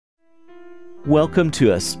Welcome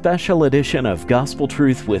to a special edition of Gospel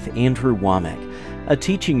Truth with AndrewWommack, a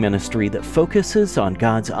teaching ministry that focuses on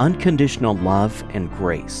God's unconditional love and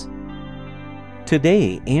grace.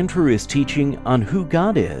 Today, Andrew is teaching on who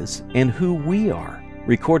God is and who we are,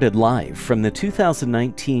 recorded live from the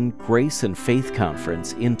 2019 Grace and Faith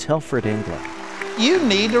Conference in Telford, England. You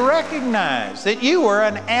need to recognize that you were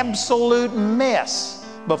an absolute mess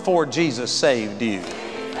before Jesus saved you.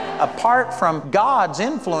 Apart from God's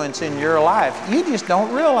influence in your life, you just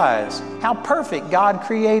don't realize how perfect God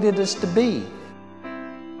created us to be.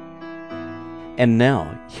 And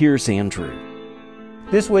now, here's Andrew.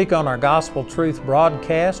 This week on our Gospel Truth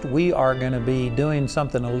broadcast, we are going to be doing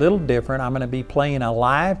something a little different. I'm going to be playing a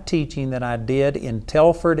live teaching that I did in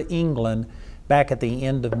Telford, England, back at the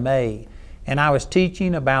end of May. And I was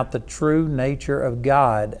teaching about the true nature of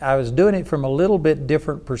God. I was doing it from a little bit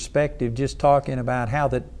different perspective, just talking about how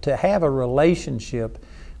to have a relationship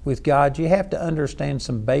with God, you have to understand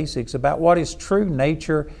some basics about what His true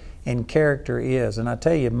nature and character is. And I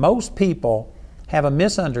tell you, most people have a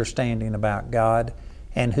misunderstanding about God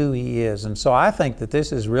and who He is. And so I think that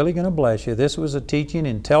this is really going to bless you. This was a teaching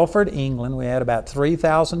in Telford, England. We had about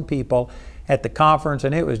 3,000 people at the conference,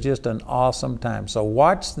 and it was just an awesome time. So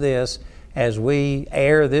watch this as we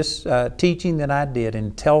air this teaching that I did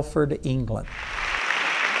in Telford, England.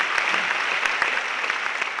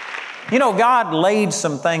 You know, God laid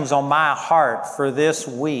some things on my heart for this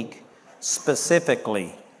week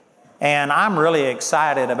specifically. And I'm really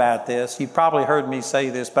excited about this. You've probably heard me say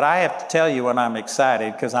this, but I have to tell you when I'm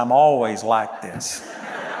excited because I'm always like this.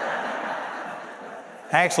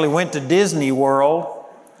 I actually went to Disney World.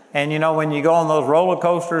 And you know, when you go on those roller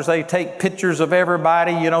coasters, they take pictures of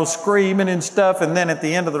everybody, you know, screaming and stuff. And then at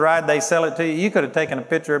the end of the ride, they sell it to you. You could have taken a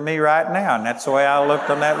picture of me right now. And that's the way I looked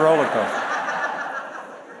on that roller coaster.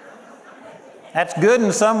 That's good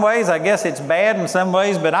in some ways. I guess it's bad in some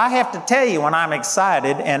ways. But I have to tell you when I'm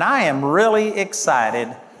excited, and I am really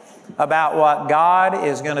excited about what God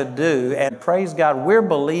is going to do. And praise God, we're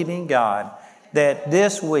believing God that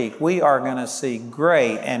this week we are going to see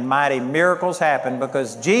great and mighty miracles happen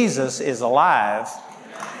because Jesus is alive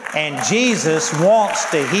and Jesus wants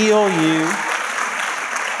to heal you.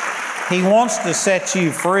 He wants to set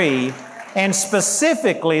you free. And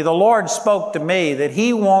specifically, the Lord spoke to me that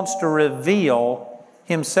He wants to reveal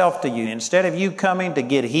Himself to you. Instead of you coming to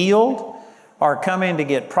get healed or coming to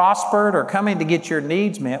get prospered or coming to get your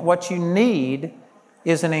needs met, what you need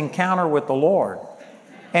is an encounter with the Lord.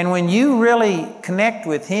 And when you really connect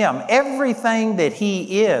with Him, everything that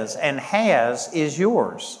He is and has is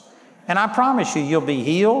yours. And I promise you, you'll be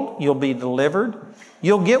healed, you'll be delivered,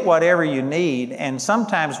 you'll get whatever you need. And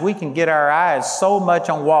sometimes we can get our eyes so much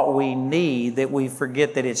on what we need that we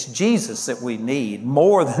forget that it's Jesus that we need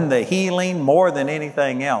more than the healing, more than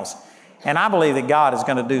anything else. And I believe that God is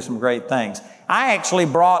going to do some great things. I actually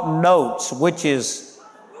brought notes, which is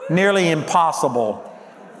nearly impossible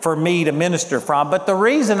for me to minister from. But the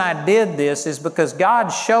reason I did this is because God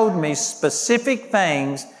showed me specific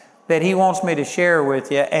things that He wants me to share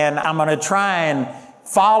with you. And I'm going to try and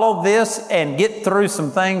follow this and get through some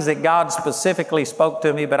things that God specifically spoke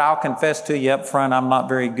to me. But I'll confess to you up front, I'm not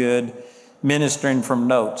very good ministering from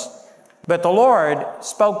notes. But the Lord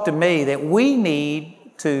spoke to me that we need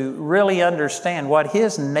to really understand what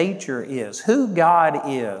His nature is, who God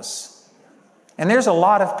is. And there's a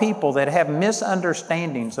lot of people that have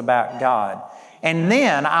misunderstandings about God. And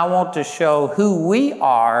then I want to show who we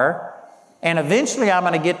are. And eventually I'm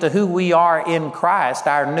going to get to who we are in Christ,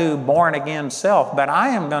 our new born-again self. But I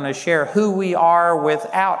am going to share who we are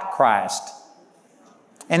without Christ.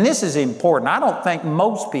 And this is important. I don't think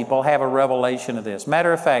most people have a revelation of this.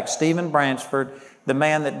 Matter of fact, Stephen Bransford, the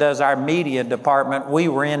man that does our media department, we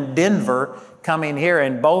were in Denver coming here,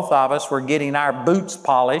 and both of us were getting our boots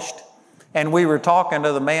polished. And we were talking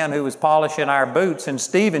to the man who was polishing our boots, and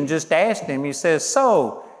Stephen just asked him, he says,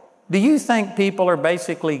 so, do you think people are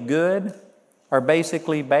basically good or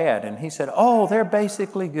basically bad? And he said, oh, they're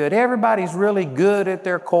basically good. Everybody's really good at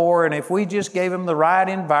their core, and if we just gave them the right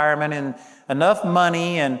environment and enough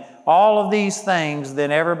money and all of these things,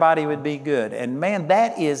 then everybody would be good. And man,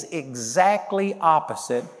 that is exactly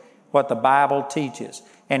opposite what the Bible teaches.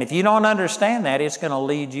 And if you don't understand that, it's going to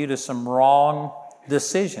lead you to some wrong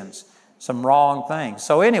decisions. Some wrong things.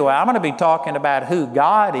 So anyway, I'm going to be talking about who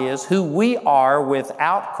God is, who we are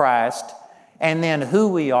without Christ, and then who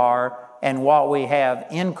we are and what we have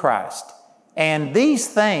in Christ. And these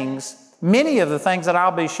things, many of the things that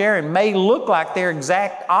I'll be sharing may look like they're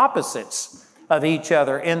exact opposites of each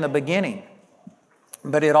other in the beginning.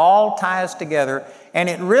 But it all ties together, and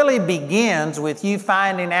it really begins with you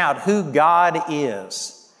finding out who God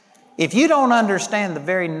is. If you don't understand the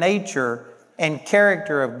very nature and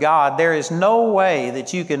character of God, there is no way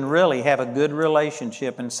that you can really have a good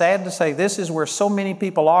relationship. And sad to say, this is where so many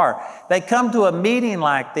people are. They come to a meeting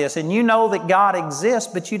like this and you know that God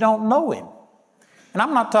exists, but you don't know Him. And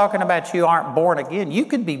I'm not talking about you aren't born again. You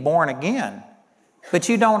could be born again, but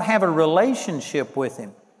you don't have a relationship with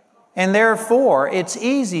Him. And therefore, it's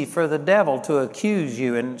easy for the devil to accuse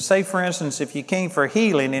you. And say, for instance, if you came for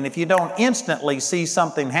healing and if you don't instantly see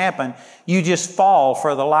something happen, you just fall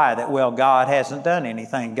for the lie that, well, God hasn't done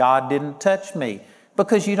anything. God didn't touch me.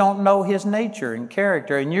 Because you don't know His nature and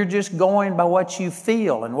character, and you're just going by what you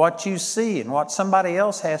feel and what you see and what somebody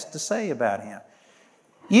else has to say about Him.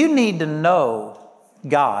 You need to know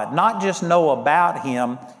God, not just know about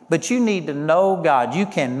Him, but you need to know God. You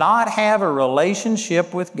cannot have a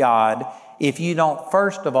relationship with God if you don't,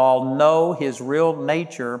 first of all, know His real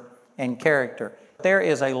nature and character. There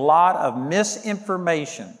is a lot of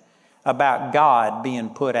misinformation about God being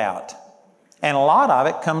put out. And a lot of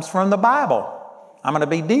it comes from the Bible. I'm going to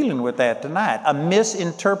be dealing with that tonight. A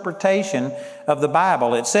misinterpretation of the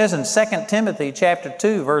Bible. It says in 2 Timothy chapter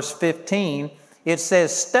 2, verse 15, it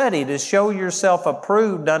says, "Study to show yourself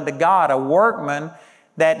approved unto God, a workman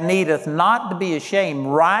that needeth not to be ashamed,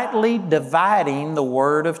 rightly dividing the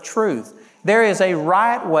word of truth." There is a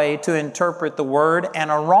right way to interpret the word and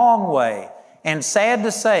a wrong way. And sad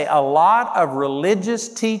to say, a lot of religious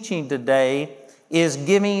teaching today is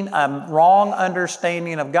giving a wrong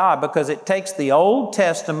understanding of God, because it takes the Old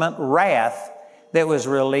Testament wrath that was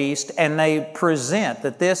released and they present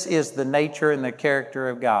that this is the nature and the character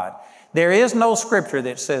of God. There is no scripture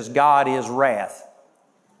that says God is wrath.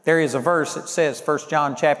 There is a verse that says, 1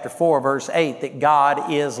 John chapter 4, verse 8, that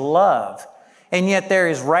God is love. And yet there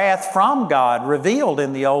is wrath from God revealed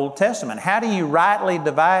in the Old Testament. How do you rightly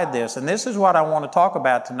divide this? And this is what I want to talk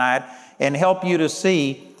about tonight and help you to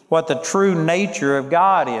see what the true nature of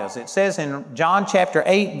God is. It says in John chapter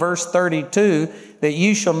 8, verse 32, that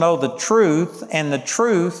you shall know the truth, and the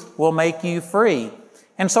truth will make you free.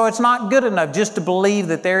 And so it's not good enough just to believe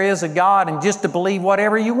that there is a God and just to believe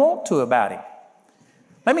whatever you want to about Him.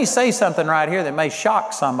 Let me say something right here that may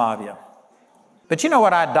shock some of you. But you know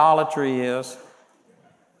what idolatry is?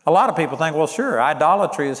 A lot of people think, well, sure,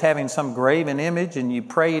 idolatry is having some graven image and you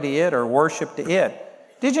pray to it or worship to it.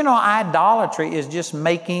 Did you know idolatry is just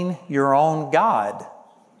making your own God?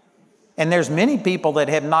 And there's many people that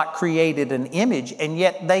have not created an image, and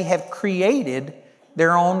yet they have created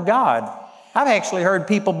their own God. I've actually heard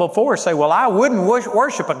people before say, well, I wouldn't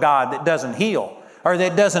worship a God that doesn't heal, or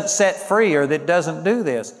that doesn't set free, or that doesn't do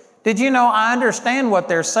this. Did you know, I understand what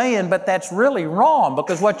they're saying, but that's really wrong,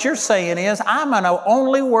 because what you're saying is, I'm going to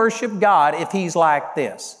only worship God if He's like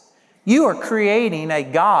this. You are creating a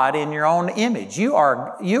God in your own image.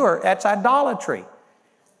 That's idolatry.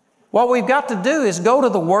 What we've got to do is go to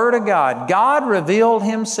the Word of God. God revealed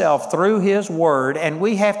Himself through His Word, and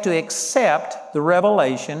we have to accept the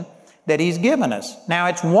revelation that He's given us. Now,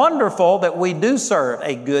 it's wonderful that we do serve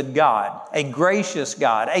a good God, a gracious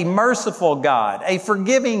God, a merciful God, a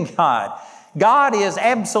forgiving God. God is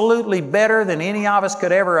absolutely better than any of us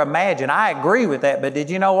could ever imagine. I agree with that, but did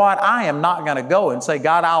you know what? I am not going to go and say,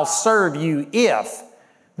 God, I'll serve you if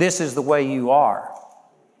this is the way you are.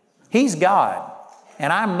 He's God,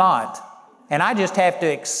 and I'm not. And I just have to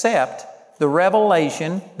accept the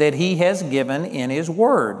revelation that He has given in His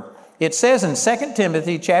Word. It says in 2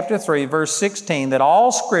 Timothy chapter 3, verse 16, that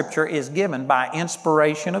all Scripture is given by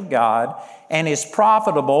inspiration of God and is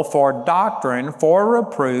profitable for doctrine, for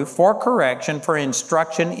reproof, for correction, for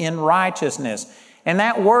instruction in righteousness. And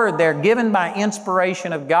that word there, given by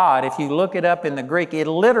inspiration of God, if you look it up in the Greek, it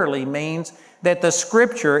literally means that the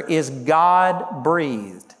Scripture is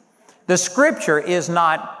God-breathed. The Scripture is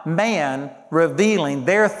not man revealing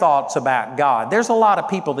their thoughts about God. There's a lot of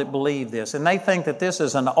people that believe this, and they think that this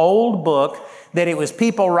is an old book, that it was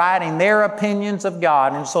people writing their opinions of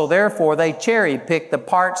God, and so therefore they cherry pick the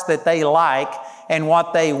parts that they like and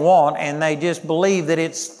what they want, and they just believe that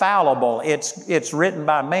it's fallible, it's written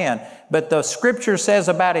by man. But the Scripture says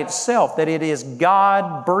about itself that it is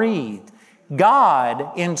God-breathed.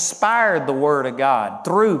 God inspired the Word of God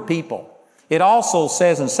through people. It also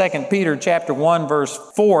says in 2 Peter chapter 1, verse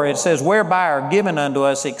 4, it says, whereby are given unto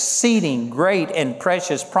us exceeding great and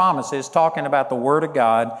precious promises, talking about the Word of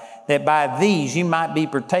God, that by these you might be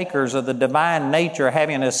partakers of the divine nature,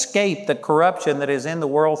 having escaped the corruption that is in the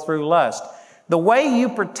world through lust. The way you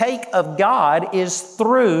partake of God is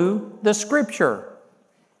through the Scripture.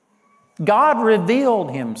 God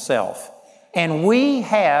revealed Himself, and we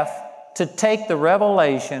have to take the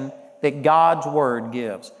revelation that God's Word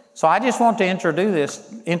gives. So I just want to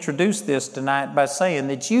introduce this tonight by saying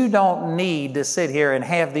that you don't need to sit here and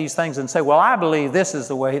have these things and say, well, I believe this is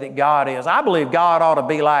the way that God is. I believe God ought to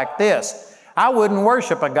be like this. I wouldn't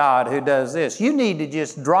worship a God who does this. You need to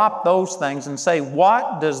just drop those things and say,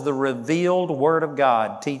 what does the revealed Word of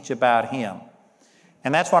God teach about Him?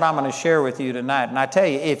 And that's what I'm going to share with you tonight. And I tell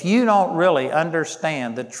you, if you don't really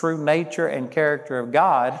understand the true nature and character of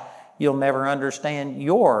God, you'll never understand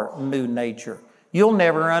your new nature. You'll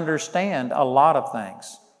never understand a lot of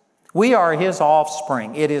things. We are His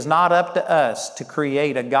offspring. It is not up to us to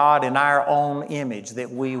create a God in our own image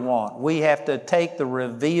that we want. We have to take the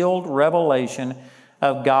revealed revelation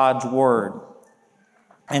of God's Word.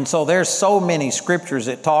 And so there's so many scriptures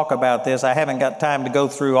that talk about this. I haven't got time to go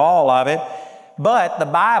through all of it. But the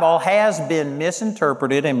Bible has been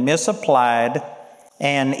misinterpreted and misapplied.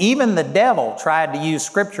 And even the devil tried to use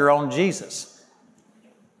Scripture on Jesus.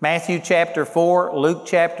 Matthew chapter 4, Luke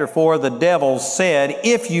chapter 4, the devil said,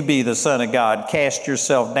 if you be the Son of God, cast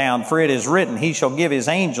yourself down, for it is written, He shall give His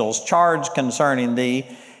angels charge concerning thee,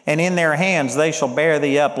 and in their hands they shall bear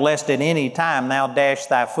thee up, lest at any time thou dash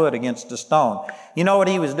thy foot against a stone. You know what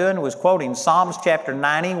he was doing? He was quoting Psalms chapter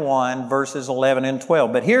 91, verses 11 and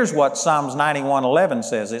 12. But here's what Psalms 91:11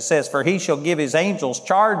 says. It says, for He shall give His angels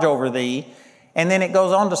charge over thee, and then it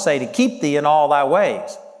goes on to say, to keep thee in all thy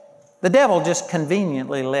ways. The devil just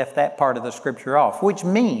conveniently left that part of the Scripture off, which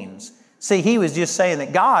means, see, he was just saying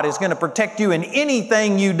that God is going to protect you in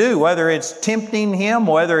anything you do, whether it's tempting Him,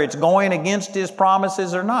 whether it's going against His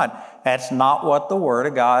promises or not. That's not what the Word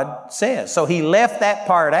of God says. So he left that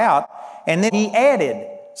part out, and then he added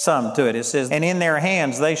some to it. It says, and in their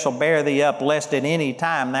hands they shall bear thee up, lest at any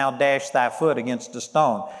time thou dash thy foot against a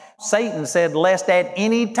stone. Satan said, lest at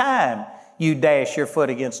any time you dash your foot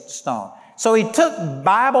against a stone. So he took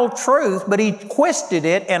Bible truth, but he twisted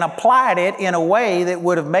it and applied it in a way that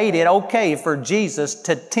would have made it okay for Jesus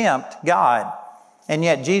to tempt God. And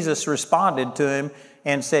yet Jesus responded to him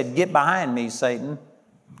and said, get behind me, Satan.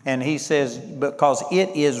 And he says, because it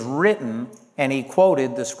is written, and he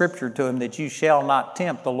quoted the Scripture to him, that you shall not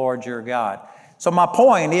tempt the Lord your God. So my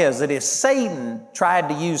point is that if Satan tried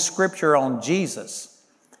to use Scripture on Jesus,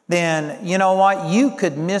 then you know what? You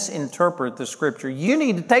could misinterpret the Scripture. You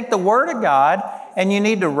need to take the Word of God and you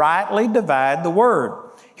need to rightly divide the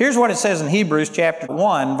Word. Here's what it says in Hebrews chapter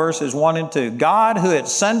 1, verses 1 and 2. God, who at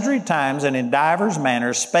sundry times and in divers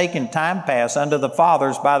manners spake in time past unto the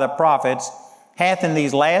fathers by the prophets, hath in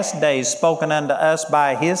these last days spoken unto us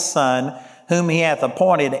by His Son, whom He hath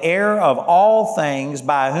appointed heir of all things,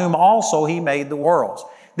 by whom also He made the worlds.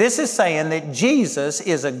 This is saying that Jesus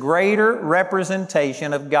is a greater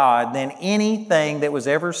representation of God than anything that was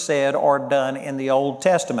ever said or done in the Old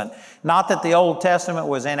Testament. Not that the Old Testament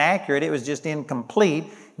was inaccurate, it was just incomplete.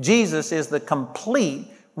 Jesus is the complete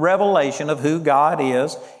revelation of who God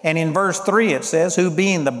is. And in verse 3 it says, who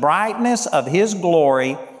being the brightness of His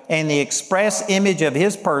glory and the express image of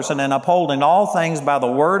His person, and upholding all things by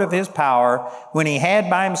the word of His power, when He had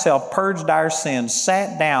by Himself purged our sins,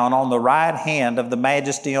 sat down on the right hand of the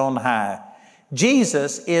Majesty on high.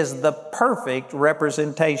 Jesus is the perfect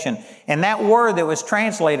representation. And that word that was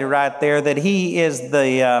translated right there, that He is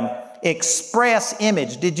the express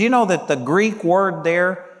image. Did you know that the Greek word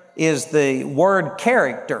there is the word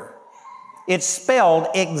character? It's spelled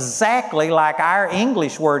exactly like our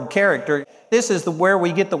English word character. This is where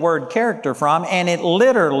we get the word character from, and it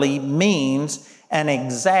literally means an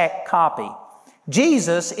exact copy.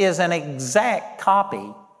 Jesus is an exact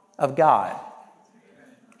copy of God.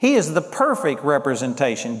 He is the perfect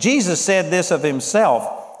representation. Jesus said this of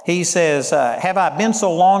Himself. He says, have I been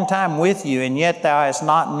so long time with you, and yet thou hast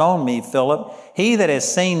not known me, Philip? He that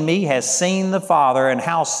has seen me has seen the Father, and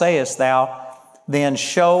how sayest thou, then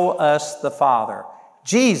show us the Father?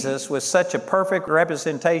 Jesus was such a perfect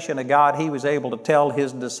representation of God, He was able to tell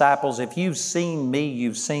His disciples, if you've seen me,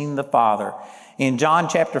 you've seen the Father. In John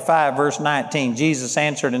chapter 5, verse 19, Jesus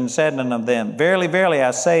answered and said unto them, verily, verily,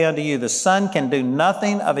 I say unto you, the Son can do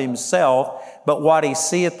nothing of Himself, but what He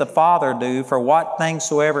seeth the Father do, for what things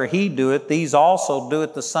soever He doeth, these also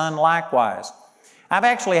doeth the Son likewise. I've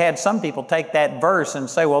actually had some people take that verse and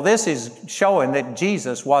say, well, this is showing that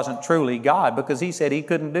Jesus wasn't truly God, because He said He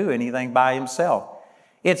couldn't do anything by Himself.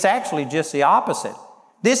 It's actually just the opposite.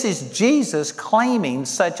 This is Jesus claiming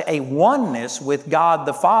such a oneness with God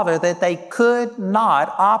the Father that they could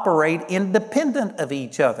not operate independent of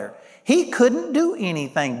each other. He couldn't do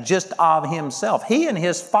anything just of Himself. He and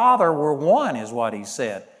His Father were one, is what He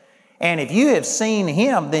said. And if you have seen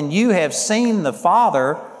Him, then you have seen the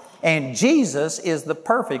Father, and Jesus is the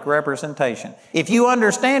perfect representation. If you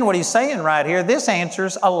understand what He's saying right here, this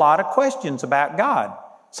answers a lot of questions about God.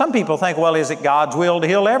 Some people think, well, is it God's will to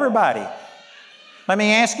heal everybody? Let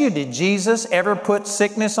me ask you, did Jesus ever put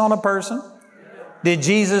sickness on a person? Did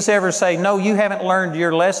Jesus ever say, no, you haven't learned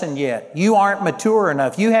your lesson yet. You aren't mature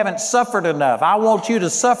enough. You haven't suffered enough. I want you to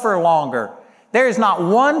suffer longer. There is not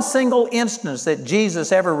one single instance that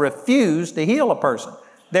Jesus ever refused to heal a person.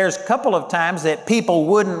 There's a couple of times that people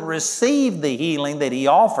wouldn't receive the healing that He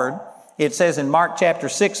offered. It says in Mark chapter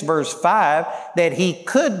 6, verse 5, that He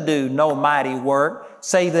could do no mighty work,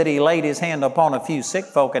 save that He laid His hand upon a few sick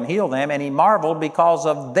folk and healed them, and He marveled because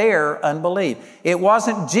of their unbelief. It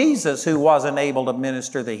wasn't Jesus who wasn't able to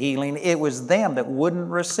minister the healing. It was them that wouldn't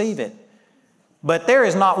receive it. But there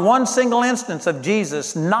is not one single instance of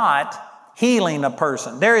Jesus not healing a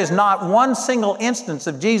person. There is not one single instance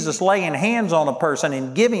of Jesus laying hands on a person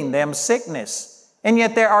and giving them sickness. And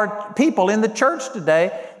yet there are people in the church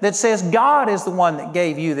today that says God is the one that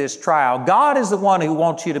gave you this trial. God is the one who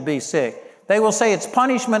wants you to be sick. They will say it's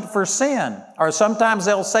punishment for sin. Or sometimes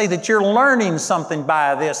they'll say that you're learning something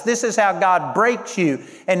by this. This is how God breaks you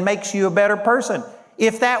and makes you a better person.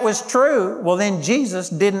 If that was true, well then Jesus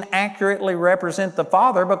didn't accurately represent the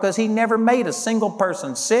Father, because He never made a single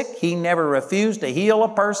person sick. He never refused to heal a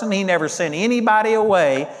person. He never sent anybody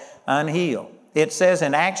away unhealed. It says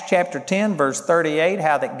in Acts chapter 10, verse 38,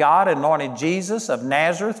 how that God anointed Jesus of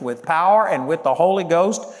Nazareth with power and with the Holy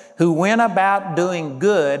Ghost, who went about doing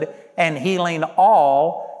good and healing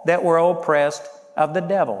all that were oppressed of the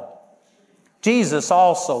devil. Jesus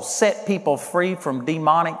also set people free from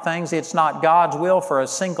demonic things. It's not God's will for a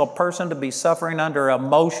single person to be suffering under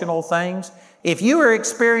emotional things. If you are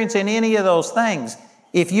experiencing any of those things,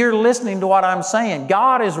 if you're listening to what I'm saying,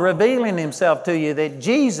 God is revealing Himself to you that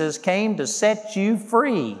Jesus came to set you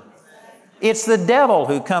free. It's the devil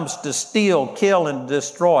who comes to steal, kill, and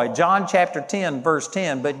destroy. John chapter 10, verse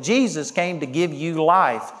 10, but Jesus came to give you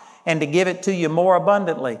life and to give it to you more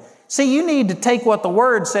abundantly. See, you need to take what the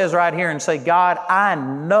Word says right here and say, God, I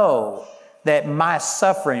know that my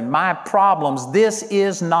suffering, my problems, this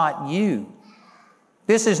is not you.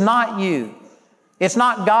 This is not you. It's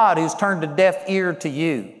not God who's turned a deaf ear to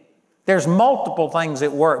you. There's multiple things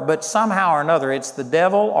at work, but somehow or another, it's the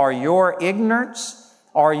devil or your ignorance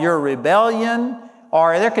or your rebellion,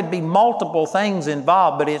 or there could be multiple things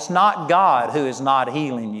involved, but it's not God who is not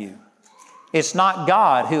healing you. It's not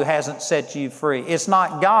God who hasn't set you free. It's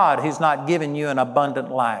not God who's not given you an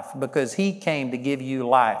abundant life, because He came to give you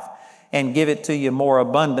life and give it to you more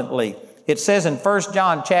abundantly. It says in 1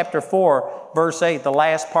 John chapter 4, verse 8, the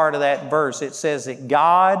last part of that verse, it says that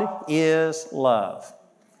God is love.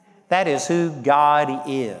 That is who God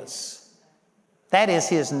is. That is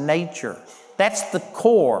His nature. That's the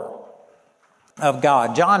core of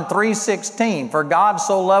God. John 3:16, for God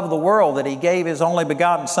so loved the world that He gave His only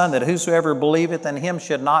begotten Son, that whosoever believeth in Him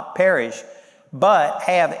should not perish, but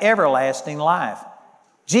have everlasting life.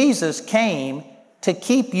 Jesus came to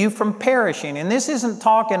keep you from perishing. And this isn't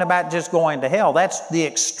talking about just going to hell. That's the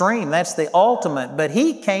extreme. That's the ultimate. But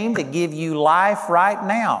He came to give you life right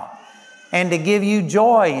now and to give you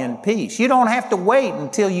joy and peace. You don't have to wait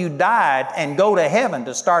until you die and go to heaven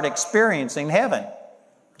to start experiencing heaven.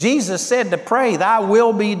 Jesus said to pray, thy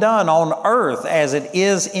will be done on earth as it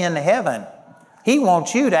is in heaven. He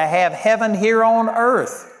wants you to have heaven here on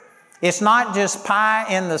earth. It's not just pie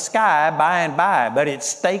in the sky by and by, but it's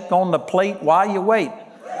steak on the plate while you wait.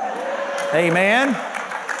 Amen.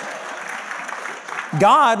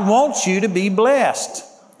 God wants you to be blessed.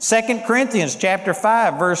 2 Corinthians chapter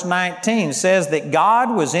 5, verse 19 says that God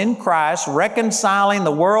was in Christ reconciling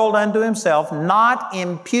the world unto Himself, not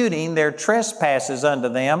imputing their trespasses unto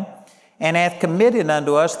them, and hath committed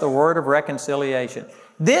unto us the word of reconciliation.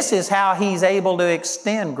 This is how He's able to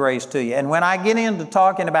extend grace to you. And when I get into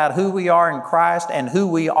talking about who we are in Christ and who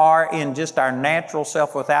we are in just our natural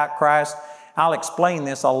self without Christ, I'll explain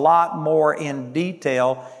this a lot more in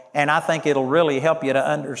detail, and I think it'll really help you to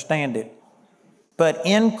understand it. But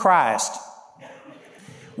in Christ,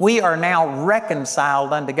 we are now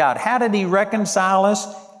reconciled unto God. How did He reconcile us?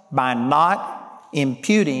 By not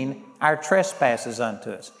imputing our trespasses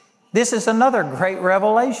unto us. This is another great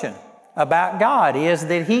revelation about God, is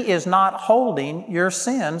that He is not holding your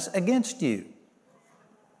sins against you.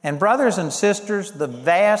 And brothers and sisters, the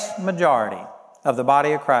vast majority of the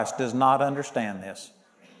body of Christ does not understand this.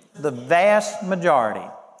 The vast majority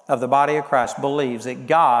of the body of Christ believes that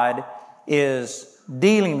God is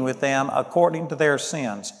dealing with them according to their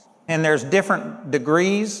sins. And there's different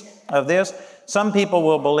degrees of this. Some people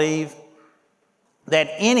will believe that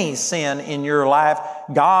any sin in your life,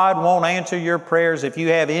 God won't answer your prayers if you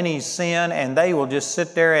have any sin, and they will just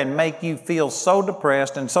sit there and make you feel so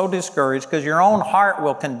depressed and so discouraged because your own heart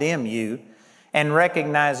will condemn you. and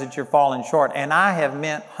recognize that you're falling short. And I have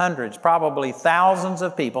met hundreds, probably thousands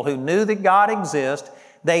of people who knew that God exists.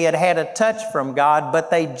 They had had a touch from God,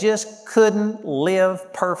 but they just couldn't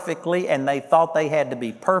live perfectly, and they thought they had to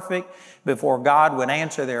be perfect before God would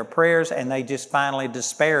answer their prayers, and they just finally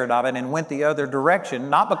despaired of it and went the other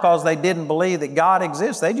direction, not because they didn't believe that God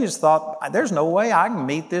exists. They just thought, there's no way I can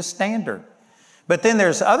meet this standard. But then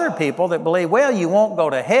there's other people that believe, well, you won't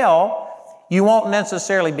go to hell. You won't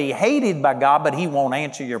necessarily be hated by God, but He won't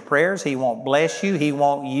answer your prayers. He won't bless you. He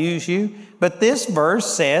won't use you. But this verse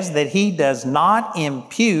says that He does not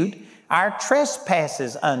impute our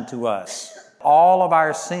trespasses unto us. All of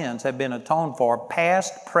our sins have been atoned for,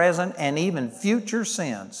 past, present, and even future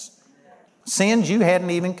sins. Sins you hadn't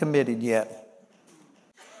even committed yet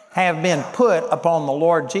have been put upon the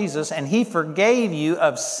Lord Jesus, and He forgave you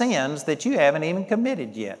of sins that you haven't even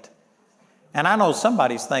committed yet. And I know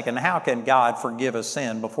somebody's thinking, how can God forgive a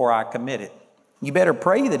sin before I commit it? You better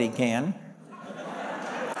pray that He can.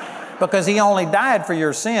 Because He only died for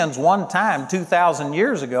your sins one time 2,000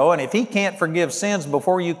 years ago, and if He can't forgive sins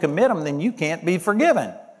before you commit them, then you can't be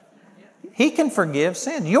forgiven. He can forgive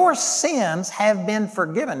sins. Your sins have been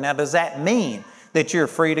forgiven. Now, does that mean that you're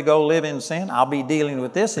free to go live in sin? I'll be dealing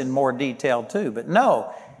with this in more detail too. But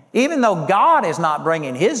no, even though God is not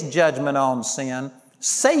bringing His judgment on sin,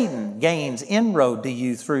 Satan gains inroad to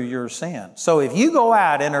you through your sin. So if you go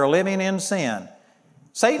out and are living in sin,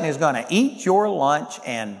 Satan is going to eat your lunch,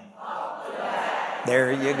 and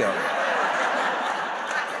there you go.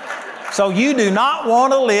 So you do not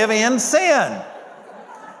want to live in sin.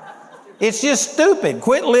 It's just stupid.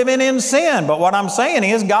 Quit living in sin. But what I'm saying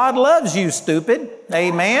is God loves you, stupid.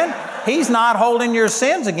 Amen? He's not holding your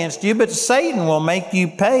sins against you, but Satan will make you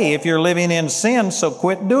pay if you're living in sin, so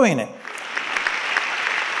quit doing it.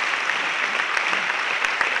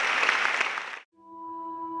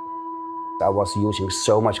 I was using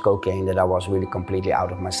so much cocaine that I was really completely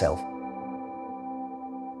out of myself.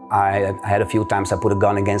 I had a few times I put a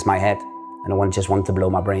gun against my head and I just wanted to blow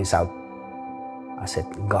my brains out. I said,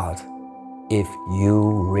 God, if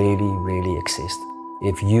you really, really exist,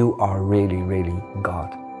 if you are really, really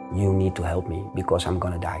God, you need to help me because I'm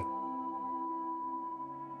gonna die.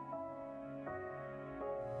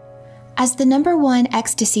 As the #1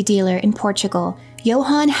 ecstasy dealer in Portugal,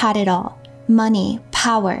 Johann had it all. Money,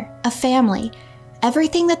 power, a family,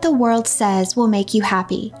 everything that the world says will make you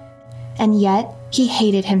happy. And yet, he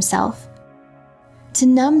hated himself. To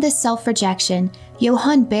numb this self-rejection,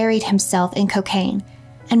 Johann buried himself in cocaine,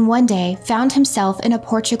 and one day found himself in a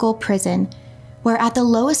Portugal prison, where at the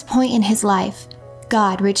lowest point in his life,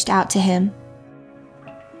 God reached out to him.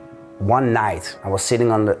 One night, I was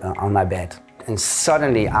sitting on my bed, and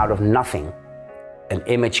suddenly, out of nothing, an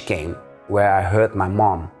image came where I heard my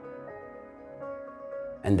mom.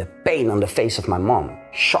 And the pain on the face of my mom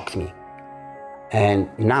shocked me. And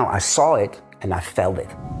now I saw it and I felt it.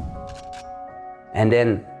 And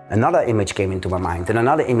then another image came into my mind, and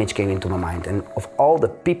another image came into my mind. And of all the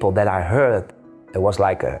people that I heard, there was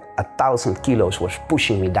like 1,000 kilos was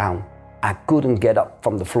pushing me down. I couldn't get up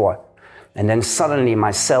from the floor. And then suddenly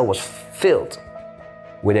my cell was filled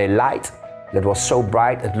with a light that was so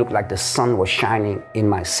bright it looked like the sun was shining in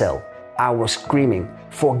my cell. I was screaming,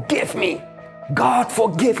 "Forgive me! God,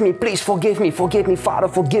 forgive me, please forgive me, Father,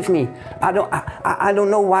 forgive me. I don't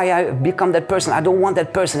know why I become that person. I don't want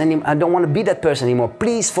that person anymore. I don't want to be that person anymore.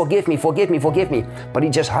 Please forgive me, forgive me, forgive me." But He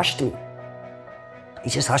just hushed me. He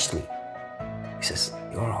just hushed me. He says,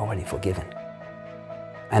 "You're already forgiven."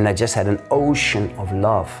 And I just had an ocean of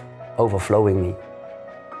love overflowing me.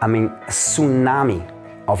 I mean, a tsunami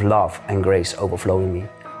of love and grace overflowing me.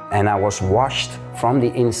 And I was washed from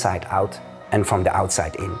the inside out and from the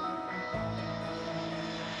outside in.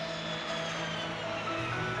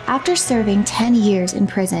 After serving 10 years in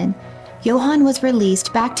prison, Johann was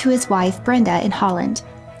released back to his wife Brenda in Holland.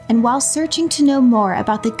 And while searching to know more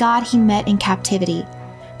about the God he met in captivity,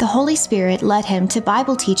 the Holy Spirit led him to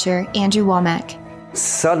Bible teacher AndrewWommack.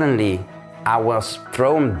 Suddenly, I was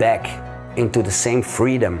thrown back into the same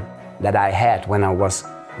freedom that I had when I was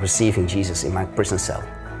receiving Jesus in my prison cell.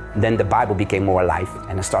 Then the Bible became more alive,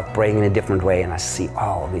 and I started praying in a different way, and I see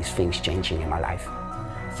all these things changing in my life.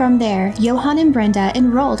 From there, Johann and Brenda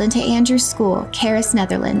enrolled into Andrew's school, Caris,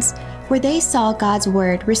 Netherlands, where they saw God's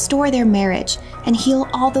Word restore their marriage and heal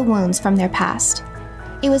all the wounds from their past.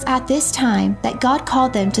 It was at this time that God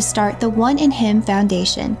called them to start the One in Him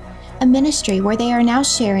Foundation, a ministry where they are now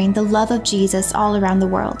sharing the love of Jesus all around the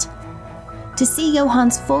world. To see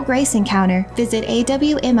Johann's full grace encounter, visit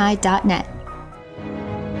awmi.net.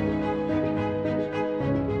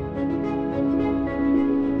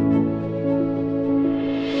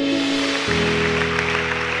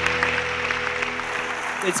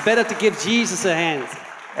 It's better to give Jesus a hand.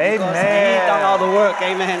 Amen. Because He's done all the work.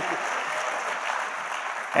 Amen.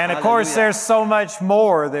 And of course, there's so much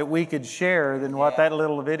more that we could share than what that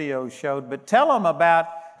little video showed. But tell them about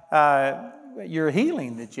your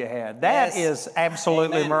healing that you had. That is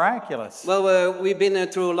absolutely miraculous. Well, we've been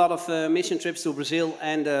through a lot of mission trips to Brazil,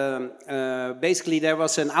 and basically there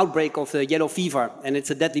was an outbreak of yellow fever, and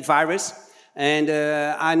it's a deadly virus. And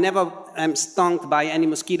I never am stung by any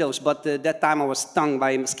mosquitoes, but that time I was stung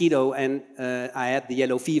by a mosquito, and I had the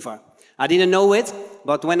yellow fever. I didn't know it,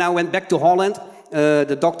 but when I went back to Holland,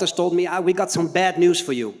 the doctors told me, we got some bad news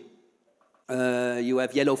for you. You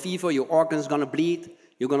have yellow fever, your organ's gonna bleed,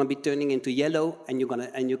 you're gonna be turning into yellow, and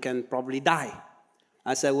you can probably die.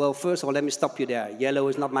 I said, well, first of all, let me stop you there. Yellow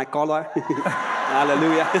is not my color.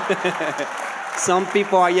 Hallelujah. Some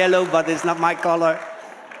people are yellow, but it's not my color.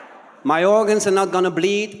 My organs are not gonna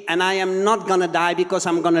bleed, and I am not gonna die because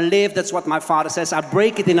I'm gonna live. That's what my Father says. I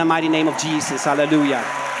break it in the mighty name of Jesus. Hallelujah.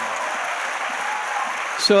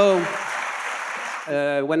 So,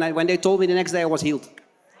 when they told me the next day, I was healed.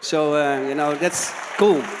 So, that's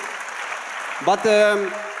cool. But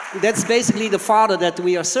that's basically the Father that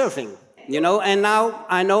we are serving, And now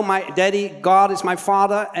I know my daddy, God is my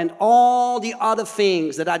Father, and all the other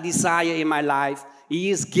things that I desire in my life, He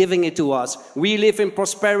is giving it to us. We live in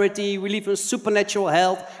prosperity. We live in supernatural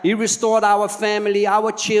health. He restored our family,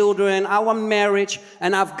 our children, our marriage.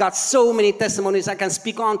 And I've got so many testimonies I can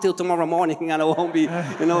speak on till tomorrow morning, and it won't be,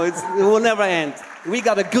 it will never end. We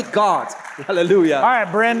got a good God. Hallelujah. All right,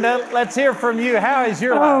 Brenda, let's hear from you. How is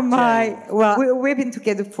your life? Oh, my. Well, we've been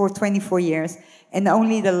together for 24 years. And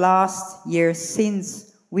only the last year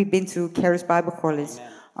since we've been to Charis Bible College,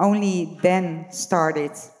 only then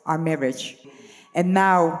started our marriage. And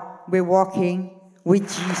now we're walking with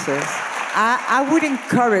Jesus. I would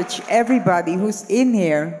encourage everybody who's in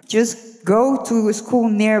here, just go to a school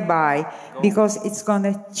nearby because it's going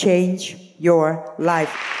to change your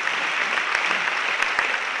life.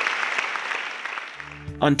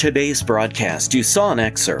 On today's broadcast, you saw an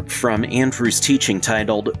excerpt from Andrew's teaching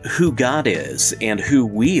titled Who God Is and Who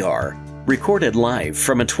We Are, recorded live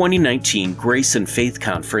from a 2019 Grace and Faith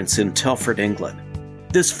Conference in Telford, England.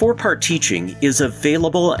 This 4-part teaching is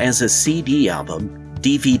available as a CD album,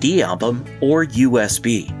 DVD album, or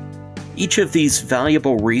USB. Each of these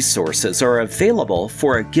valuable resources are available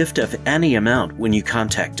for a gift of any amount when you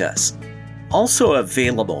contact us. Also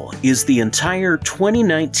available is the entire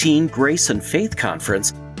 2019 Grace and Faith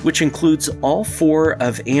Conference, which includes all 4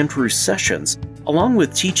 of Andrew's sessions, along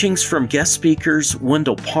with teachings from guest speakers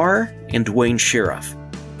Wendell Parr and Dwayne Sheriff.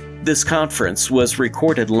 This conference was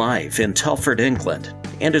recorded live in Telford, England,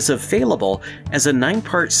 and is available as a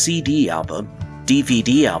 9-part CD album,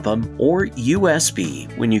 DVD album, or USB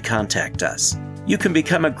when you contact us. You can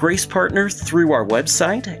become a Grace Partner through our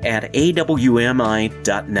website at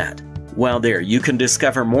awmi.net. While there, you can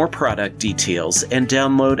discover more product details and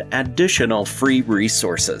download additional free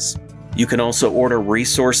resources. You can also order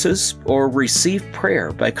resources or receive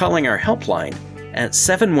prayer by calling our helpline at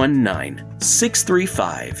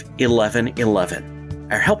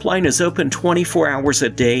 719-635-1111. Our helpline is open 24 hours a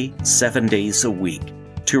day, 7 days a week.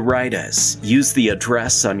 To write us, use the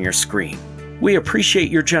address on your screen. We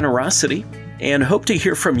appreciate your generosity and hope to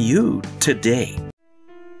hear from you today.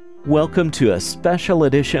 Welcome to a special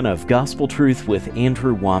edition of Gospel Truth with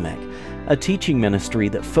AndrewWommack, a teaching ministry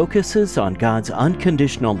that focuses on God's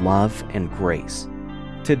unconditional love and grace.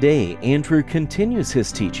 Today, Andrew continues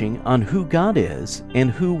his teaching on who God is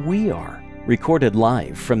and who we are, recorded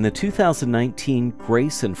live from the 2019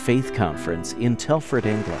 Grace and Faith Conference in Telford,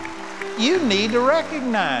 England. You need to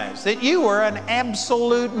recognize that you were an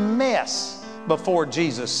absolute mess before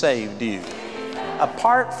Jesus saved you.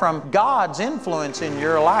 Apart from God's influence in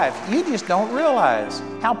your life, you just don't realize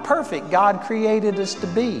how perfect God created us to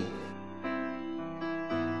be.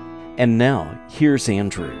 And now, here's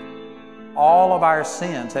Andrew. All of our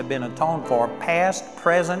sins have been atoned for, past,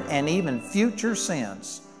 present, and even future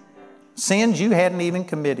sins. Sins you hadn't even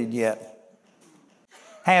committed yet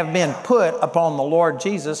have been put upon the Lord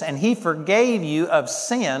Jesus, and He forgave you of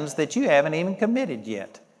sins that you haven't even committed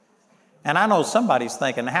yet. And I know somebody's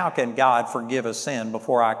thinking, how can God forgive a sin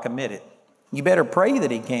before I commit it? You better pray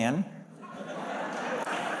that He can.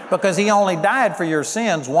 Because He only died for your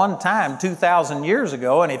sins one time 2,000 years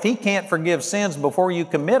ago, and if He can't forgive sins before you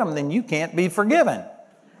commit them, then you can't be forgiven.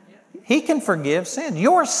 He can forgive sins.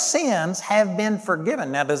 Your sins have been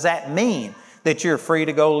forgiven. Now, does that mean that you're free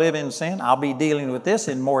to go live in sin? I'll be dealing with this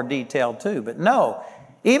in more detail too. But no,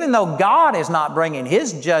 even though God is not bringing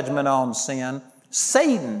His judgment on sin,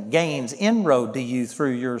 Satan gains inroad to you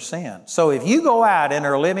through your sin. So if you go out and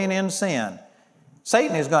are living in sin,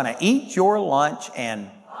 Satan is going to eat your lunch and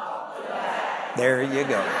there you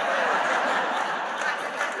go.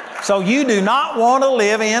 So you do not want to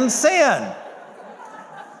live in sin.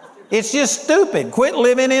 It's just stupid. Quit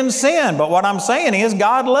living in sin. But what I'm saying is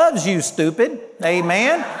God loves you, stupid.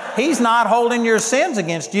 Amen. He's not holding your sins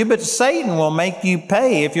against you, but Satan will make you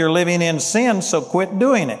pay if you're living in sin, so quit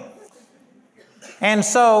doing it. And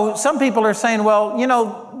so some people are saying, well, you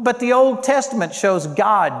know, but the Old Testament shows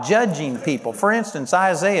God judging people. For instance,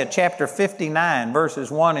 Isaiah chapter 59, verses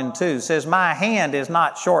 1 and 2 says, my hand is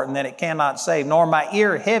not shortened that it cannot save, nor my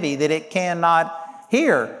ear heavy that it cannot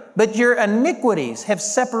hear. But your iniquities have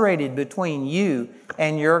separated between you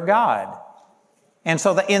and your God. And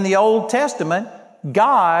so in the Old Testament,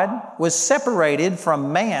 God was separated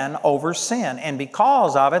from man over sin. And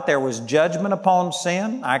because of it, there was judgment upon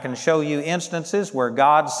sin. I can show you instances where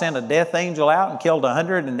God sent a death angel out and killed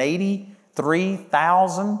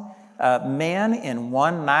 183,000 men in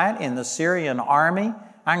one night in the Syrian army.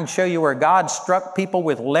 I can show you where God struck people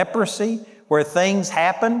with leprosy, where things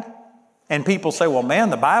happened. And people say, well,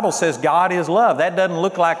 man, the Bible says God is love. That doesn't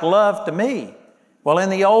look like love to me. Well,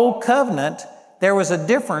 in the Old Covenant, there was a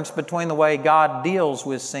difference between the way God deals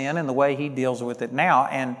with sin and the way He deals with it now.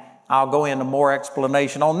 And I'll go into more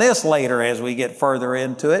explanation on this later as we get further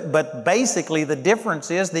into it. But basically, the difference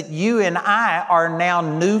is that you and I are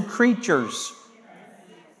now new creatures.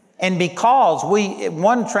 And because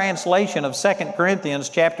one translation of 2 Corinthians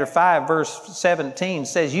chapter 5, verse 17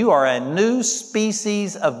 says, you are a new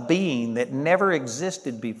species of being that never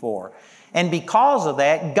existed before. And because of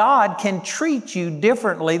that, God can treat you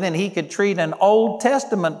differently than He could treat an Old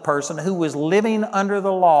Testament person who was living under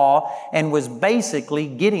the law and was basically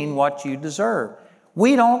getting what you deserve.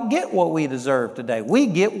 We don't get what we deserve today. We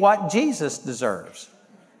get what Jesus deserves.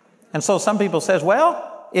 And so some people says, well,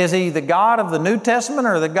 is He the God of the New Testament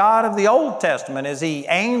or the God of the Old Testament? Is He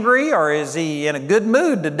angry or is He in a good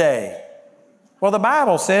mood today? Well, the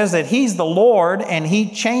Bible says that He's the Lord and He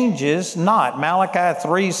changes not. Malachi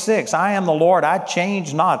 3:6, I am the Lord, I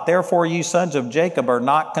change not. Therefore, you sons of Jacob are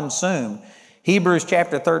not consumed. Hebrews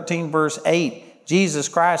chapter 13, verse 8, Jesus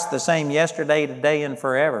Christ the same yesterday, today, and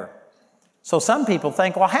forever. So some people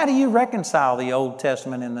think, well, how do you reconcile the Old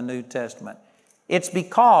Testament and the New Testament? It's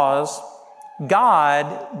because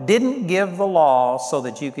God didn't give the law so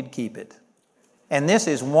that you could keep it. And this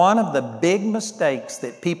is one of the big mistakes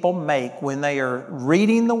that people make when they are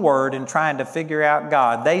reading the Word and trying to figure out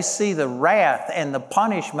God. They see the wrath and the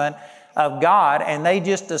punishment of God, and they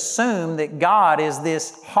just assume that God is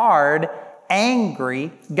this hard,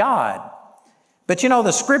 angry God. But you know,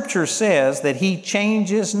 the Scripture says that He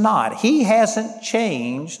changes not. He hasn't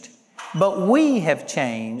changed, but we have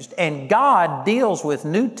changed, and God deals with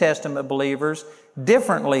New Testament believers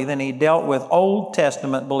differently than He dealt with Old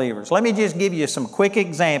Testament believers. Let me just give you some quick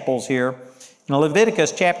examples here. In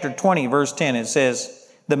Leviticus chapter 20, verse 10, it says,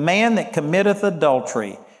 the man that committeth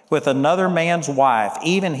adultery with another man's wife,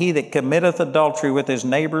 even he that committeth adultery with his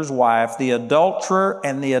neighbor's wife, the adulterer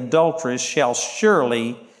and the adulteress shall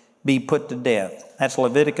surely be put to death. That's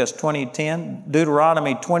Leviticus 20:10.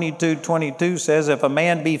 Deuteronomy 22:22 says, if a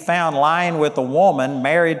man be found lying with a woman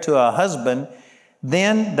married to a husband,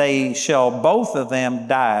 then they shall both of them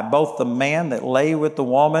die, both the man that lay with the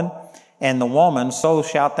woman and the woman, so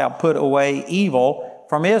shalt thou put away evil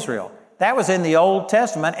from Israel. That was in the Old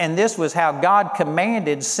Testament, and this was how God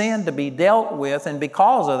commanded sin to be dealt with, and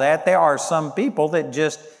because of that, there are some people that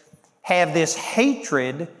just have this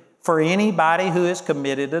hatred for anybody who has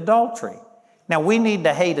committed adultery. Now, we need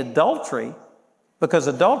to hate adultery because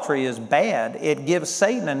adultery is bad. It gives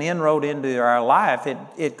Satan an inroad into our life.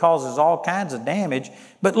 It causes all kinds of damage.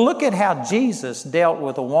 But look at how Jesus dealt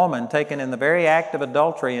with a woman taken in the very act of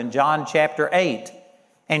adultery in John chapter 8.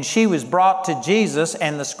 And she was brought to Jesus,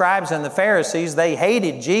 and the scribes and the Pharisees, they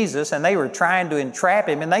hated Jesus, and they were trying to entrap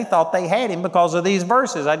Him, and they thought they had Him because of these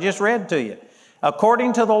verses I just read to you.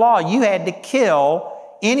 According to the law, you had to kill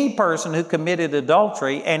any person who committed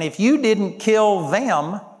adultery, and if you didn't kill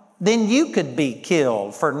them, then you could be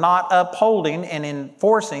killed for not upholding and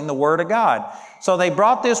enforcing the Word of God. So they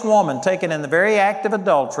brought this woman taken in the very act of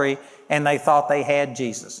adultery, and they thought they had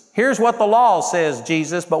Jesus. Here's what the law says,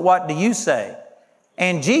 Jesus, but what do you say?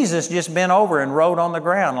 And Jesus just bent over and wrote on the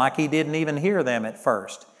ground like He didn't even hear them at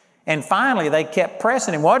first. And finally, they kept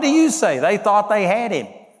pressing Him. What do you say? They thought they had Him.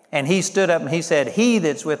 And He stood up and He said, he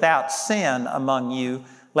that's without sin among you,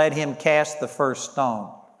 let him cast the first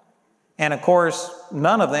stone. And of course,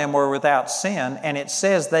 none of them were without sin. And it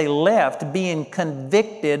says they left being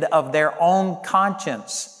convicted of their own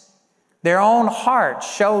conscience. Their own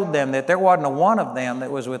hearts showed them that there wasn't a one of them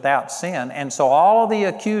that was without sin, and so all of the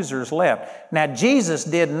accusers left. Now, Jesus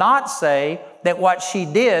did not say that what she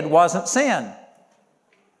did wasn't sin.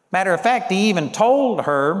 Matter of fact, He even told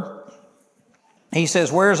her, He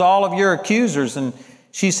says, "Where's all of your accusers?" And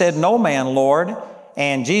she said, "No man, Lord."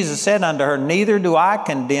 And Jesus said unto her, "Neither do I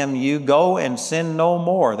condemn you. Go and sin no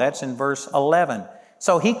more." That's in verse 11.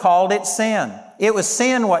 So He called it sin. It was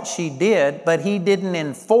sin what she did, but He didn't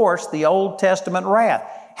enforce the Old Testament wrath.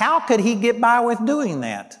 How could He get by with doing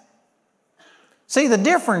that? See, the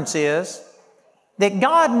difference is that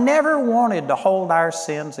God never wanted to hold our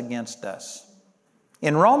sins against us.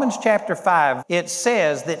 In Romans chapter 5, it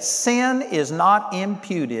says that sin is not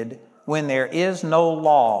imputed when there is no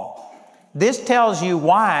law. This tells you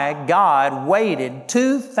why God waited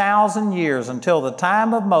 2,000 years until the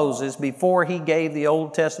time of Moses before He gave the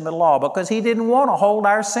Old Testament law, because He didn't want to hold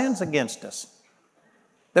our sins against us.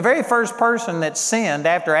 The very first person that sinned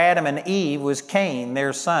after Adam and Eve was Cain,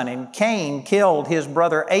 their son, and Cain killed his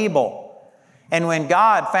brother Abel. And when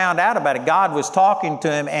God found out about it, God was talking to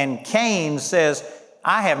him, and Cain says,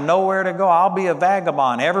 "I have nowhere to go. I'll be a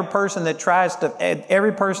vagabond. Every person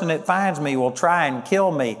that finds me will try and kill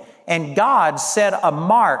me." And God set a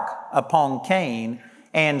mark upon Cain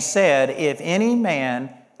and said, "If any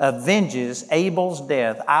man avenges Abel's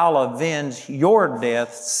death, I'll avenge your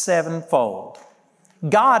death sevenfold."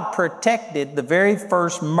 God protected the very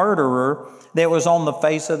first murderer that was on the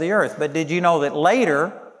face of the earth. But did you know that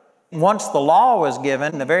later, once the law was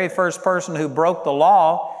given, the very first person who broke the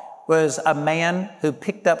law was a man who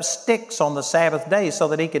picked up sticks on the Sabbath day so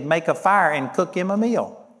that he could make a fire and cook him a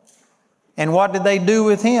meal. And what did they do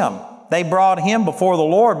with him? They brought him before the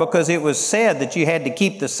Lord because it was said that you had to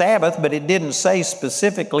keep the Sabbath, but it didn't say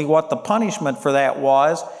specifically what the punishment for that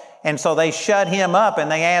was. And so they shut him up and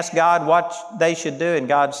they asked God what they should do. And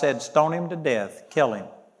God said, "Stone him to death, kill him."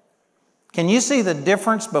 Can you see the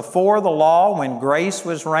difference before the law when grace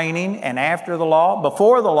was reigning and after the law?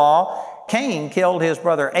 Before the law, Cain killed his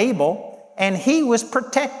brother Abel and he was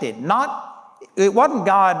protected. It wasn't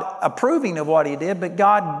God approving of what he did, but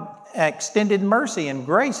God extended mercy and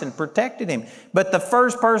grace and protected him. But the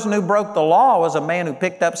first person who broke the law was a man who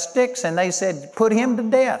picked up sticks, and they said, "Put him to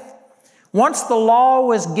death." Once the law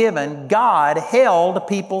was given, God held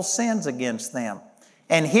people's sins against them.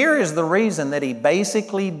 And here is the reason that He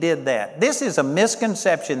basically did that. This is a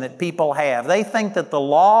misconception that people have. They think that the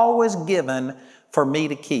law was given for me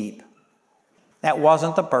to keep. That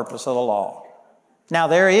wasn't the purpose of the law. Now,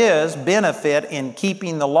 there is benefit in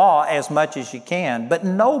keeping the law as much as you can, but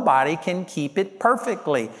nobody can keep it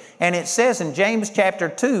perfectly. And it says in James chapter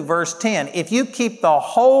 2, verse 10, if you keep the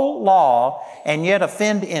whole law and yet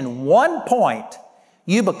offend in one point,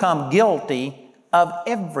 you become guilty of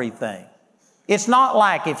everything. It's not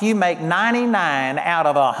like if you make 99 out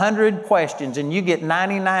of 100 questions and you get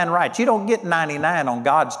 99 right. You don't get 99 on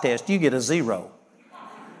God's test, you get a 0.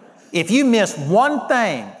 If you miss one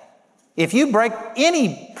thing, if you break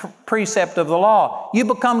any precept of the law, you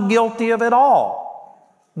become guilty of it all.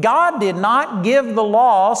 God did not give the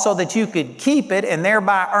law so that you could keep it and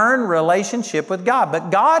thereby earn relationship with God. But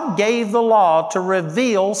God gave the law to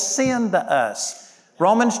reveal sin to us.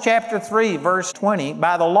 Romans chapter 3, verse 20,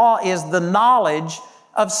 by the law is the knowledge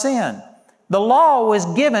of sin. The law was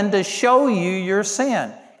given to show you your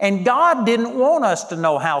sin. And God didn't want us to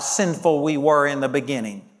know how sinful we were in the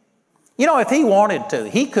beginning. You know, if He wanted to,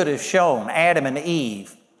 He could have shown Adam and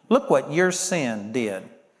Eve, look what your sin did.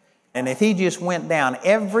 And if He just went down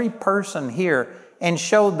every person here and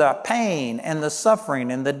showed the pain and the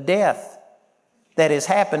suffering and the death that has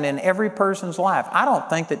happened in every person's life, I don't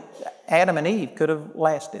think that Adam and Eve could have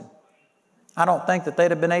lasted. I don't think that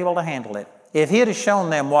they'd have been able to handle it. If He'd have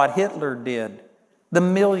shown them what Hitler did, the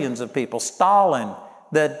millions of people, Stalin,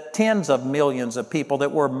 the tens of millions of people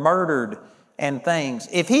that were murdered and things.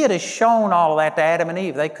 If He had shown all of that to Adam and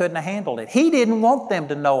Eve, they couldn't have handled it. He didn't want them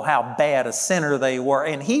to know how bad a sinner they were,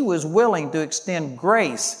 and He was willing to extend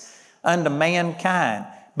grace unto mankind.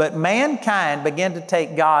 But mankind began to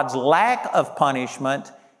take God's lack of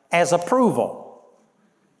punishment as approval.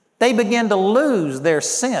 They began to lose their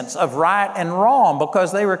sense of right and wrong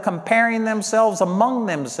because they were comparing themselves among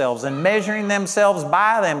themselves and measuring themselves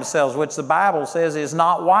by themselves, which the Bible says is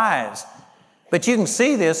not wise. But you can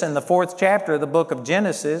see this in the 4th chapter of the book of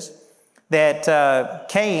Genesis, that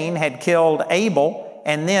Cain had killed Abel.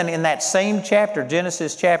 And then in that same chapter,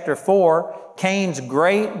 Genesis chapter 4, Cain's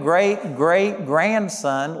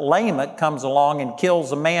great-great-great-grandson, Lamech, comes along and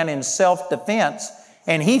kills a man in self-defense.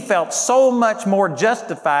 And he felt so much more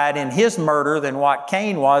justified in his murder than what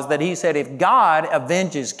Cain was that he said, if God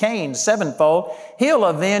avenges Cain sevenfold, he'll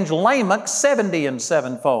avenge Lamech 70 and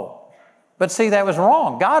sevenfold. But see, that was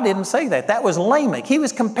wrong. God didn't say that. That was Lamech. He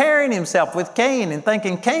was comparing himself with Cain and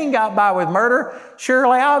thinking, Cain got by with murder,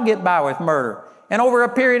 surely I'll get by with murder. And over a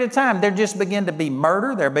period of time, there just began to be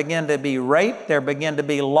murder, there began to be rape, there began to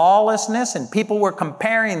be lawlessness, and people were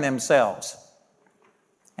comparing themselves.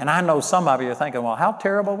 And I know some of you are thinking, well, how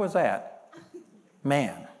terrible was that?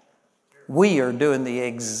 Man, we are doing the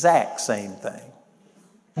exact same thing.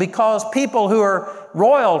 Because people who are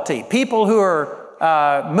royalty, people who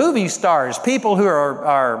are movie stars, people who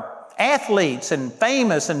are athletes and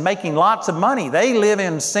famous and making lots of money, they live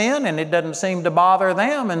in sin and it doesn't seem to bother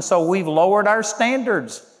them. And so we've lowered our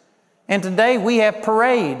standards. And today we have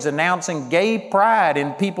parades announcing gay pride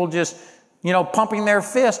and people just, pumping their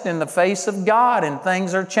fist in the face of God, and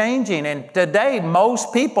things are changing. And today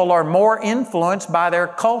most people are more influenced by their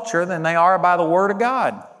culture than they are by the Word of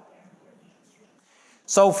God.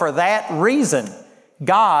 So for that reason,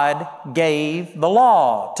 God gave the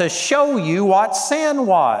law to show you what sin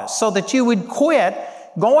was, so that you would quit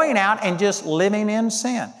going out and just living in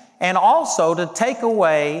sin. And also to take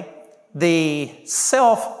away the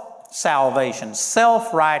self-salvation,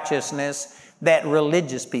 self-righteousness that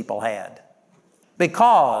religious people had.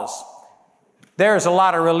 Because there's a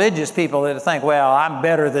lot of religious people that think, well, I'm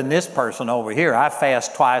better than this person over here. I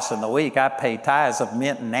fast twice in the week. I pay tithes of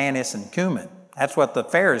mint and anise and cumin. That's what the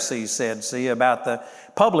Pharisees said, see, about the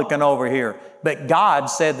publican over here. But God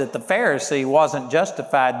said that the Pharisee wasn't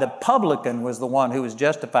justified. The publican was the one who was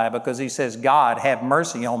justified, because he says, God, have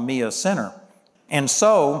mercy on me, a sinner. And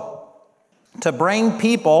so, to bring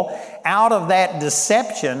people out of that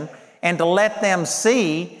deception and to let them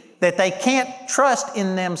see that they can't trust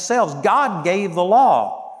in themselves, God gave the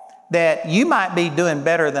law that you might be doing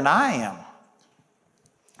better than I am.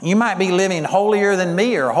 You might be living holier than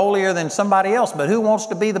me or holier than somebody else, but who wants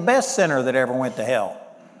to be the best sinner that ever went to hell?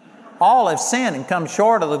 All have sinned and come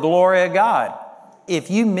short of the glory of God.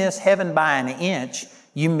 If you miss heaven by an inch,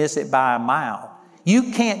 you miss it by a mile.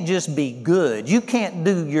 You can't just be good. You can't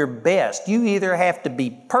do your best. You either have to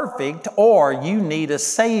be perfect or you need a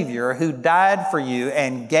Savior who died for you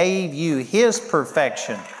and gave you His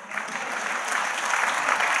perfection.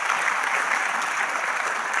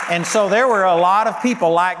 And so there were a lot of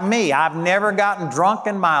people like me. I've never gotten drunk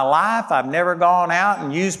in my life. I've never gone out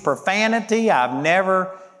and used profanity. I've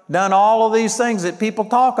never done all of these things that people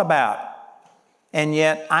talk about. And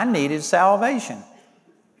yet I needed salvation.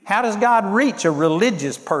 How does God reach a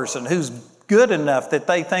religious person who's good enough that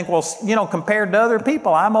they think, well, compared to other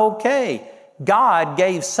people, I'm okay? God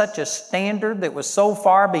gave such a standard that was so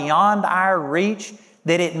far beyond our reach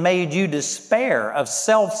that it made you despair of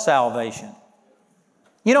self-salvation.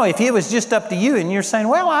 If it was just up to you and you're saying,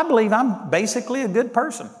 well, I believe I'm basically a good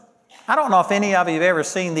person. I don't know if any of you have ever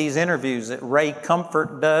seen these interviews that Ray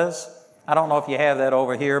Comfort does. I don't know if you have that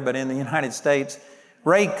over here, but in the United States,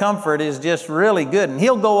 Ray Comfort is just really good. And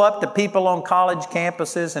he'll go up to people on college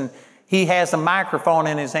campuses and he has a microphone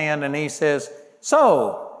in his hand and he says,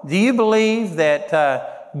 so, do you believe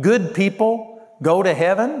that good people go to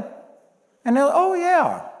heaven? And they'll, oh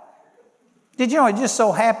yeah. Did you know it just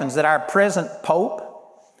so happens that our present Pope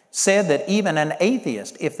said that even an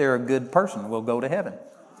atheist, if they're a good person, will go to heaven.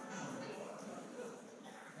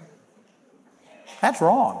 That's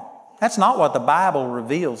wrong. That's not what the Bible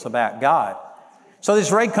reveals about God. So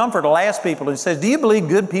this Ray Comfort will ask people and says, do you believe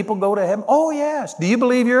good people go to heaven? Oh, yes. Do you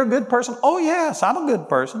believe you're a good person? Oh, yes, I'm a good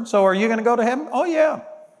person. So are you going to go to heaven? Oh, yeah,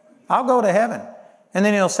 I'll go to heaven. And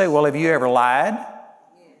then he'll say, well, have you ever lied?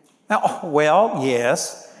 Now, well,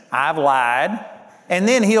 yes, I've lied. And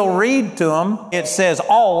then he'll read to them, it says,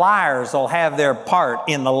 all liars will have their part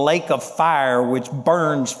in the lake of fire which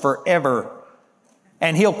burns forever.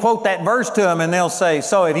 And he'll quote that verse to them and they'll say,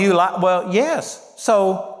 so have you lied? Well, yes.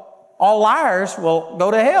 So all liars will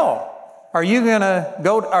go to hell. Are you going to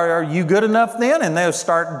go? Are you good enough then? And they'll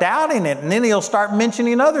start doubting it. And then he'll start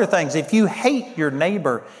mentioning other things. If you hate your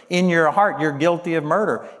neighbor in your heart, you're guilty of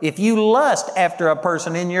murder. If you lust after a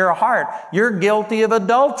person in your heart, you're guilty of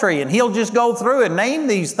adultery. And he'll just go through and name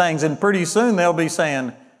these things. And pretty soon they'll be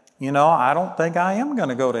saying, I don't think I am going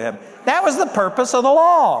to go to heaven. That was the purpose of the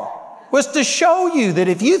law, was to show you that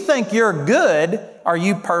if you think you're good, are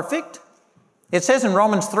you perfect? It says in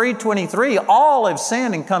Romans 3:23, all have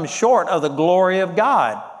sinned and come short of the glory of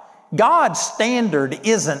God. God's standard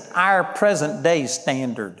isn't our present day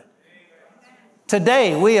standard.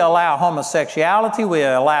 Today we allow homosexuality, we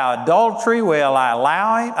allow adultery, we allow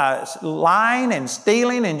lying and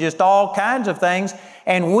stealing and just all kinds of things.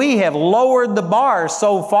 And we have lowered the bar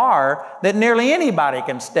so far that nearly anybody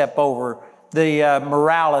can step over the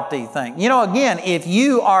morality thing. You know, again, if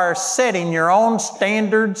you are setting your own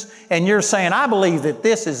standards and you're saying, I believe that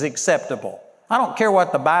this is acceptable. I don't care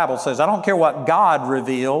what the Bible says. I don't care what God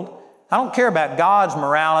revealed. I don't care about God's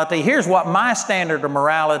morality. Here's what my standard of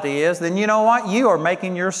morality is. Then you know what? You are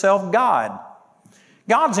making yourself God.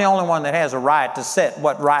 God's the only one that has a right to set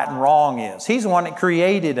what right and wrong is. He's the one that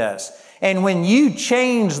created us. And when you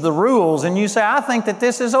change the rules and you say, I think that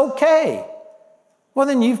this is okay, well,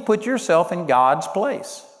 then you've put yourself in God's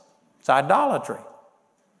place. It's idolatry.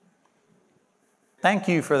 Thank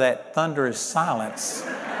you for that thunderous silence.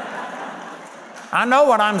 I know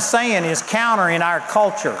what I'm saying is countering our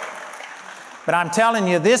culture. But I'm telling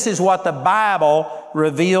you, this is what the Bible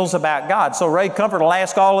reveals about God. So Ray Comfort will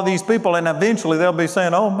ask all of these people, and eventually they'll be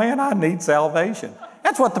saying, oh man, I need salvation.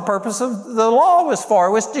 That's what the purpose of the law was for.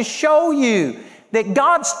 It was to show you that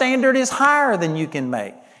God's standard is higher than you can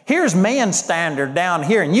make. Here's man's standard down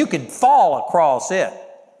here, and you could fall across it.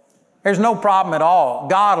 There's no problem at all.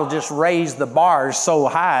 God will just raise the bars so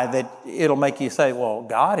high that it'll make you say, well,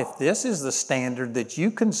 God, if this is the standard that you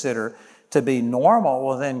consider to be normal,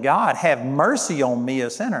 well then God, have mercy on me, a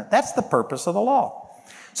sinner. That's the purpose of the law.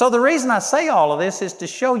 So the reason I say all of this is to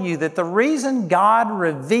show you that the reason God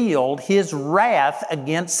revealed His wrath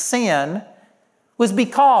against sin was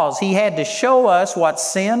because He had to show us what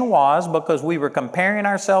sin was, because we were comparing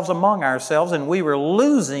ourselves among ourselves and we were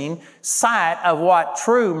losing sight of what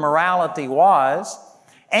true morality was.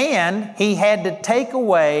 And He had to take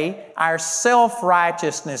away our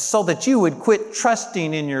self-righteousness so that you would quit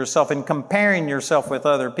trusting in yourself and comparing yourself with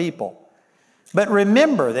other people. But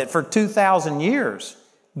remember that for 2,000 years,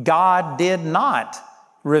 God did not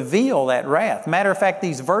reveal that wrath. Matter of fact,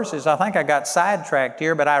 these verses, I think I got sidetracked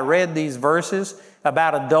here, but I read these verses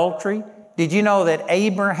about adultery. Did you know that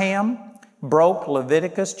Abraham broke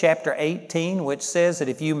Leviticus chapter 18, which says that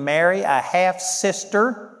if you marry a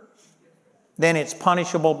half-sister, then it's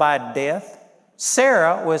punishable by death?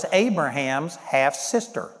 Sarah was Abraham's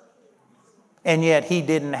half-sister. And yet he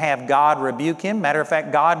didn't have God rebuke him. Matter of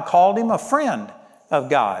fact, God called him a friend of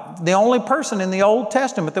God. The only person in the Old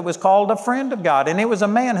Testament that was called a friend of God. And it was a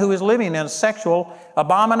man who was living in a sexual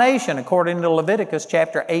abomination, according to Leviticus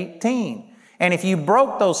chapter 18. And if you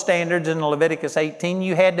broke those standards in Leviticus 18,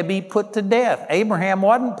 you had to be put to death. Abraham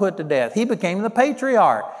wasn't put to death. He became the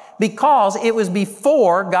patriarch because it was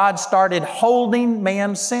before God started holding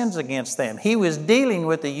man's sins against them. He was dealing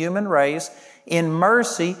with the human race in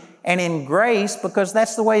mercy and in grace because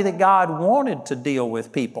that's the way that God wanted to deal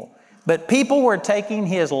with people. But people were taking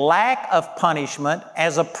His lack of punishment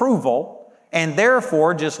as approval and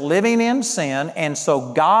therefore just living in sin. And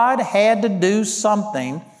so God had to do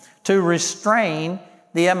something to restrain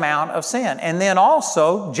the amount of sin. And then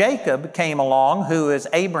also Jacob came along, who is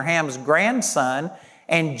Abraham's grandson,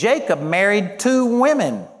 and Jacob married 2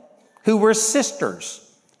 women who were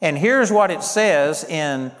sisters. And here's what it says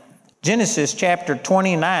in Genesis chapter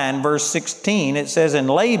 29, verse 16. It says, and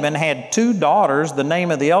Laban had 2 daughters. The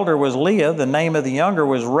name of the elder was Leah. The name of the younger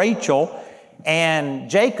was Rachel.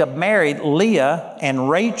 And Jacob married Leah and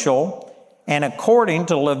Rachel. And according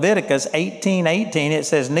to Leviticus 18:18, it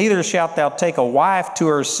says, neither shalt thou take a wife to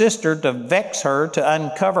her sister to vex her, to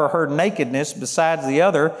uncover her nakedness besides the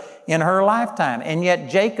other in her lifetime. And yet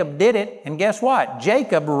Jacob did it. And guess what?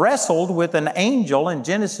 Jacob wrestled with an angel in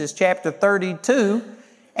Genesis chapter 32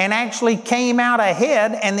 and actually came out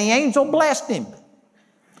ahead, and the angel blessed him.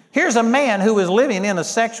 Here's a man who was living in a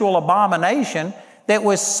sexual abomination that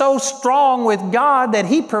was so strong with God that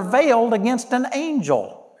he prevailed against an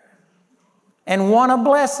angel and won a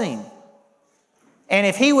blessing. And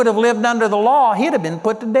if he would have lived under the law, he'd have been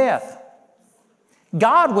put to death.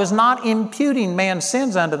 God was not imputing man's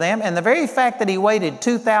sins unto them, and the very fact that He waited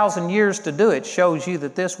 2,000 years to do it shows you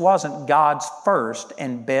that this wasn't God's first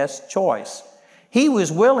and best choice. He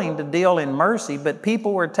was willing to deal in mercy, but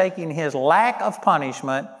people were taking His lack of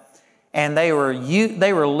punishment and they were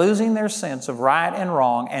losing their sense of right and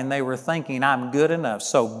wrong, and they were thinking, I'm good enough.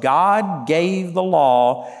 So God gave the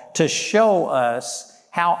law to show us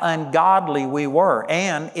how ungodly we were,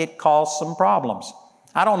 and it caused some problems.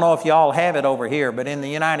 I don't know if y'all have it over here, but in the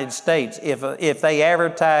United States, if they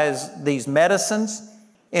advertise these medicines,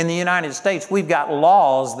 in the United States, we've got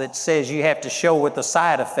laws that says you have to show what the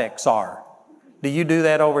side effects are. Do you do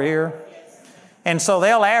that over here? And so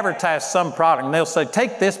they'll advertise some product and they'll say,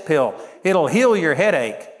 take this pill, it'll heal your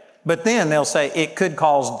headache. But then they'll say it could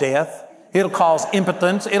cause death, it'll cause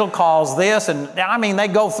impotence, it'll cause this. And I mean, they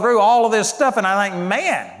go through all of this stuff and I think,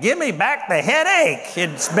 man, give me back the headache.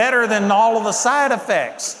 It's better than all of the side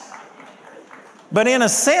effects. But in a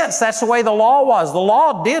sense, that's the way the law was. The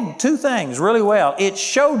law did two things really well. It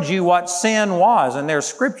showed you what sin was, and there's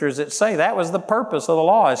scriptures that say that was the purpose of the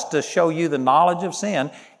law, is to show you the knowledge of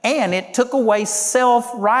sin. And it took away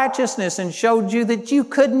self-righteousness and showed you that you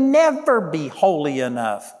could never be holy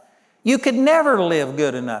enough. You could never live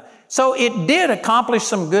good enough. So it did accomplish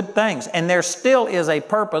some good things, and there still is a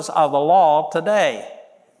purpose of the law today.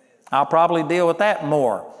 I'll probably deal with that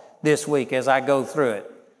more this week as I go through it.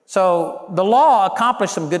 So the law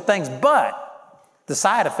accomplished some good things, but the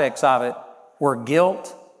side effects of it were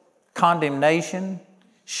guilt, condemnation,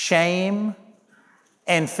 shame,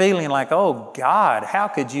 and feeling like, oh God, how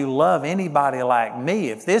could you love anybody like me?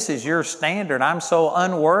 If this is your standard, I'm so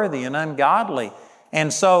unworthy and ungodly.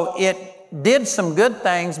 And so it did some good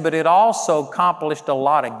things, but it also accomplished a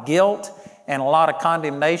lot of guilt and a lot of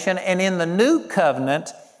condemnation. And in the new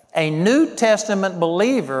covenant, a New Testament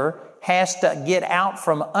believer has to get out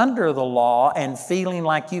from under the law and feeling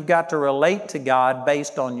like you've got to relate to God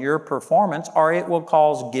based on your performance, or it will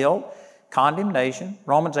cause guilt, condemnation.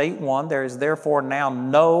 Romans 8:1, there is therefore now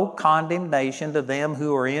no condemnation to them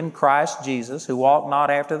who are in Christ Jesus, who walk not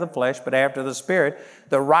after the flesh, but after the Spirit.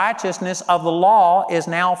 The righteousness of the law is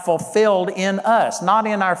now fulfilled in us, not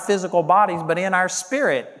in our physical bodies, but in our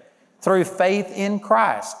spirit through faith in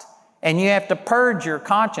Christ. And you have to purge your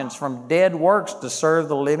conscience from dead works to serve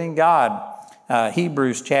the living God.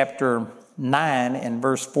 Hebrews chapter 9 and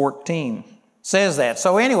verse 14 says that.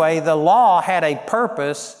 So anyway, the law had a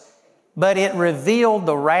purpose, but it revealed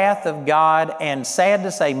the wrath of God, and sad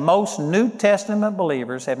to say, most New Testament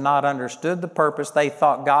believers have not understood the purpose. They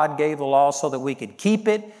thought God gave the law so that we could keep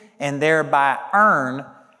it and thereby earn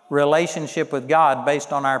relationship with God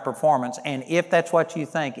based on our performance. And if that's what you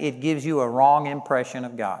think, it gives you a wrong impression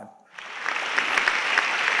of God.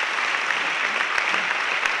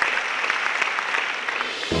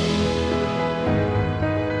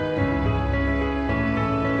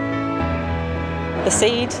 The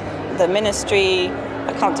seed, the ministry,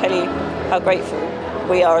 I can't tell you how grateful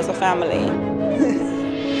we are as a family.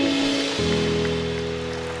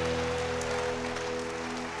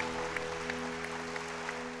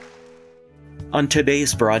 On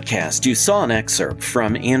today's broadcast, you saw an excerpt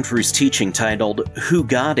from Andrew's teaching titled Who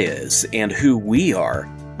God Is and Who We Are,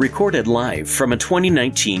 recorded live from a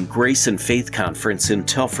 2019 Grace and Faith Conference in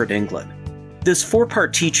Telford, England. This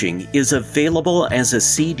 4-part teaching is available as a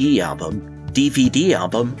CD album, DVD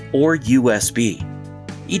album, or USB.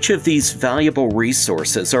 Each of these valuable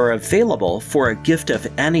resources are available for a gift of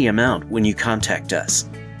any amount when you contact us.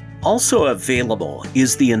 Also available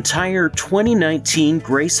is the entire 2019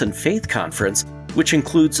 Grace and Faith Conference, which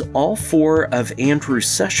includes all 4 of Andrew's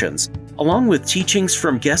sessions, along with teachings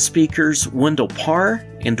from guest speakers Wendell Parr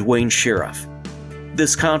and Dwayne Sheriff.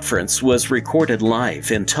 This conference was recorded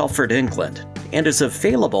live in Telford, England, and is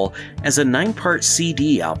available as a 9-part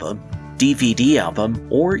CD album, DVD album,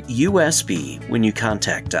 or USB when you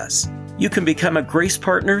contact us. You can become a Grace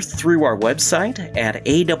Partner through our website at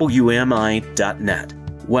awmi.net.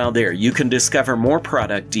 While there, you can discover more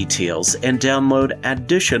product details and download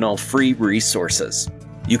additional free resources.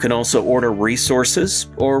 You can also order resources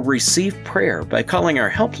or receive prayer by calling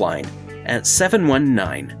our helpline at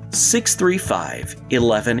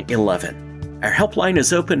 719-635-1111. Our helpline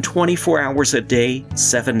is open 24 hours a day,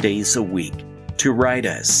 7 days a week. To write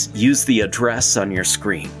us, use the address on your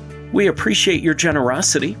screen. We appreciate your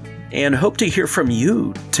generosity and hope to hear from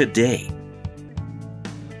you today.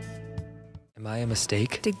 Am I a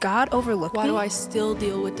mistake? Did God overlook me? Why do I still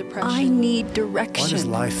deal with depression? I need direction. Why does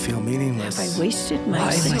life feel meaningless? Have I wasted my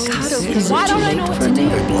life? Why don't I know what to do?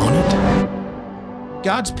 Have I blown it?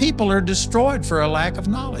 God's people are destroyed for a lack of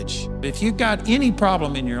knowledge. If you've got any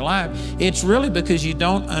problem in your life, it's really because you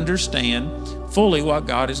don't understand fully what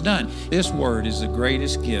God has done. This word is the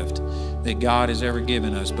greatest gift that God has ever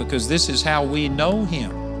given us, because this is how we know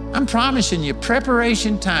Him. I'm promising you,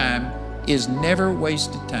 preparation time is never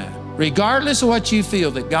wasted time. Regardless of what you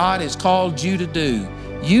feel that God has called you to do,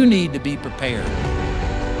 you need to be prepared.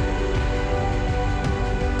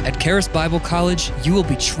 At Charis Bible College, you will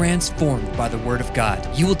be transformed by the Word of God.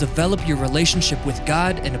 You will develop your relationship with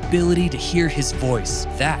God and ability to hear His voice.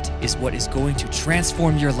 That is what is going to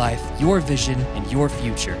transform your life, your vision, and your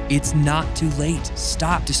future. It's not too late.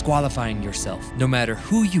 Stop disqualifying yourself. No matter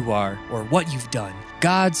who you are or what you've done,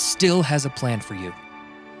 God still has a plan for you.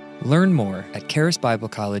 Learn more at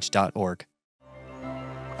charisbiblecollege.org.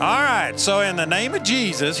 All right, so in the name of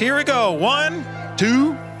Jesus, here we go. 1,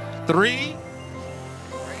 2, 3.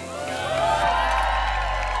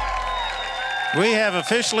 We have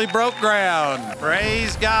officially broke ground.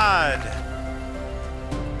 Praise God.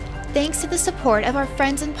 Thanks to the support of our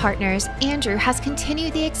friends and partners, Andrew has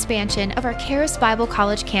continued the expansion of our Charis Bible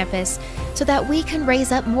College campus so that we can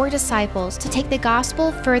raise up more disciples to take the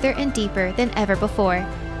gospel further and deeper than ever before.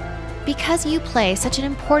 Because you play such an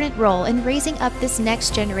important role in raising up this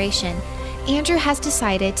next generation, Andrew has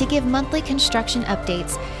decided to give monthly construction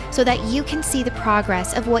updates so that you can see the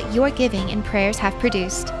progress of what your giving and prayers have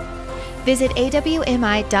produced. Visit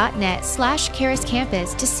awmi.net/Charis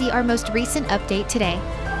Campus to see our most recent update today.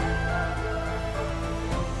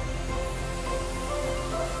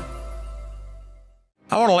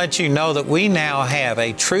 I want to let you know that we now have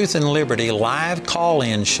a Truth and Liberty live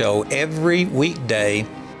call-in show every weekday,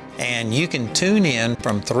 and you can tune in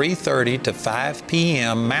from 3:30 to 5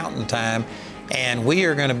 p.m. Mountain Time, and we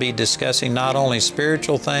are going to be discussing not only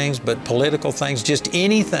spiritual things but political things, just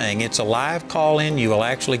anything. It's a live call-in. You will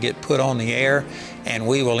actually get put on the air, and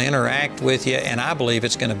we will interact with you, and I believe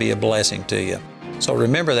it's going to be a blessing to you. So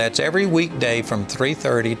remember, that's every weekday from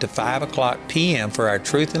 3:30 to 5 o'clock p.m. for our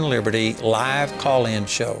Truth and Liberty live call-in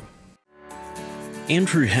show.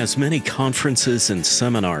 Andrew has many conferences and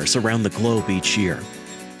seminars around the globe each year.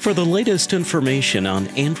 For the latest information on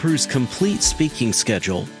Andrew's complete speaking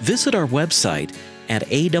schedule, visit our website at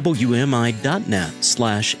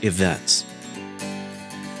awmi.net/events.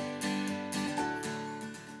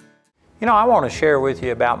 You know, I want to share with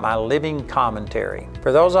you about my living commentary.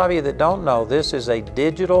 For those of you that don't know, this is a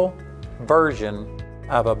digital version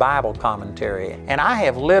of a Bible commentary. And I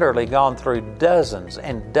have literally gone through dozens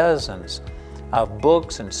and dozens of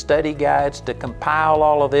books and study guides to compile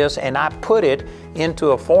all of this, and I put it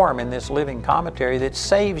into a form in this living commentary that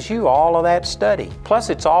saves you all of that study.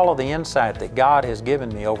 Plus, it's all of the insight that God has given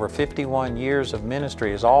me over 51 years of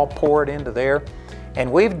ministry is all poured into there. And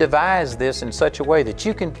we've devised this in such a way that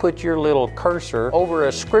you can put your little cursor over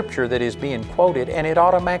a scripture that is being quoted, and it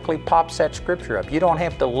automatically pops that scripture up. You don't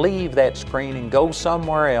have to leave that screen and go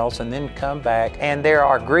somewhere else and then come back. And there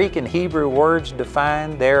are Greek and Hebrew words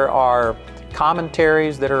defined. There are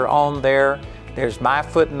commentaries that are on there. There's my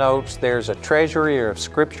footnotes. There's a treasury of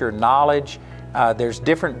scripture knowledge. There's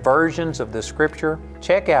different versions of the scripture.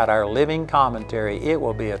 Check out our living commentary. It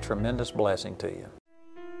will be a tremendous blessing to you.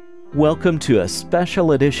 Welcome to a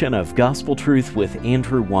special edition of Gospel Truth with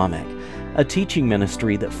AndrewWommack, a teaching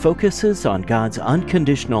ministry that focuses on God's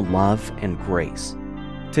unconditional love and grace.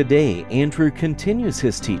 Today, Andrew continues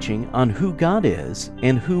his teaching on who God is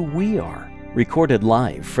and who we are, recorded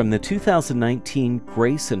live from the 2019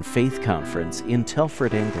 Grace and Faith Conference in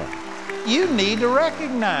Telford, England. You need to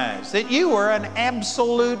recognize that you were an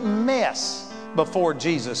absolute mess before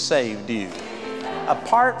Jesus saved you.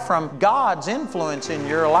 Apart from God's influence in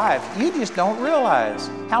your life, you just don't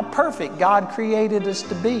realize how perfect God created us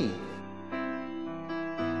to be.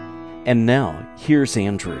 And now, here's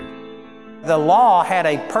Andrew. The law had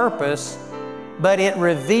a purpose, but it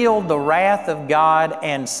revealed the wrath of God,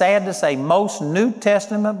 and sad to say, most New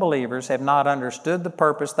Testament believers have not understood the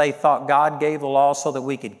purpose. They thought God gave the law so that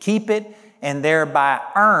we could keep it and thereby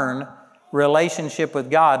earn relationship with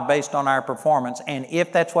God based on our performance. And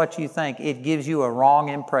if that's what you think, it gives you a wrong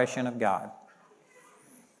impression of God.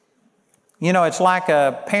 You know, it's like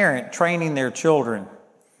a parent training their children.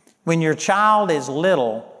 When your child is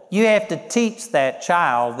little, you have to teach that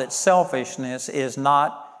child that selfishness is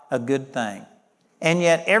not a good thing. And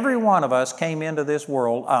yet every one of us came into this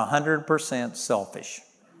world 100% selfish.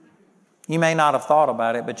 You may not have thought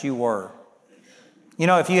about it, but you were. You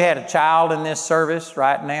know, if you had a child in this service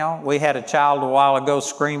right now, we had a child a while ago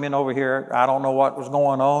screaming over here. I don't know what was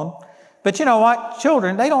going on. But you know what?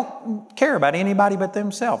 Children, they don't care about anybody but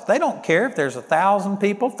themselves. They don't care if there's 1,000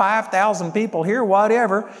 people, 5,000 people here,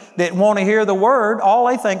 whatever, that want to hear the word. All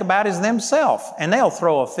they think about is themselves. And they'll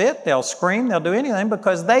throw a fit, they'll scream, they'll do anything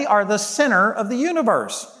because they are the center of the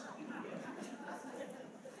universe.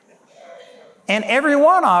 And every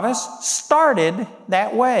one of us started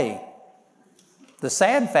that way. The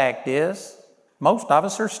sad fact is, most of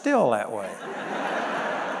us are still that way.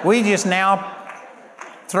 We just now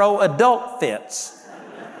throw adult fits.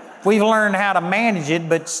 We've learned how to manage it,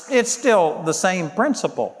 but it's still the same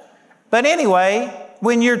principle. But anyway,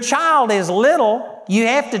 when your child is little, you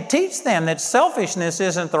have to teach them that selfishness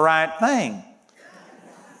isn't the right thing.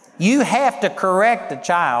 You have to correct the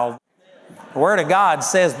child. The Word of God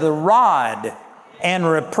says the rod and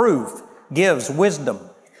reproof gives wisdom.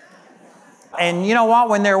 And you know what?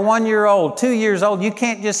 When they're 1 year old, 2 years old, you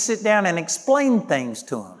can't just sit down and explain things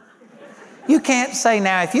to them. You can't say,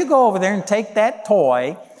 now, if you go over there and take that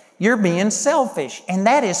toy, you're being selfish. And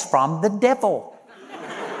that is from the devil.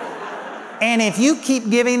 And if you keep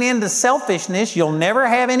giving in to selfishness, you'll never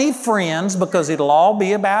have any friends because it'll all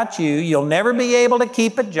be about you. You'll never be able to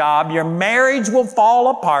keep a job. Your marriage will fall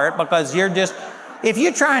apart because you're just... If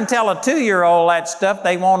you try and tell a 2-year-old that stuff,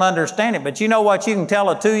 they won't understand it. But you know what you can tell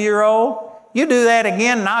a 2-year-old? You do that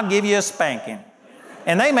again and I'll give you a spanking.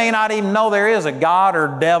 And they may not even know there is a God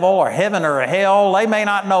or devil or heaven or hell. They may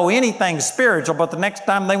not know anything spiritual, but the next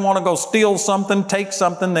time they want to go steal something, take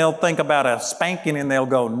something, they'll think about a spanking and they'll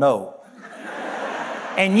go, no.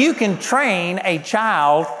 And you can train a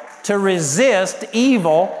child to resist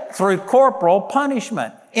evil through corporal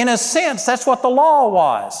punishment. In a sense, that's what the law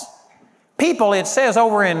was. People, it says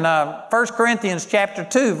over in 1 Corinthians chapter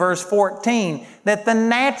 2, verse 14, that the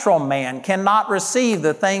natural man cannot receive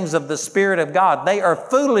the things of the Spirit of God. They are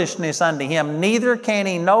foolishness unto him, neither can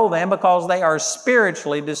he know them because they are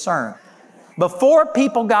spiritually discerned. Before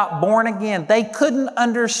people got born again, they couldn't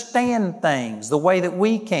understand things the way that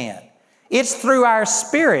we can. It's through our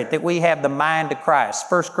spirit that we have the mind of Christ,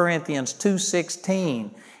 1 Corinthians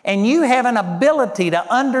 2:16. And you have an ability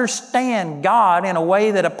to understand God in a way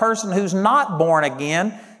that a person who's not born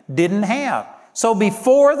again didn't have. So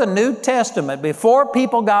before the New Testament, before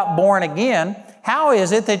people got born again, how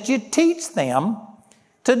is it that you teach them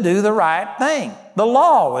to do the right thing? The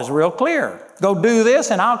law was real clear. Go do this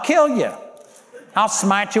and I'll kill you. I'll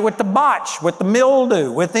smite you with the botch, with the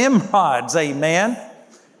mildew, with the rods, amen.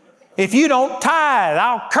 If you don't tithe,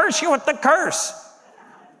 I'll curse you with the curse.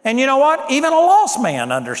 And you know what? Even a lost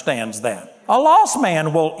man understands that. A lost man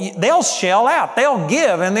they'll shell out. They'll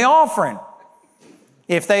give in the offering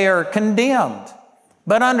if they are condemned.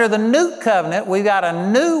 But under the new covenant, we've got a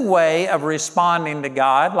new way of responding to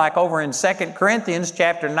God. Like over in 2 Corinthians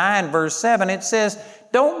chapter 9, verse 7, it says,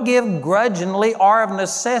 don't give grudgingly or of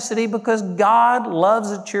necessity because God loves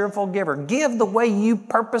a cheerful giver. Give the way you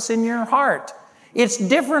purpose in your heart. It's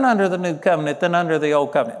different under the new covenant than under the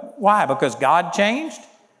old covenant. Why? Because God changed?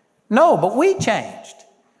 No, but we changed.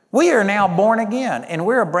 We are now born again, and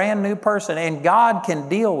we're a brand new person, and God can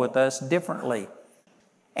deal with us differently.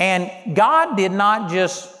 And God did not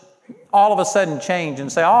just all of a sudden change and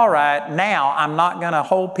say, all right, now I'm not going to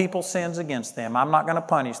hold people's sins against them. I'm not going to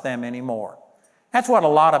punish them anymore. That's what a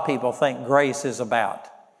lot of people think grace is about.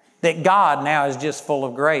 That God now is just full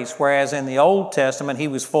of grace, whereas in the Old Testament, He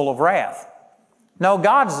was full of wrath. No,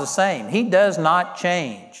 God's the same. He does not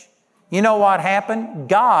change. You know what happened?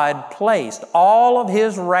 God placed all of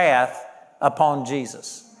His wrath upon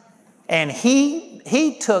Jesus. And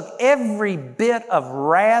He took every bit of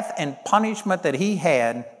wrath and punishment that He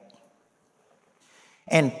had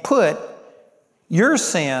and put your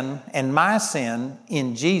sin and my sin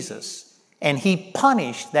in Jesus. And He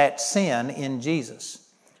punished that sin in Jesus.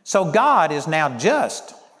 So God is now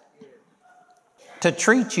just to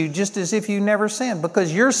treat you just as if you never sinned,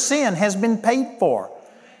 because your sin has been paid for.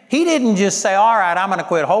 He didn't just say, all right, I'm going to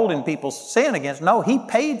quit holding people's sin against. No, He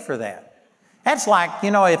paid for that. That's like,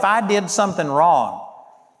 if I did something wrong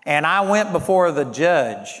and I went before the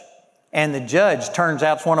judge and the judge turns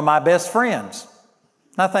out one of my best friends.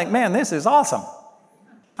 I think, man, this is awesome.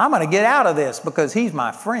 I'm going to get out of this because he's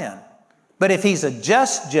my friend. But if he's a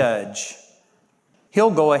just judge, He'll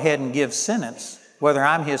go ahead and give sentence whether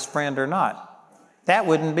I'm his friend or not. That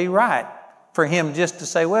wouldn't be right for him just to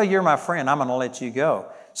say, well, you're my friend, I'm going to let you go.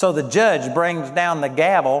 So the judge brings down the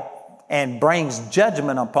gavel and brings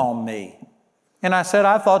judgment upon me. And I said,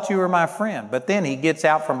 I thought you were my friend. But then he gets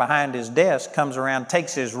out from behind his desk, comes around,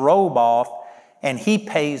 takes his robe off, and he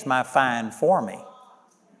pays my fine for me.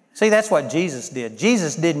 See, that's what Jesus did.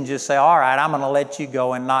 Jesus didn't just say, all right, I'm going to let you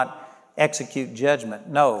go and not execute judgment.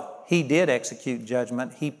 No, He did execute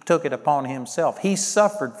judgment. He took it upon Himself. He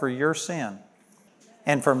suffered for your sin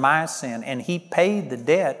and for my sin, and He paid the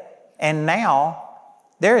debt. And now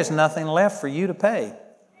there is nothing left for you to pay.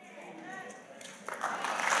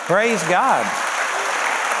 Praise God.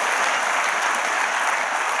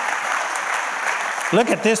 Look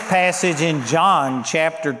at this passage in John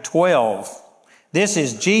chapter 12. This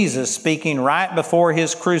is Jesus speaking right before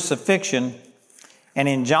His crucifixion. And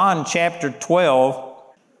in John chapter 12,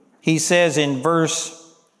 He says in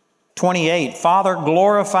verse 28, Father,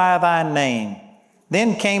 glorify Thy name.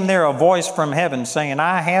 Then came there a voice from heaven saying,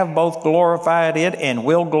 I have both glorified it and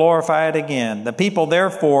will glorify it again. The people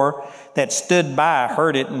therefore that stood by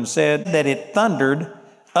heard it and said that it thundered.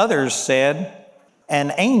 Others said,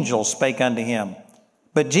 an angel spake unto him.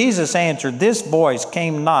 But Jesus answered, this voice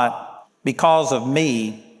came not because of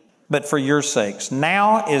me, but for your sakes.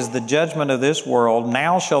 Now is the judgment of this world.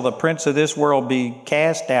 Now shall the prince of this world be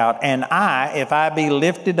cast out. And I, if I be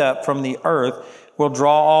lifted up from the earth, will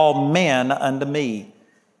draw all men unto me.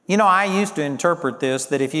 You know, I used to interpret this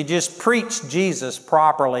that if you just preach Jesus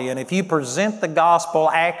properly and if you present the gospel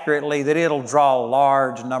accurately, that it'll draw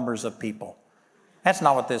large numbers of people. That's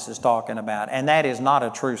not what this is talking about, and that is not a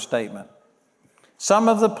true statement. Some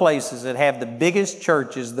of the places that have the biggest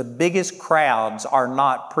churches, the biggest crowds, are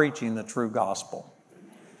not preaching the true gospel.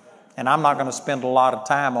 And I'm not going to spend a lot of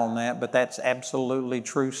time on that, but that's absolutely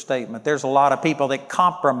true statement. There's a lot of people that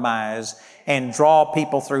compromise and draw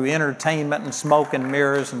people through entertainment and smoke and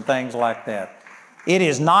mirrors and things like that. It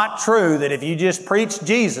is not true that if you just preach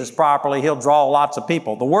Jesus properly, He'll draw lots of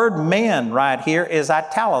people. The word men right here is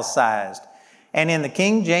italicized. And in the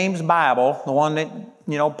King James Bible, the one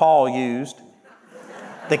that, Paul used,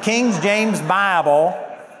 the King James Bible,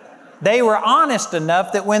 they were honest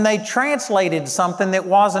enough that when they translated something that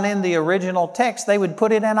wasn't in the original text, they would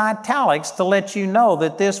put it in italics to let you know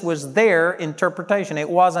that this was their interpretation. It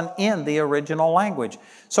wasn't in the original language.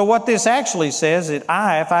 So what this actually says is,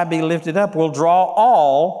 I, if I be lifted up, will draw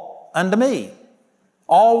all unto me.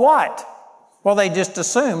 All what? Well, they just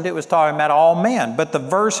assumed it was talking about all men. But the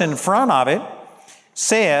verse in front of it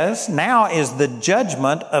says, now is the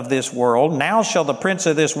judgment of this world. Now shall the prince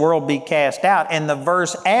of this world be cast out. And the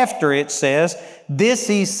verse after it says, this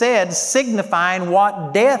He said, signifying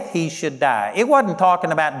what death He should die. It wasn't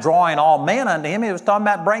talking about drawing all men unto Him. It was talking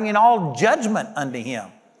about bringing all judgment unto Him.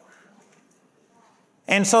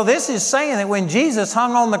 And so this is saying that when Jesus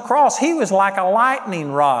hung on the cross, He was like a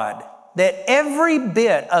lightning rod, that every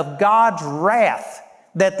bit of God's wrath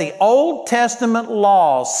that the Old Testament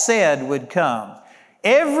law said would come,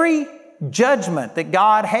 every judgment that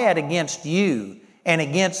God had against you and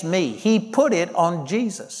against me, He put it on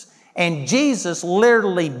Jesus. And Jesus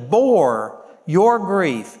literally bore your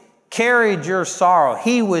grief, carried your sorrow.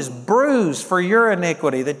 He was bruised for your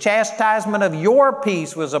iniquity. The chastisement of your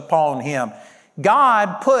peace was upon Him.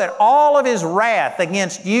 God put all of His wrath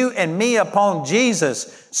against you and me upon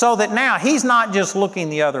Jesus, so that now He's not just looking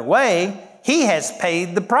the other way. He has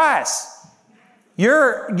paid the price.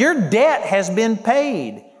 Your debt has been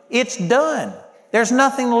paid. It's done. There's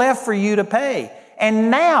nothing left for you to pay.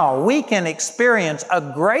 And now we can experience a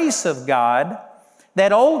grace of God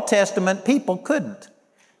that Old Testament people couldn't.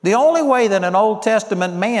 The only way that an Old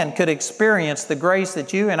Testament man could experience the grace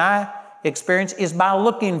that you and I experience is by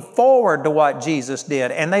looking forward to what Jesus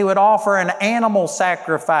did. And they would offer an animal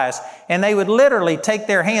sacrifice, and they would literally take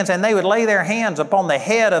their hands and they would lay their hands upon the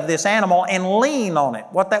head of this animal and lean on it.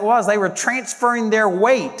 What that was, they were transferring their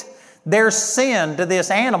weight, their sin to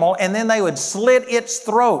this animal, and then they would slit its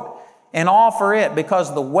throat and offer it,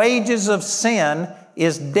 because the wages of sin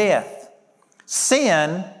is death.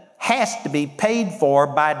 Sin has to be paid for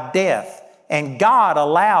by death. And God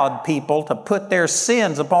allowed people to put their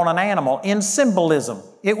sins upon an animal in symbolism.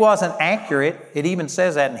 It wasn't accurate. It even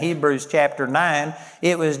says that in Hebrews chapter 9.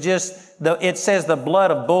 It was just, it says the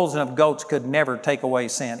blood of bulls and of goats could never take away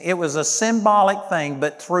sin. It was a symbolic thing,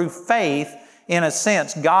 but through faith, in a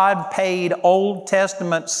sense, God paid Old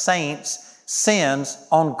Testament saints' sins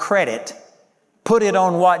on credit, put it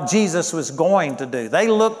on what Jesus was going to do. They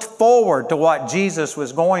looked forward to what Jesus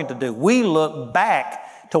was going to do. We look back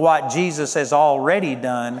to what Jesus has already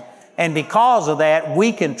done. And because of that,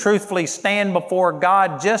 we can truthfully stand before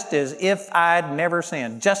God just as if I'd never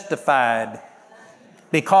sinned, justified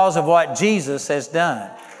because of what Jesus has done.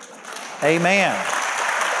 Amen.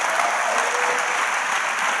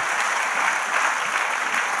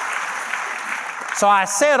 So I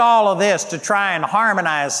said all of this to try and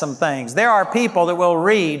harmonize some things. There are people that will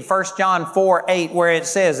read 1 John 4:8 where it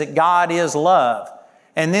says that God is love.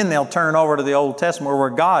 And then they'll turn over to the Old Testament where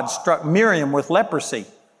God struck Miriam with leprosy,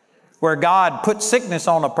 where God put sickness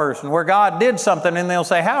on a person, where God did something, and they'll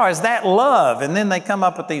say, how is that love? And then they come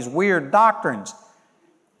up with these weird doctrines.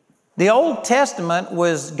 The Old Testament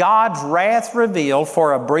was God's wrath revealed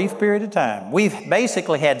for a brief period of time. We've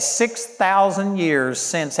basically had 6,000 years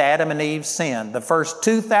since Adam and Eve sinned. The first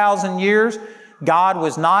 2,000 years, God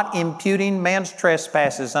was not imputing man's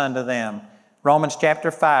trespasses unto them. Romans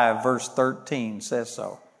chapter 5, verse 13 says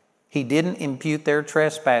so. He didn't impute their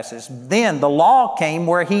trespasses. Then the law came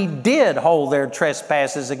where He did hold their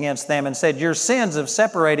trespasses against them and said, your sins have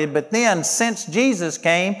separated. But then, since Jesus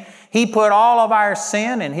came, He put all of our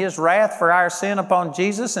sin and His wrath for our sin upon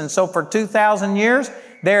Jesus. And so for 2,000 years,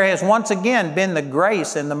 there has once again been the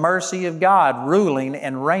grace and the mercy of God ruling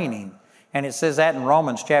and reigning. And it says that in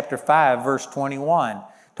Romans chapter 5, verse 21.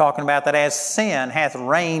 Talking about that as sin hath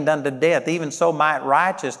reigned unto death, even so might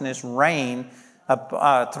righteousness reign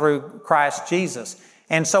through Christ Jesus.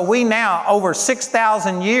 And so we now, over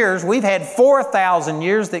 6,000 years, we've had 4,000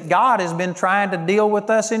 years that God has been trying to deal with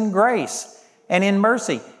us in grace and in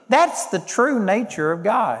mercy. That's the true nature of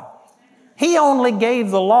God. He only gave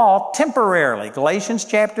the law temporarily. Galatians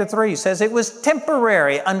chapter 3 says it was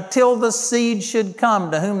temporary until the seed should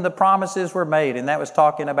come to whom the promises were made, and that was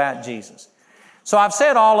talking about Jesus. So I've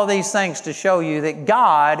said all of these things to show you that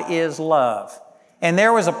God is love. And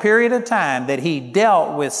there was a period of time that He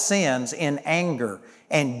dealt with sins in anger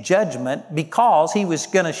and judgment because He was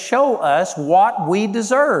going to show us what we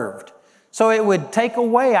deserved. So it would take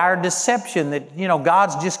away our deception that,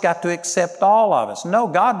 God's just got to accept all of us. No,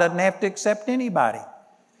 God doesn't have to accept anybody.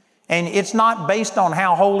 And it's not based on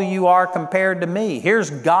how holy you are compared to me. Here's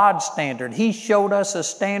God's standard. He showed us a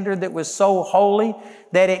standard that was so holy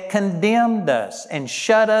that it condemned us and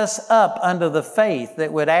shut us up under the faith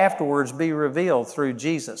that would afterwards be revealed through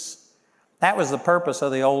Jesus. That was the purpose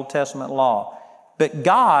of the Old Testament law. But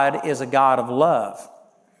God is a God of love.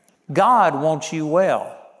 God wants you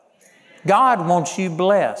well. God wants you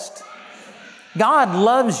blessed. God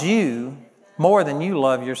loves you more than you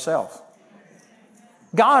love yourself.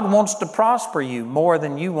 God wants to prosper you more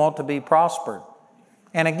than you want to be prospered.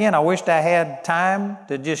 And again, I wished I had time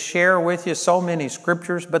to just share with you so many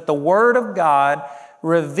scriptures, but the Word of God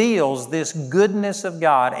reveals this goodness of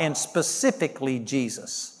God, and specifically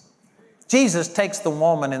Jesus. Jesus takes the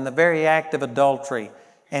woman in the very act of adultery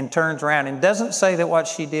and turns around and doesn't say that what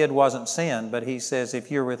she did wasn't sin, but He says, if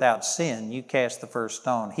you're without sin, you cast the first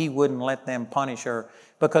stone. He wouldn't let them punish her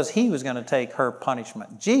because He was going to take her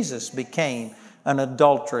punishment. Jesus became an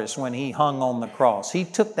adulteress when He hung on the cross. He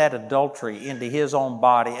took that adultery into His own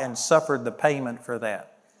body and suffered the payment for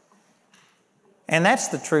that. And that's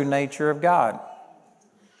the true nature of God.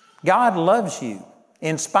 God loves you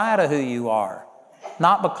in spite of who you are,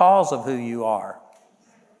 not because of who you are.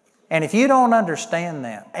 And if you don't understand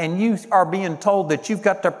that, and you are being told that you've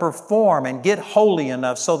got to perform and get holy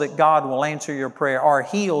enough so that God will answer your prayer or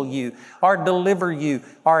heal you or deliver you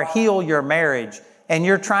or heal your marriage, and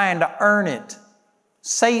you're trying to earn it,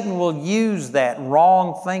 Satan will use that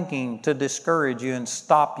wrong thinking to discourage you and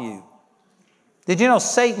stop you. Did you know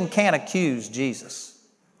Satan can't accuse Jesus?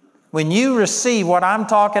 When you receive what I'm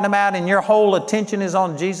talking about and your whole attention is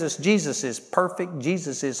on Jesus, Jesus is perfect,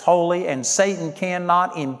 Jesus is holy, and Satan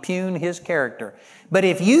cannot impugn His character. But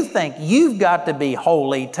if you think you've got to be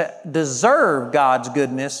holy to deserve God's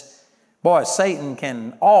goodness, boy, Satan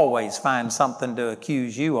can always find something to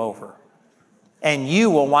accuse you over. And you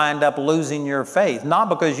will wind up losing your faith, not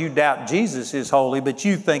because you doubt Jesus is holy, but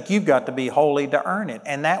you think you've got to be holy to earn it,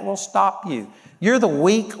 and that will stop you. You're the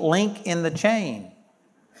weak link in the chain.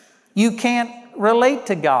 You can't relate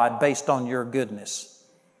to God based on your goodness.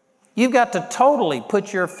 You've got to totally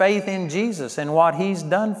put your faith in Jesus and what He's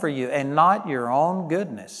done for you and not your own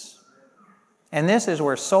goodness. And this is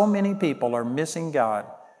where so many people are missing God.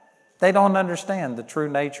 They don't understand the true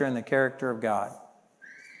nature and the character of God.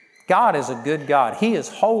 God is a good God. He is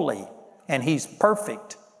holy and He's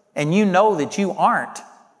perfect. And you know that you aren't.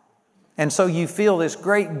 And so you feel this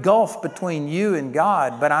great gulf between you and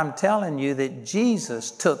God. But I'm telling you that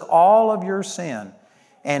Jesus took all of your sin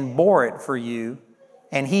and bore it for you.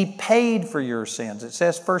 And He paid for your sins. It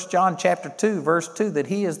says 1 John chapter 2, verse 2, that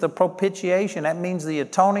He is the propitiation. That means the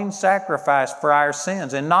atoning sacrifice for our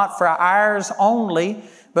sins. And not for ours only,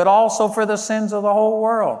 but also for the sins of the whole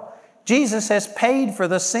world. Jesus has paid for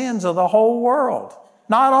the sins of the whole world.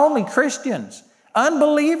 Not only Christians.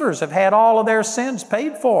 Unbelievers have had all of their sins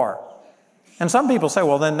paid for. And some people say,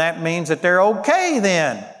 well, then that means that they're okay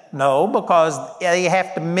then. No, because they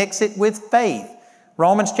have to mix it with faith.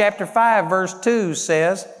 Romans chapter 5, verse 2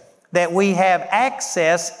 says that we have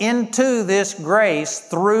access into this grace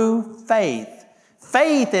through faith.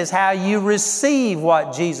 Faith is how you receive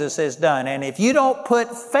what Jesus has done. And if you don't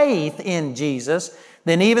put faith in Jesus,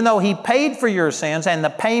 then even though He paid for your sins and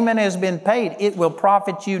the payment has been paid, it will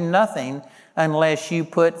profit you nothing unless you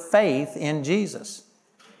put faith in Jesus.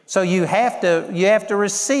 So you have to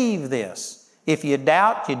receive this. If you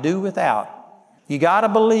doubt, you do without. You got to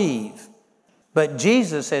believe. But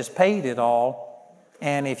Jesus has paid it all.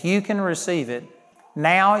 And if you can receive it,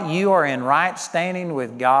 now you are in right standing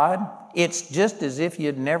with God. It's just as if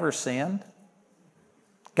you'd never sinned.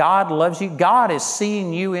 God loves you. God is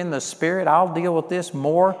seeing you in the Spirit. I'll deal with this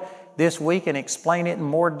more this week and explain it in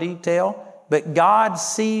more detail. But God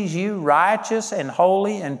sees you righteous and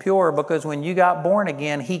holy and pure because when you got born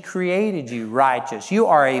again, He created you righteous. You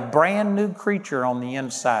are a brand new creature on the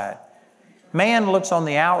inside. Man looks on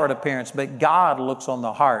the outward appearance, but God looks on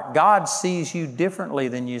the heart. God sees you differently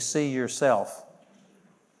than you see yourself.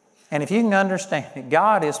 And if you can understand it,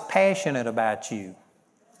 God is passionate about you.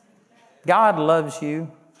 God loves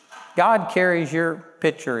you. God carries your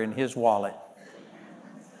picture in His wallet.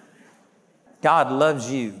 God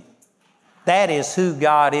loves you. That is who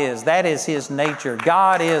God is. That is His nature.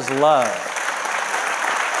 God is love.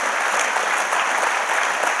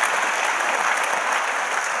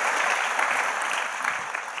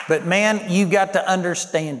 But man, you've got to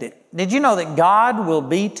understand it. Did you know that God will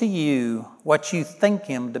be to you what you think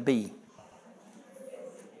Him to be?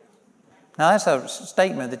 Now that's a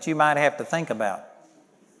statement that you might have to think about.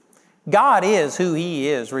 God is who He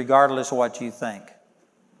is regardless of what you think.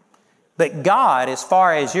 But God, as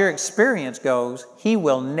far as your experience goes, He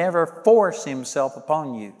will never force Himself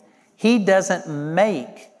upon you. He doesn't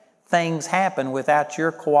make things happen without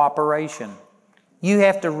your cooperation. You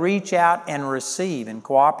have to reach out and receive and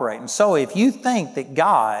cooperate. And so if you think that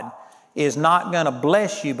God is not going to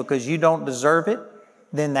bless you because you don't deserve it,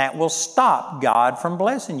 then that will stop God from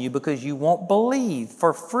blessing you, because you won't believe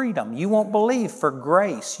for freedom. You won't believe for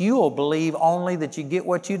grace. You will believe only that you get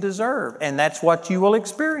what you deserve, and that's what you will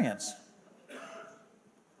experience.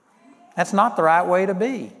 That's not the right way to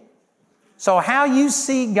be. So how you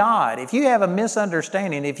see God, if you have a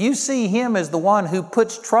misunderstanding, if you see Him as the one who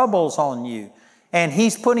puts troubles on you, and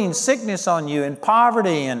He's putting sickness on you and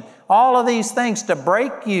poverty and all of these things to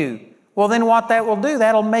break you, well, then what that will do,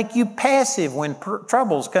 that'll make you passive when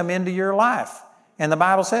troubles come into your life. And the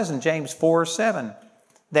Bible says in James 4:7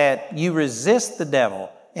 that you resist the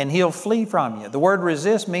devil and he'll flee from you. The word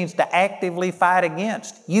resist means to actively fight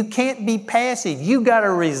against. You can't be passive. You got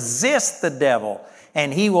to resist the devil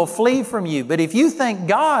and he will flee from you. But if you think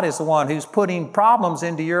God is the one who's putting problems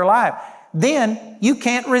into your life, then you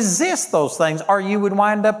can't resist those things, or you would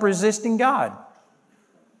wind up resisting God.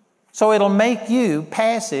 So it'll make you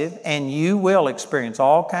passive, and you will experience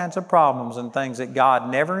all kinds of problems and things that God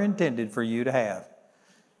never intended for you to have.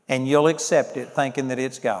 And you'll accept it thinking that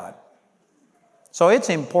it's God. So it's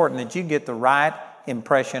important that you get the right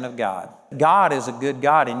impression of God. God is a good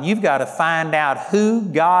God, and you've got to find out who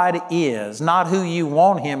God is, not who you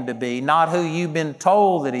want Him to be, not who you've been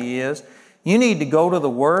told that He is. You need to go to the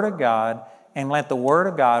Word of God and let the Word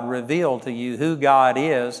of God reveal to you who God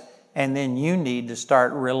is, and then you need to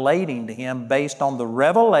start relating to Him based on the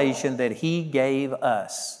revelation that He gave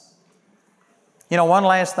us. You know, one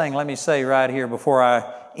last thing let me say right here before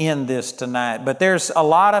I end this tonight. But there's a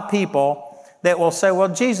lot of people that will say, well,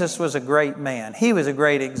 Jesus was a great man. He was a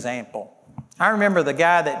great example. I remember the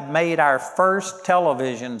guy that made our first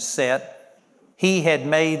television set. He had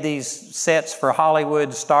made these sets for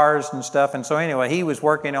Hollywood stars and stuff. And so anyway, he was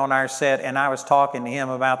working on our set, and I was talking to him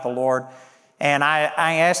about the Lord. And I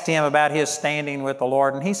asked him about his standing with the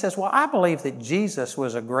Lord. And he says, well, I believe that Jesus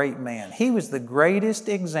was a great man. He was the greatest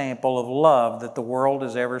example of love that the world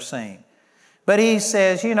has ever seen. But he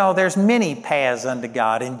says, you know, there's many paths unto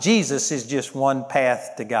God, and Jesus is just one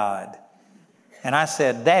path to God. And I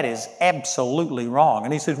said, that is absolutely wrong.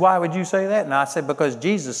 And he says, why would you say that? And I said, because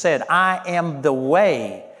Jesus said, I am the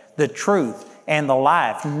way, the truth, and the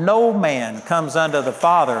life. No man comes unto the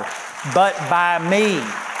Father but by me.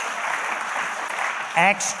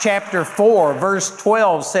 Acts chapter 4, verse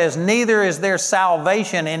 12 says, neither is there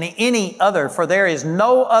salvation in any other, for there is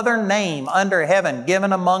no other name under heaven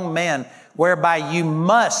given among men whereby you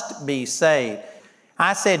must be saved.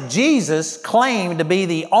 I said, Jesus claimed to be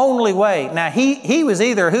the only way. Now, he was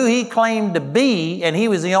either who he claimed to be, and he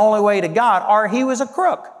was the only way to God, or he was a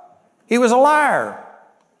crook. He was a liar.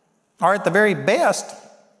 Or at the very best,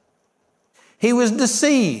 he was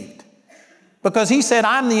deceived, because he said,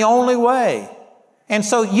 I'm the only way. And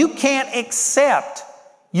so you can't accept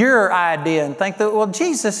your idea and think that, well,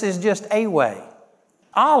 Jesus is just a way.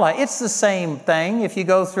 Allah, it's the same thing if you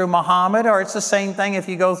go through Muhammad, or it's the same thing if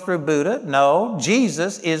you go through Buddha. No,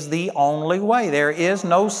 Jesus is the only way. There is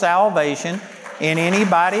no salvation in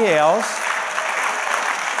anybody else.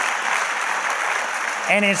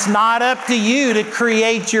 And it's not up to you to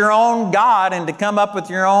create your own God and to come up with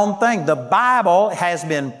your own thing. The Bible has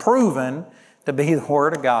been proven to be the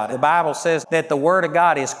Word of God. The Bible says that the Word of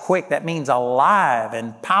God is quick. That means alive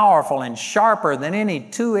and powerful and sharper than any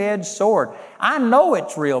two-edged sword. I know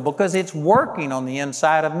it's real because it's working on the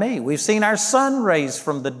inside of me. We've seen our son raised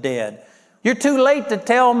from the dead. You're too late to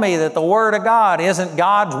tell me that the Word of God isn't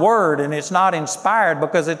God's Word and it's not inspired,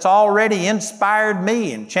 because it's already inspired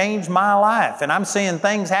me and changed my life. And I'm seeing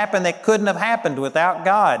things happen that couldn't have happened without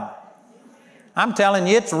God. I'm telling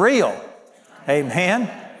you, it's real. Amen.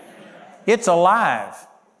 It's alive.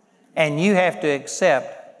 And you have to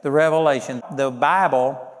accept the revelation. The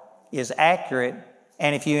Bible is accurate,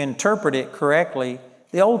 and if you interpret it correctly,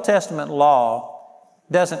 the Old Testament law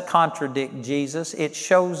doesn't contradict Jesus. It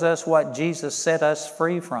shows us what Jesus set us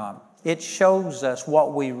free from. It shows us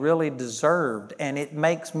what we really deserved, and it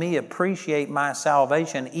makes me appreciate my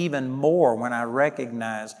salvation even more when I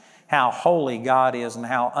recognize how holy God is and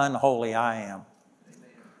how unholy I am.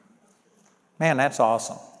 Man, that's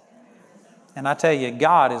awesome. And I tell you,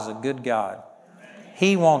 God is a good God.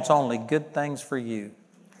 He wants only good things for you.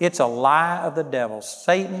 It's a lie of the devil.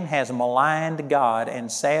 Satan has maligned God,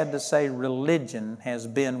 and sad to say, religion has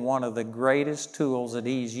been one of the greatest tools that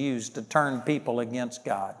he's used to turn people against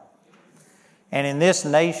God. And in this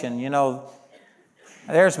nation, you know,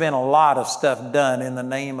 there's been a lot of stuff done in the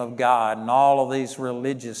name of God and all of these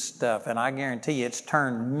religious stuff, and I guarantee you it's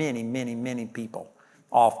turned many, many, many people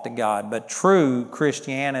off to God. But true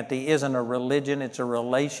Christianity isn't a religion, it's a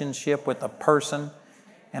relationship with a person.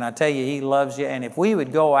 And I tell you, He loves you. And if we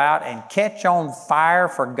would go out and catch on fire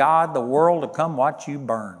for God, the world will come watch you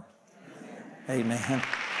burn. Amen.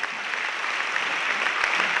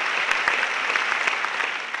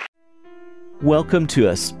 Welcome to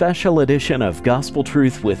a special edition of Gospel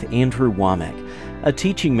Truth with AndrewWommack, a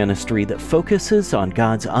teaching ministry that focuses on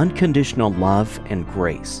God's unconditional love and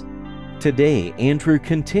grace. Today, Andrew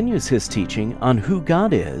continues his teaching on who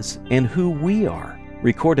God is and who we are.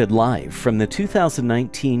 Recorded live from the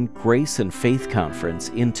 2019 Grace and Faith Conference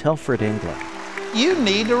in Telford, England. You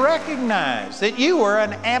need to recognize that you were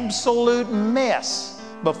an absolute mess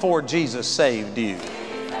before Jesus saved you.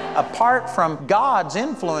 Apart from God's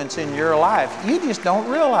influence in your life, you just don't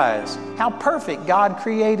realize how perfect God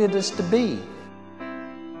created us to be.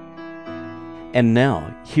 And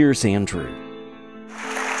now, here's Andrew.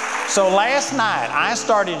 So last night, I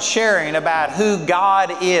started sharing about who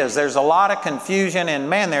God is. There's a lot of confusion, and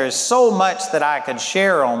man, there is so much that I could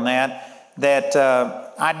share on that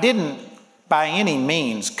I didn't by any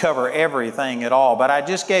means cover everything at all, but I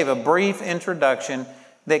just gave a brief introduction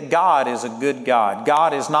that God is a good God.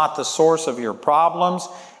 God is not the source of your problems.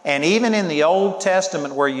 And even in the Old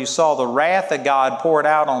Testament where you saw the wrath of God poured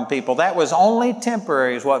out on people, that was only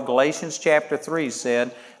temporary, is what Galatians chapter 3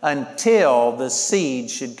 said, until the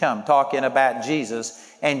seed should come, talking about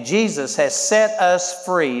Jesus. And Jesus has set us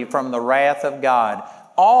free from the wrath of God.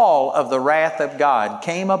 All of the wrath of God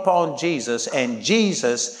came upon Jesus, and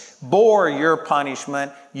Jesus bore your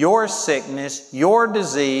punishment, your sickness, your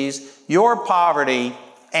disease, your poverty.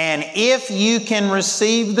 And if you can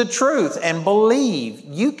receive the truth and believe,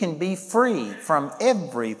 you can be free from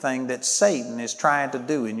everything that Satan is trying to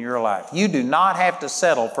do in your life. You do not have to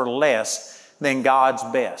settle for less than God's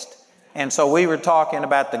best. And so we were talking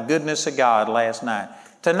about the goodness of God last night.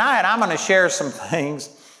 Tonight I'm going to share some things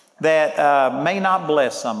that may not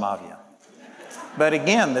bless some of you. But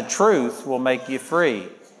again, the truth will make you free.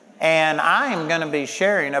 And I am going to be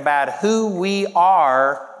sharing about who we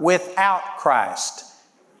are without Christ.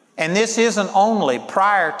 And this isn't only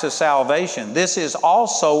prior to salvation. This is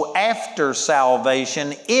also after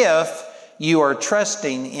salvation if you are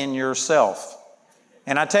trusting in yourself.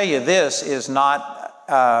 And I tell you, this is not,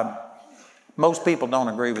 most people don't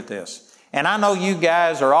agree with this. And I know you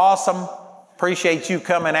guys are awesome. Appreciate you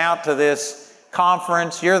coming out to this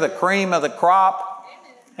conference. You're the cream of the crop.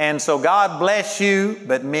 And so God bless you,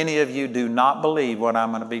 but many of you do not believe what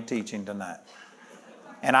I'm going to be teaching tonight.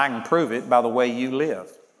 And I can prove it by the way you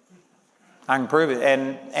live. I can prove it.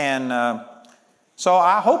 And so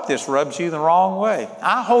I hope this rubs you the wrong way.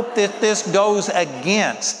 I hope that this goes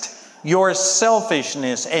against your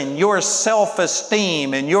selfishness and your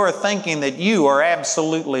self-esteem and your thinking that you are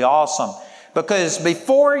absolutely awesome. Because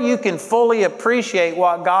before you can fully appreciate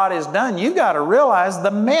what God has done, you've got to realize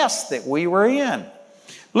the mess that we were in.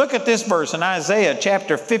 Look at this verse in Isaiah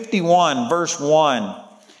chapter 51, verse 1.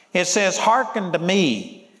 It says, "Hearken to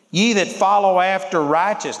me, ye that follow after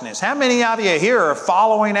righteousness." How many of you here are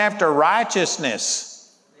following after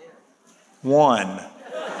righteousness? One.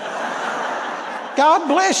 God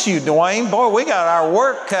bless you, Dwayne. Boy, we got our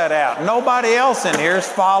work cut out. Nobody else in here is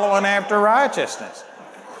following after righteousness.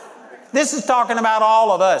 This is talking about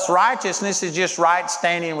all of us. Righteousness is just right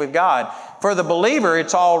standing with God. For the believer,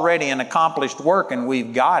 it's already an accomplished work and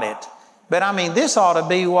we've got it. But I mean, this ought to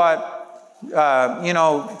be what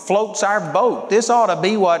floats our boat. This ought to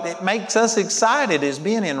be what it makes us excited, is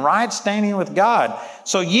being in right standing with God.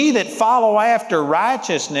 "So ye that follow after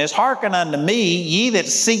righteousness, hearken unto me, ye that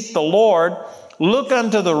seek the Lord, look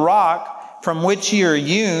unto the rock from which ye are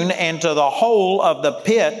hewn, and to the hole of the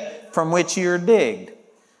pit from which ye are digged."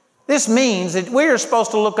 This means that we are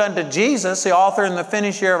supposed to look unto Jesus, the author and the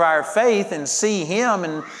finisher of our faith, and see Him.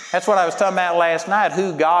 And that's what I was talking about last night,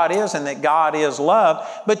 who God is and that God is love.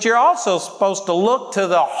 But you're also supposed to look to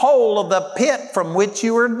the hole of the pit from which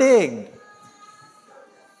you were digged.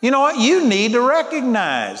 You know what? You need to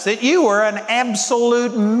recognize that you were an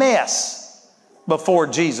absolute mess before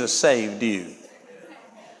Jesus saved you.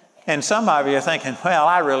 And some of you are thinking, well,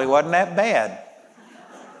 I really wasn't that bad.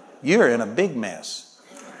 You're in a big mess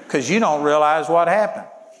because you don't realize what happened.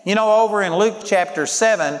 You know, over in Luke chapter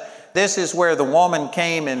 7, this is where the woman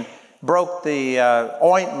came and broke the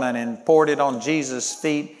ointment and poured it on Jesus'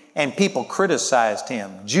 feet, and people criticized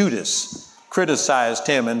him. Judas criticized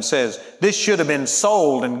him and says, this should have been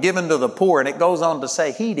sold and given to the poor. And it goes on to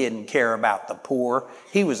say he didn't care about the poor.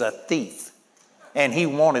 He was a thief, and he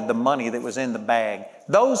wanted the money that was in the bag.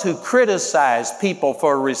 Those who criticize people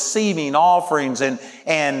for receiving offerings and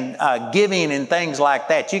giving and things like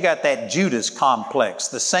that, you got that Judas complex,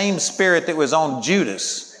 the same spirit that was on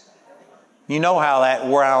Judas. You know how that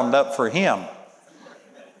wound up for him.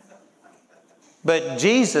 But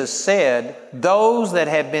Jesus said, those that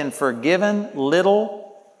have been forgiven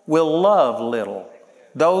little will love little.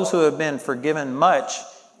 Those who have been forgiven much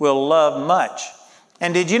will love much.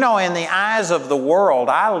 And did you know, in the eyes of the world,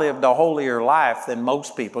 I lived a holier life than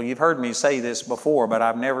most people. You've heard me say this before, but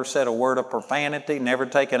I've never said a word of profanity, never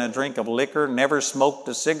taken a drink of liquor, never smoked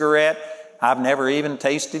a cigarette. I've never even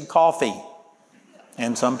tasted coffee.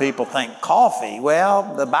 And some people think, coffee?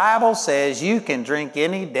 Well, the Bible says you can drink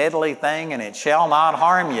any deadly thing and it shall not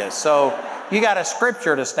harm you. So you got a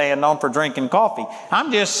scripture to stand on for drinking coffee.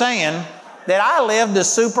 I'm just saying that I lived a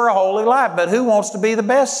super holy life, but who wants to be the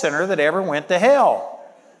best sinner that ever went to hell?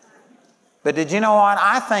 But did you know what?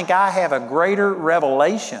 I think I have a greater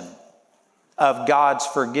revelation of God's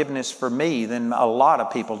forgiveness for me than a lot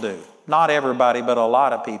of people do. Not everybody, but a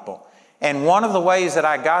lot of people. And one of the ways that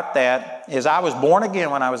I got that is I was born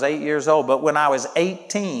again when I was 8 years old, but when I was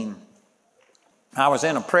 18, I was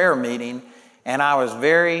in a prayer meeting and I was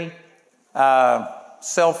very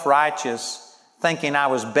self-righteous, thinking I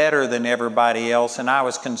was better than everybody else, and I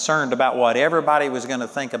was concerned about what everybody was going to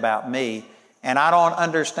think about me. And I don't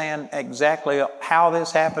understand exactly how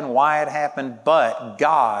this happened, why it happened, but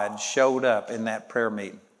God showed up in that prayer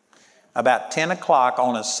meeting about 10 o'clock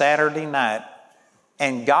on a Saturday night.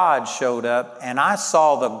 And God showed up, and I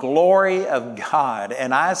saw the glory of God,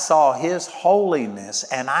 and I saw His holiness,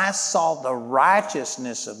 and I saw the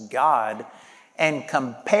righteousness of God. And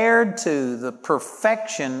compared to the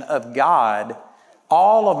perfection of God,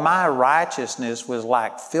 all of my righteousness was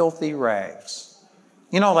like filthy rags.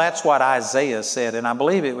 You know, that's what Isaiah said, and I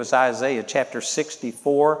believe it was Isaiah chapter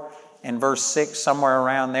 64 and verse 6, somewhere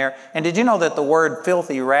around there. And did you know that the word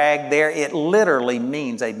filthy rag there, it literally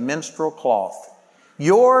means a menstrual cloth.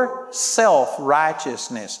 Your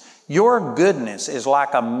self-righteousness, your goodness is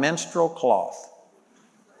like a menstrual cloth.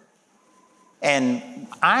 And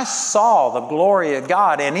I saw the glory of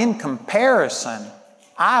God, and in comparison,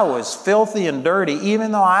 I was filthy and dirty,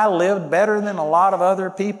 even though I lived better than a lot of other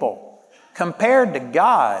people. Compared to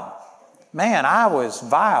God, man, I was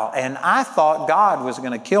vile, and I thought God was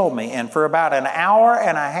going to kill me. And for about an hour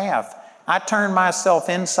and a half, I turned myself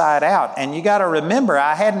inside out. And you got to remember,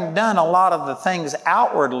 I hadn't done a lot of the things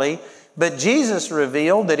outwardly, but Jesus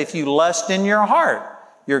revealed that if you lust in your heart,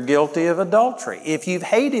 you're guilty of adultery. If you've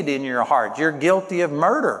hated in your heart, you're guilty of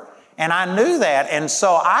murder. And I knew that, and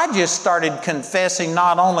so I just started confessing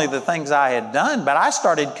not only the things I had done, but I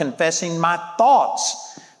started confessing my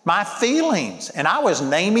thoughts, my feelings, and I was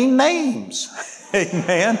naming names.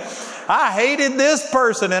 Amen. I hated this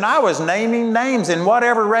person, and I was naming names, and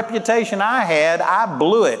whatever reputation I had, I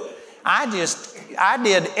blew it. I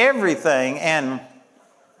did everything, and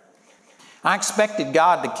I expected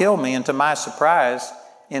God to kill me, and to my surprise,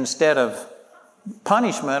 instead of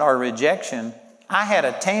punishment or rejection, I had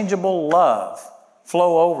a tangible love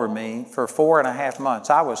flow over me for 4.5 months.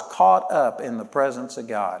 I was caught up in the presence of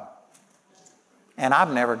God. And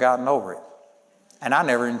I've never gotten over it. And I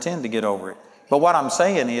never intend to get over it. But what I'm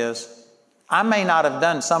saying is, I may not have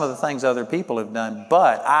done some of the things other people have done,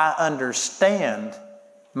 but I understand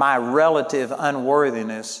my relative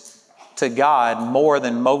unworthiness to God more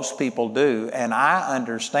than most people do. And I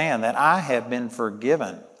understand that I have been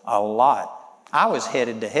forgiven a lot. I was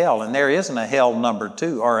headed to hell, and there isn't a hell number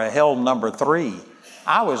 2 or a hell number 3.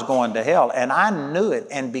 I was going to hell, and I knew it.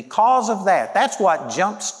 And because of that, that's what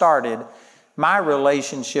jump-started my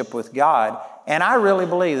relationship with God. And I really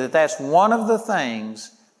believe that that's one of the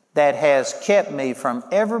things that has kept me from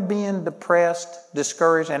ever being depressed,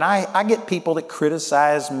 discouraged. And I get people that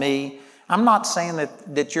criticize me. I'm not saying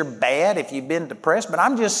that you're bad if you've been depressed, but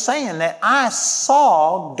I'm just saying that I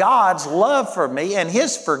saw God's love for me and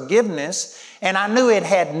His forgiveness, and I knew it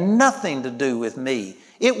had nothing to do with me.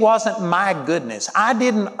 It wasn't my goodness. I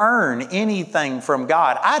didn't earn anything from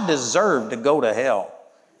God. I deserved to go to hell.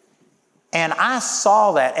 And I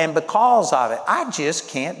saw that, and because of it, I just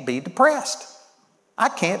can't be depressed. I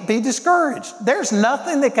can't be discouraged. There's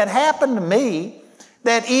nothing that could happen to me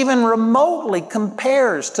that even remotely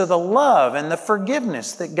compares to the love and the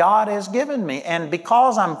forgiveness that God has given me. And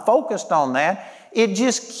because I'm focused on that, it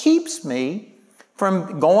just keeps me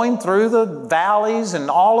from going through the valleys and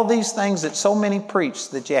all of these things that so many preach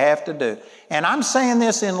that you have to do. And I'm saying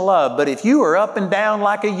this in love, but if you are up and down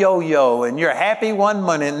like a yo-yo and you're happy one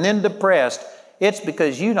minute and then depressed, it's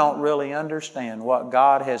because you don't really understand what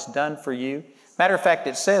God has done for you. Matter of fact,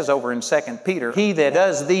 it says over in 2 Peter, he that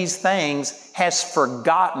does these things has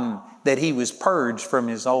forgotten that he was purged from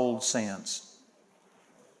his old sins.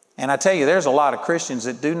 And I tell you, there's a lot of Christians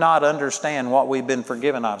that do not understand what we've been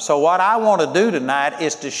forgiven of. So what I want to do tonight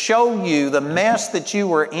is to show you the mess that you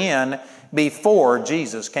were in before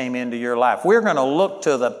Jesus came into your life. We're going to look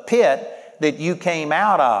to the pit that you came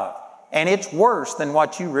out of, and it's worse than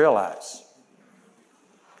what you realize.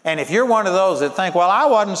 And if you're one of those that think, well, I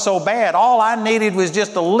wasn't so bad, all I needed was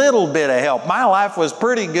just a little bit of help, my life was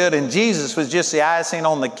pretty good and Jesus was just the icing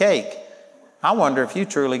on the cake, I wonder if you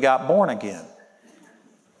truly got born again.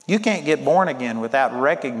 You can't get born again without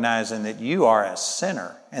recognizing that you are a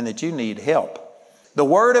sinner and that you need help. The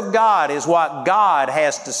Word of God is what God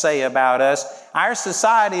has to say about us. Our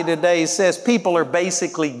society today says people are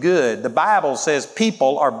basically good. The Bible says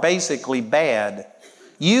people are basically bad.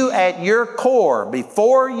 You at your core,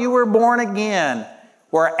 before you were born again,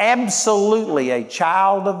 were absolutely a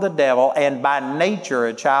child of the devil and by nature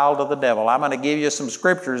a child of the devil. I'm going to give you some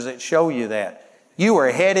scriptures that show you that. You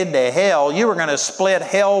were headed to hell. You were going to split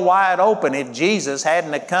hell wide open if Jesus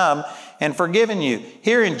hadn't have come and forgiven you.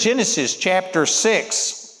 Here in Genesis chapter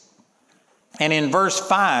 6 and in verse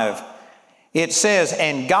 5, it says,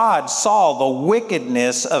 and God saw the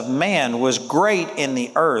wickedness of man was great in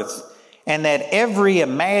the earth, and that every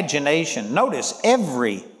imagination, notice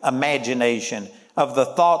every imagination of the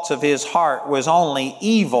thoughts of his heart was only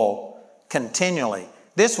evil continually.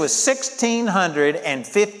 This was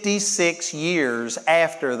 1,656 years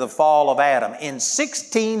after the fall of Adam. In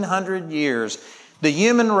 1,600 years, the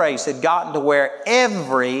human race had gotten to where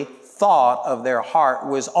every thought of their heart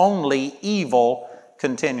was only evil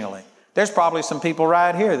continually. There's probably some people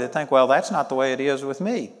right here that think, well, that's not the way it is with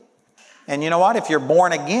me. And you know what? If you're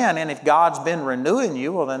born again and if God's been renewing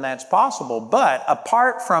you, well, then that's possible. But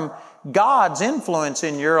apart from God's influence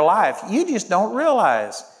in your life, you just don't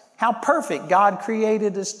realize how perfect God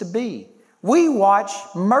created us to be. We watch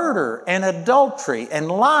murder and adultery and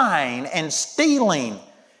lying and stealing.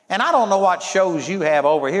 And I don't know what shows you have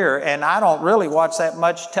over here, and I don't really watch that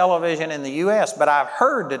much television in the U.S., but I've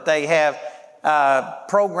heard that they have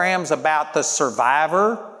programs about the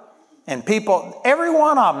survivor. And people, every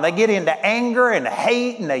one of them, they get into anger and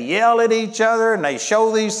hate and they yell at each other and they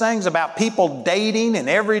show these things about people dating, and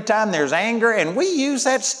every time there's anger, and we use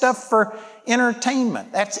that stuff for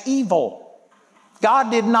entertainment. That's evil. God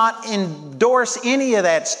did not endorse any of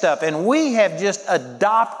that stuff, and we have just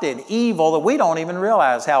adopted evil that we don't even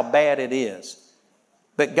realize how bad it is.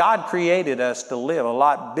 But God created us to live a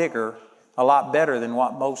lot bigger, a lot better than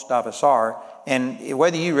what most of us are. And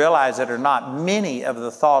whether you realize it or not, many of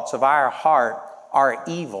the thoughts of our heart are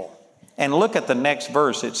evil. And look at the next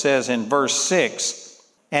verse. It says in verse 6,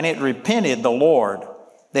 and it repented the Lord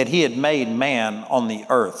that he had made man on the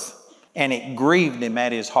earth, and it grieved him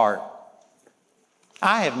at his heart.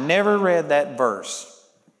 I have never read that verse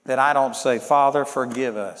that I don't say, Father,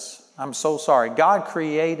 forgive us. I'm so sorry. God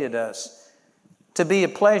created us to be a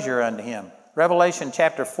pleasure unto him. Revelation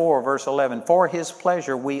chapter 4, verse 11, for his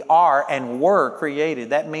pleasure we are and were created.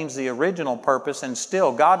 That means the original purpose, and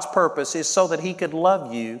still God's purpose is so that he could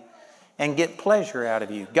love you and get pleasure out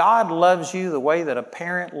of you. God loves you the way that a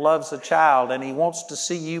parent loves a child, and he wants to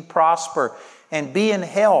see you prosper and be in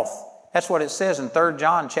health. That's what it says in 3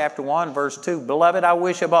 John chapter 1, verse 2. Beloved, I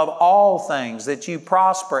wish above all things that you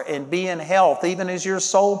prosper and be in health, even as your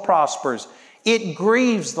soul prospers. It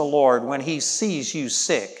grieves the Lord when he sees you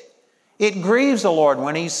sick. It grieves the Lord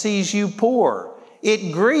when he sees you poor.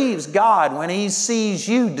 It grieves God when he sees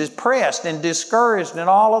you depressed and discouraged and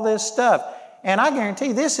all of this stuff. And I guarantee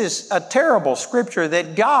you, this is a terrible scripture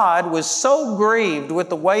that God was so grieved with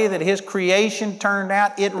the way that his creation turned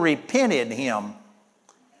out, it repented him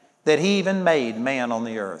that he even made man on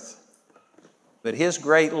the earth. But his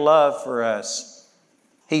great love for us,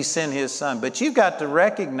 he sent his son. But you've got to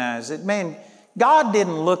recognize that, man, God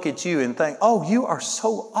didn't look at you and think, oh, you are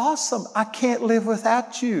so awesome, I can't live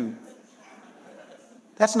without you.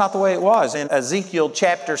 That's not the way it was. In Ezekiel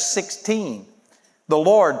chapter 16, The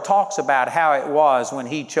Lord talks about how it was when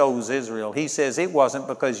He chose Israel. He says it wasn't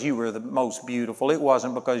because you were the most beautiful. It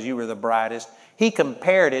wasn't because you were the brightest. He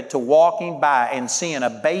compared it to walking by and seeing a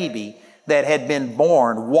baby that had been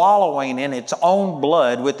born, wallowing in its own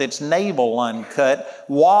blood with its navel uncut,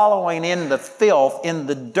 wallowing in the filth, in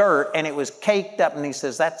the dirt, and it was caked up. And He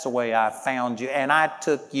says, that's the way I found you, and I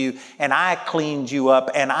took you, and I cleaned you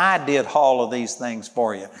up, and I did all of these things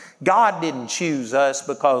for you. God didn't choose us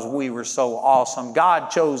because we were so awesome.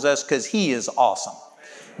 God chose us because He is awesome.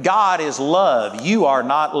 God is love. You are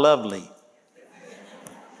not lovely.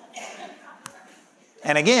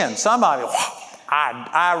 And again, somebody,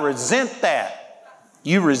 I resent that.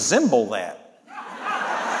 You resemble that.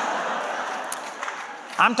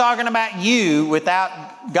 I'm talking about you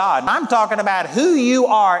without God. I'm talking about who you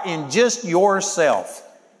are in just yourself.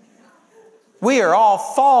 We are all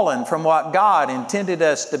fallen from what God intended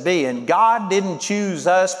us to be. And God didn't choose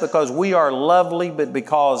us because we are lovely, but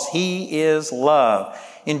because He is love.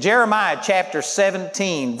 In Jeremiah chapter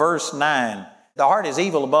 17, verse 9, the heart is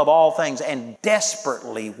evil above all things and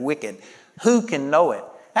desperately wicked. Who can know it?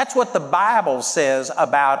 That's what the Bible says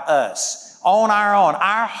about us. On our own,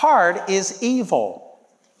 our heart is evil.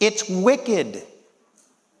 It's wicked.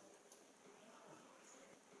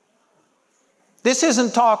 This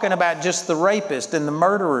isn't talking about just the rapist and the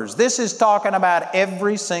murderers. This is talking about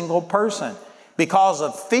every single person. Because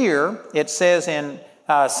of fear, it says in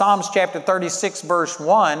Psalms chapter 36, verse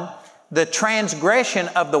 1, the transgression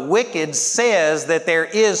of the wicked says that there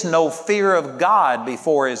is no fear of God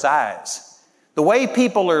before His eyes. The way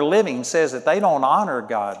people are living says that they don't honor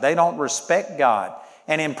God. They don't respect God.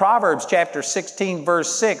 And in Proverbs chapter 16,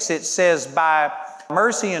 verse 6, it says, by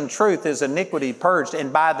mercy and truth is iniquity purged,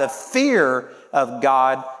 and by the fear of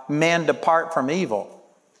God men depart from evil.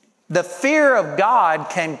 The fear of God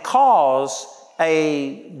can cause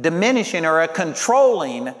a diminishing or a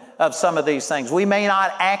controlling of some of these things. We may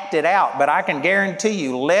not act it out, but I can guarantee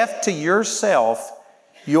you, left to yourself,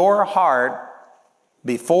 your heart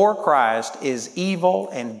before Christ is evil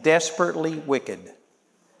and desperately wicked.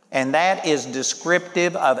 And that is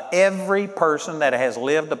descriptive of every person that has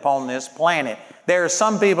lived upon this planet. There are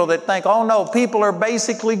some people that think, oh no, people are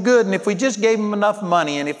basically good, and if we just gave them enough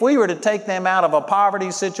money, and if we were to take them out of a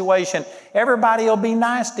poverty situation, everybody will be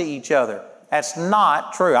nice to each other. That's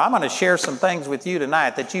not true. I'm going to share some things with you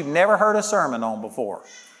tonight that you've never heard a sermon on before.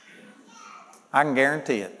 I can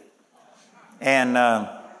guarantee it. And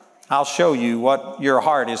I'll show you what your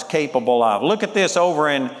heart is capable of. Look at this over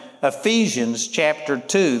in Ephesians chapter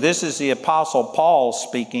 2. This is the Apostle Paul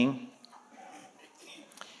speaking.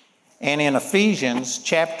 And in Ephesians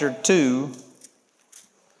chapter 2,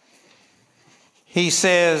 he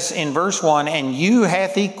says in verse 1, and you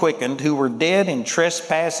hath He quickened who were dead in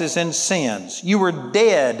trespasses and sins. You were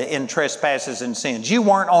dead in trespasses and sins. You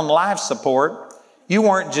weren't on life support. You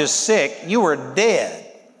weren't just sick. You were dead.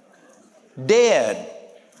 Dead.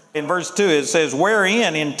 In verse 2 it says,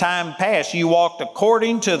 wherein in time past you walked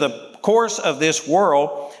according to the course of this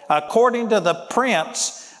world, according to the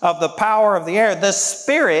prince of the power of the air, the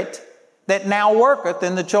spirit that now worketh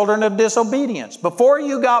in the children of disobedience. Before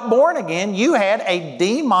you got born again, you had a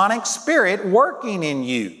demonic spirit working in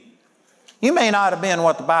you. You may not have been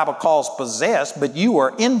what the Bible calls possessed, but you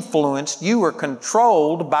were influenced, you were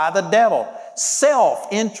controlled by the devil.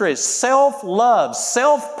 Self-interest, self-love,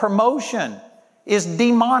 self-promotion is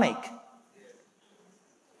demonic.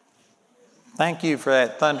 Thank you for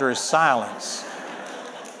that thunderous silence.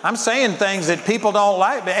 I'm saying things that people don't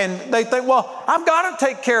like, and they think, well, I've got to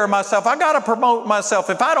take care of myself. I've got to promote myself.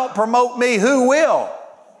 If I don't promote me, who will?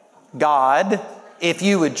 God, if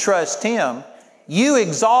you would trust Him. You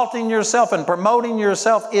exalting yourself and promoting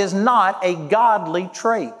yourself is not a godly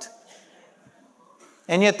trait.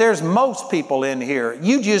 And yet there's most people in here.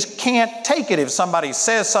 You just can't take it if somebody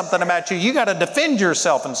says something about you. You got to defend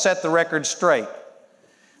yourself and set the record straight.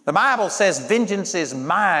 The Bible says, vengeance is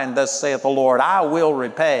mine, thus saith the Lord, I will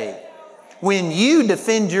repay. When you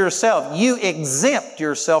defend yourself, you exempt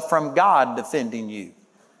yourself from God defending you.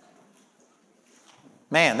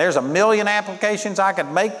 Man, there's a million applications I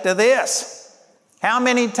could make to this. How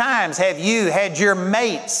many times have you had your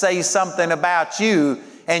mate say something about you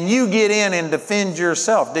and you get in and defend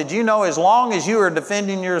yourself? Did you know as long as you are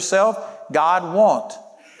defending yourself, God won't.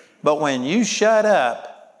 But when you shut up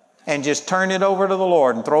and just turn it over to the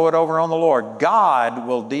Lord and throw it over on the Lord, God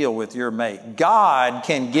will deal with your mate. God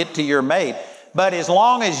can get to your mate. But as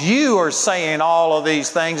long as you are saying all of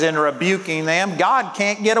these things and rebuking them, God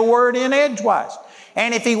can't get a word in edgewise.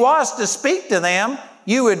 And if He was to speak to them,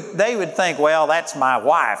 they would think, well, that's my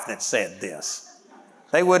wife that said this.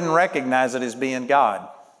 They wouldn't recognize it as being God.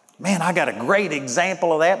 Man, I got a great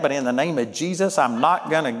example of that, but in the name of Jesus, I'm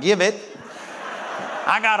not going to give it.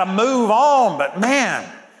 I got to move on, but man,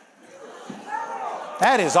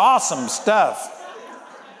 that is awesome stuff.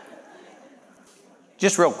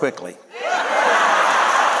 Just real quickly.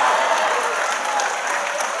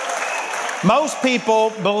 Most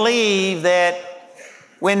people believe that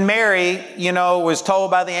when Mary, was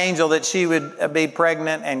told by the angel that she would be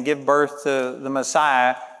pregnant and give birth to the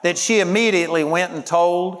Messiah, that she immediately went and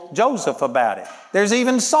told Joseph about it. There's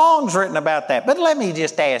even songs written about that. But let me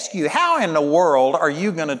just ask you, how in the world are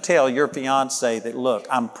you going to tell your fiance that, look,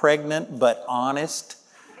 I'm pregnant but honest?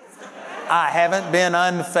 I haven't been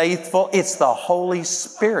unfaithful. It's the Holy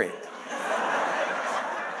Spirit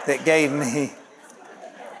that gave me.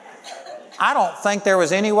 I don't think there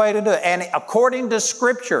was any way to do it. And according to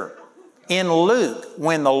Scripture, in Luke,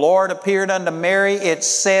 when the Lord appeared unto Mary, it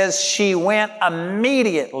says she went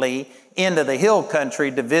immediately into the hill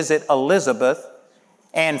country to visit Elizabeth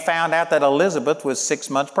and found out that Elizabeth was 6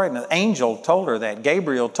 months pregnant. The angel told her that.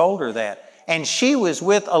 Gabriel told her that. And she was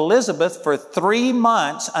with Elizabeth for 3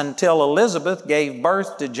 months until Elizabeth gave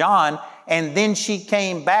birth to John. And then she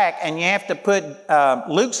came back, and you have to put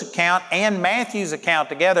Luke's account and Matthew's account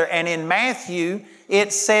together. And in Matthew,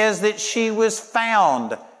 it says that she was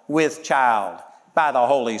found with child by the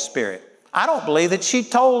Holy Spirit. I don't believe that she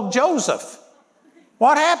told Joseph.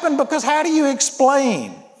 What happened? Because how do you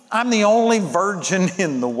explain? I'm the only virgin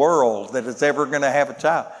in the world that is ever going to have a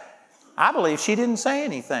child. I believe she didn't say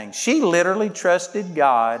anything. She literally trusted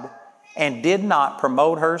God and did not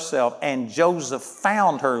promote herself, and Joseph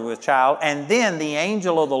found her with child. And then the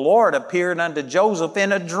angel of the Lord appeared unto Joseph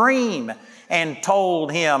in a dream and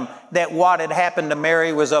told him that what had happened to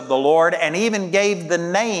Mary was of the Lord, and even gave the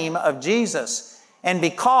name of Jesus. And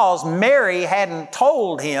because Mary hadn't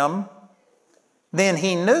told him, then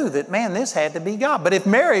he knew that, man, this had to be God. But if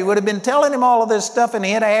Mary would have been telling him all of this stuff and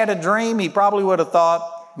he had had a dream, he probably would have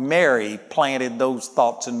thought, Mary planted those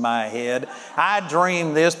thoughts in my head. I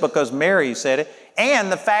dreamed this because Mary said it.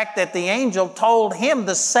 And the fact that the angel told him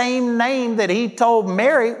the same name that he told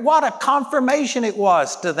Mary, what a confirmation it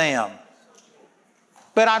was to them.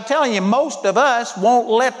 But I'm telling you, most of us won't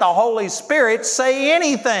let the Holy Spirit say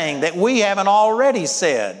anything that we haven't already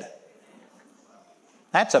said.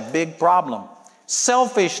 That's a big problem.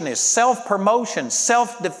 Selfishness, self-promotion,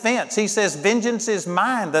 self-defense. He says, vengeance is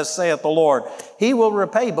mine, thus saith the Lord. He will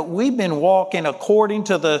repay. But we've been walking according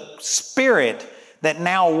to the Spirit that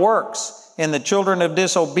now works in the children of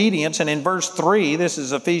disobedience. And in verse 3, this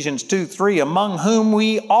is Ephesians 2:3, among whom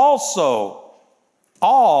we also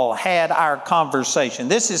all had our conversation.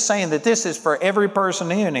 This is saying that this is for every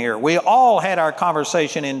person in here. We all had our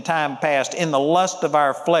conversation in time past in the lust of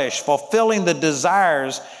our flesh, fulfilling the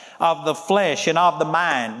desires of the flesh and of the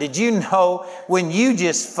mind. Did you know when you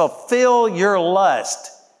just fulfill your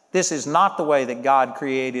lust, this is not the way that God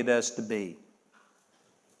created us to be?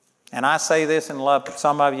 And I say this in love.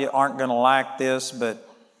 Some of you aren't going to like this, but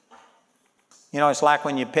it's like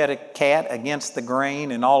when you pet a cat against the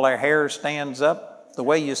grain and all their hair stands up. The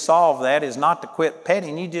way you solve that is not to quit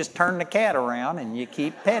petting. You just turn the cat around and you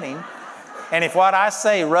keep petting. And if what I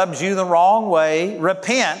say rubs you the wrong way,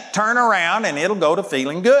 repent, turn around, and it'll go to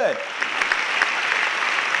feeling good.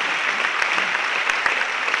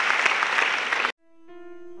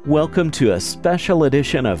 Welcome to a special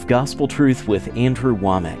edition of Gospel Truth with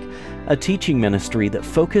AndrewWommack, a teaching ministry that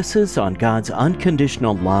focuses on God's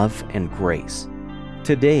unconditional love and grace.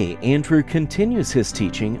 Today, Andrew continues his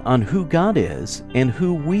teaching on who God is and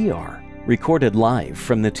who we are. Recorded live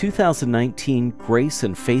from the 2019 Grace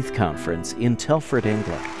and Faith Conference in Telford,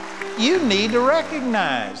 England. You need to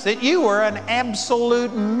recognize that you were an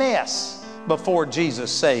absolute mess before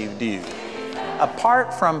Jesus saved you.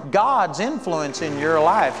 Apart from God's influence in your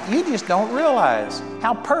life, you just don't realize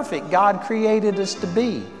how perfect God created us to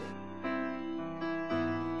be.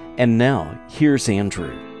 And now, here's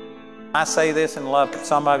Andrew. I say this in love.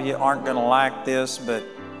 Some of you aren't going to like this, but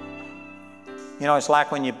it's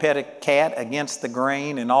like when you pet a cat against the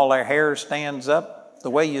grain and all their hair stands up. The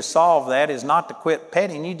way you solve that is not to quit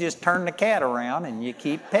petting. You just turn the cat around and you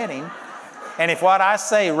keep petting. And if what I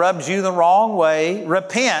say rubs you the wrong way,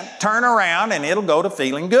 repent, turn around, and it'll go to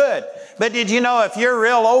feeling good. But did you know if you're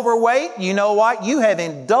real overweight, you know what? You have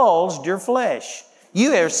indulged your flesh.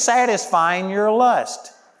 You are satisfying your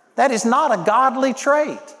lust. That is not a godly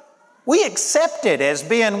trait. We accept it as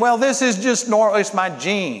being, well, this is just normal, it's my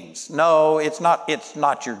genes. No, it's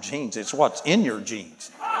not your genes, it's what's in your genes.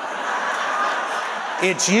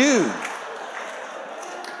 It's you.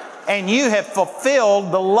 And you have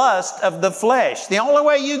fulfilled the lust of the flesh. The only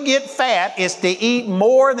way you get fat is to eat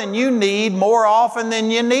more than you need, more often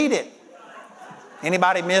than you need it.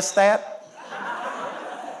 Anybody miss that?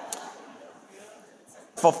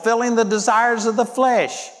 Fulfilling the desires of the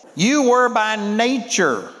flesh. You were by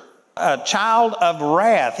nature a child of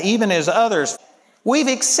wrath, even as others. We've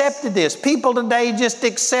accepted this. People today just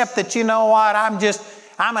accept that, you know what,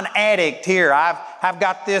 I'm an addict here. I've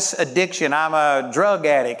got this addiction. I'm a drug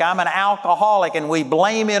addict. I'm an alcoholic, and we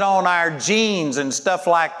blame it on our genes and stuff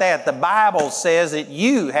like that. The Bible says that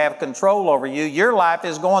you have control over you. Your life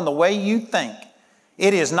is going the way you think.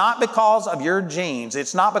 It is not because of your genes.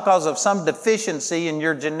 It's not because of some deficiency in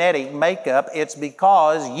your genetic makeup. It's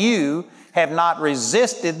because you have not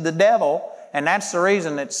resisted the devil, and that's the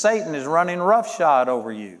reason that Satan is running roughshod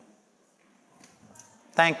over you.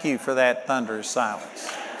 Thank you for that thunderous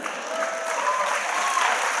silence.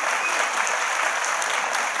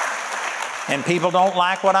 And people don't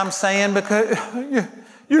like what I'm saying because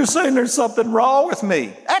you're saying there's something wrong with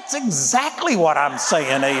me. That's exactly what I'm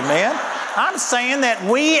saying, amen. I'm saying that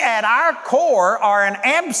we at our core are an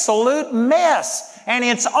absolute mess. And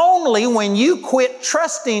it's only when you quit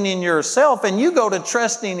trusting in yourself and you go to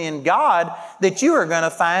trusting in God that you are going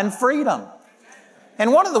to find freedom.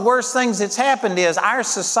 And one of the worst things that's happened is our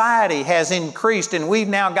society has increased, and we've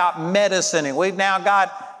now got medicine, and we've now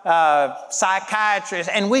got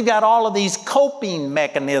psychiatrists, and we've got all of these coping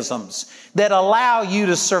mechanisms that allow you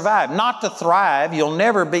to survive, not to thrive. You'll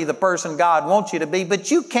never be the person God wants you to be, but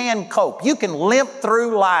you can cope. You can limp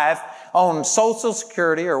through life on Social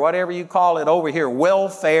Security or whatever you call it over here,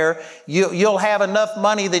 welfare. You'll have enough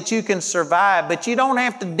money that you can survive, but you don't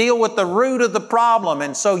have to deal with the root of the problem,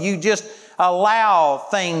 and so you just allow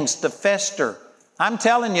things to fester. I'm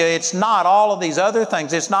telling you, it's not all of these other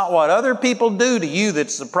things. It's not what other people do to you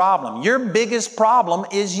that's the problem. Your biggest problem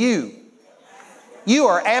is you. You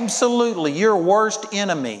are absolutely your worst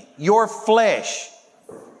enemy, your flesh.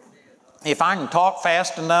 If I can talk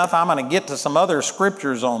fast enough, I'm going to get to some other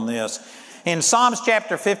scriptures on this. In Psalms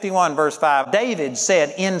chapter 51, verse 5, David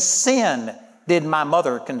said, "In sin did my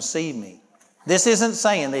mother conceive me." This isn't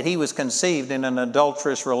saying that he was conceived in an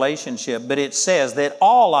adulterous relationship, but it says that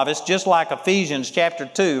all of us, just like Ephesians chapter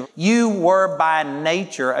 2, you were by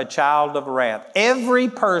nature a child of wrath. Every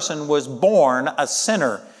person was born a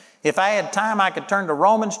sinner. If I had time, I could turn to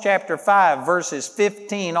Romans chapter 5, verses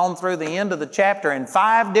 15 on through the end of the chapter, and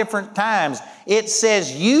 5 different times it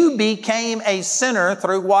says you became a sinner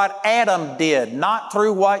through what Adam did, not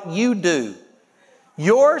through what you do.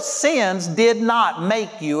 Your sins did not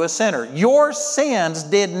make you a sinner. Your sins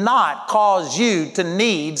did not cause you to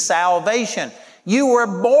need salvation. You were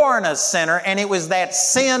born a sinner, and it was that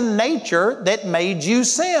sin nature that made you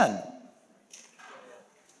sin.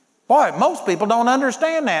 Boy, most people don't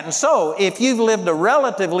understand that. And so, if you've lived a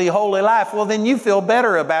relatively holy life, well, then you feel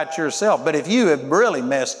better about yourself. But if you have really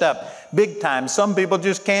messed up big time, some people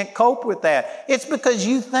just can't cope with that. It's because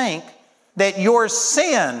you think that your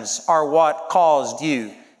sins are what caused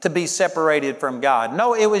you to be separated from God.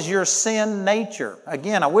 No, it was your sin nature.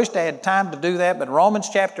 Again, I wish I had time to do that, but Romans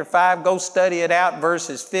chapter 5, go study it out,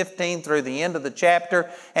 verses 15 through the end of the chapter,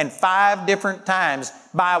 and 5 different times,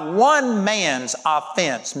 by one man's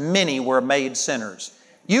offense, many were made sinners.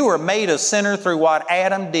 You were made a sinner through what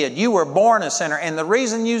Adam did. You were born a sinner, and the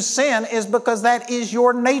reason you sin is because that is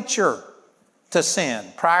your nature to sin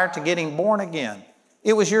prior to getting born again.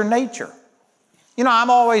 It was your nature. You know, I'm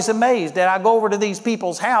always amazed that I go over to these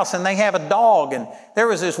people's house and they have a dog. And there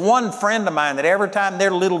was this one friend of mine that every time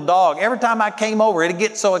their little dog, every time I came over, it'd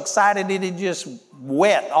get so excited it'd just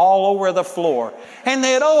wet all over the floor. And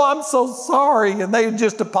they'd, "Oh, I'm so sorry." And they'd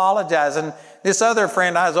just apologize. And this other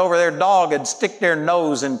friend I was over, their dog would stick their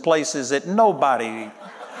nose in places that nobody's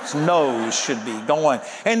nose should be going.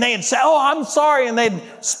 And they'd say, "Oh, I'm sorry." And they'd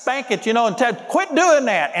spank it, you know, and tell, "Quit doing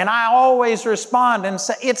that." And I always respond and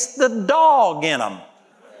say, "It's the dog in them."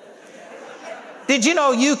 Did you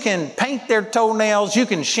know you can paint their toenails, you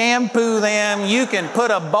can shampoo them, you can put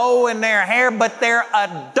a bow in their hair, but they're a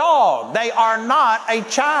dog. They are not a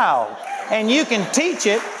child. And you can teach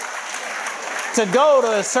it to go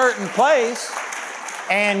to a certain place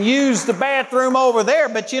and use the bathroom over there.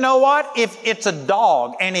 But you know what? If it's a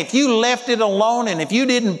dog, and if you left it alone, and if you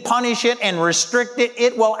didn't punish it and restrict it,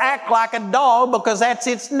 it will act like a dog because that's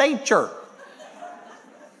its nature.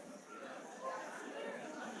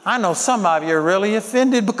 I know some of you are really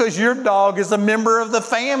offended because your dog is a member of the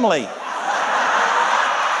family.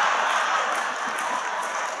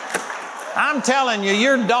 I'm telling you,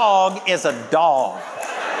 your dog is a dog.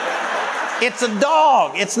 It's a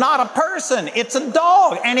dog. It's not a person. It's a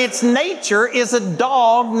dog. And its nature is a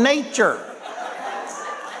dog nature.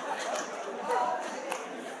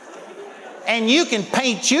 And you can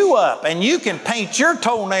paint you up, and you can paint your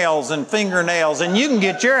toenails and fingernails, and you can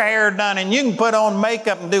get your hair done, and you can put on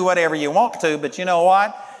makeup and do whatever you want to. But you know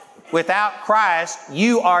what? Without Christ,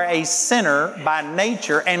 you are a sinner by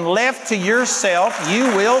nature, and left to yourself, you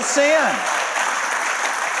will sin.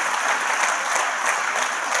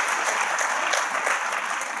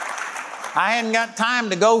 I hadn't got time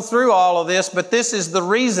to go through all of this, but this is the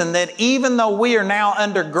reason that even though we are now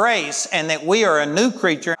under grace and that we are a new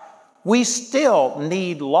creature, we still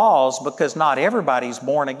need laws because not everybody's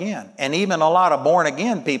born again. And even a lot of born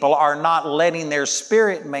again people are not letting their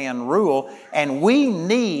spirit man rule, and we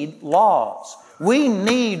need laws. We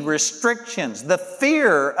need restrictions. The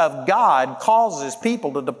fear of God causes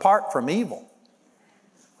people to depart from evil.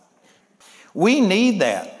 We need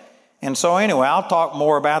that. And so anyway, I'll talk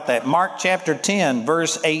more about that. Mark chapter 10,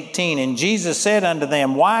 verse 18. And Jesus said unto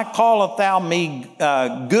them, Why callest thou me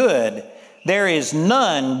good? There is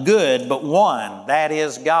none good but one, that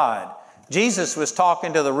is God. Jesus was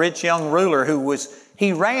talking to the rich young ruler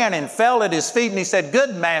he ran and fell at his feet and he said,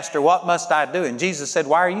 Good master, what must I do? And Jesus said,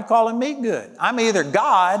 Why are you calling me good? I'm either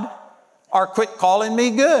God or quit calling me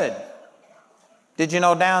good. Did you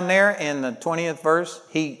know down there in the 20th verse,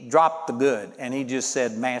 he dropped the good and he just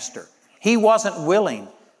said master. He wasn't willing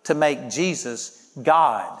to make Jesus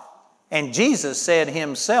God. And Jesus said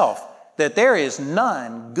himself that there is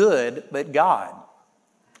none good but God.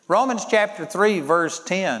 Romans chapter 3 verse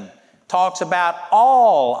 10 talks about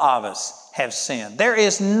all of us have sinned. There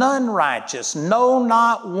is none righteous, no,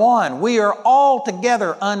 not one. We are all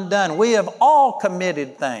together undone. We have all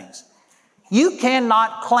committed things. You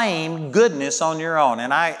cannot claim goodness on your own.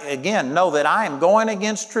 And I, again, know that I am going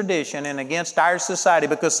against tradition and against our society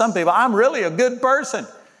because some people, I'm really a good person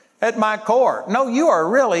at my core. No, you are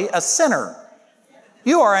really a sinner.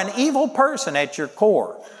 You are an evil person at your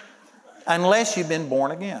core unless you've been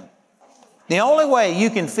born again. The only way you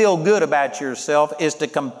can feel good about yourself is to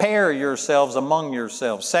compare yourselves among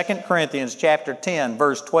yourselves. 2 Corinthians chapter 10,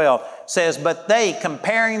 verse 12 says, But they,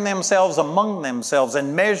 comparing themselves among themselves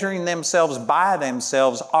and measuring themselves by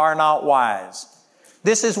themselves, are not wise.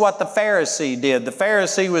 This is what the Pharisee did. The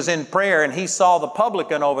Pharisee was in prayer and he saw the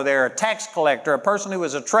publican over there, a tax collector, a person who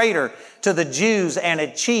was a traitor to the Jews and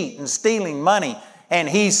a cheat and stealing money. And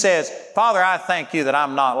he says, Father, I thank you that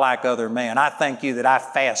I'm not like other men. I thank you that I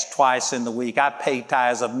fast twice in the week. I pay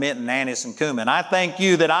tithes of mint and anise and cumin. I thank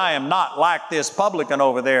you that I am not like this publican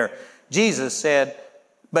over there. Jesus said,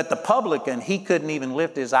 but the publican, he couldn't even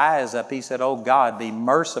lift his eyes up. He said, Oh God, be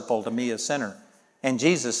merciful to me, a sinner. And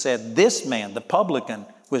Jesus said, this man, the publican,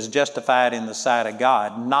 was justified in the sight of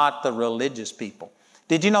God, not the religious people.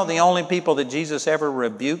 Did you know the only people that Jesus ever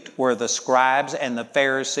rebuked were the scribes and the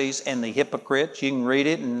Pharisees and the hypocrites? You can read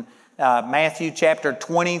it in Matthew chapter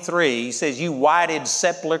 23. He says, You whited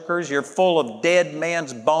sepulchres, you're full of dead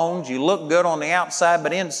men's bones. You look good on the outside,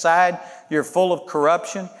 but inside you're full of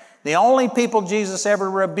corruption. The only people Jesus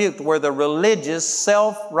ever rebuked were the religious,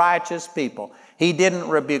 self-righteous people. He didn't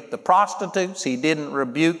rebuke the prostitutes. He didn't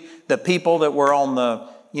rebuke the people that were on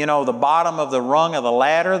the bottom of the rung of the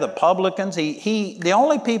ladder, the publicans. The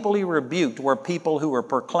only people he rebuked were people who were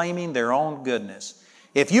proclaiming their own goodness.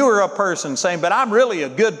 If you were a person saying, but I'm really a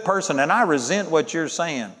good person and I resent what you're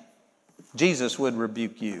saying, Jesus would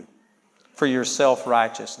rebuke you for your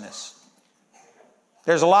self-righteousness.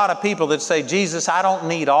 There's a lot of people that say, Jesus, I don't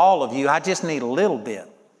need all of you. I just need a little bit.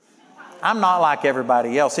 I'm not like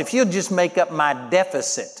everybody else. If you'll just make up my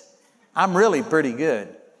deficit, I'm really pretty good.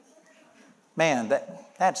 Man,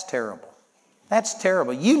 that's terrible. That's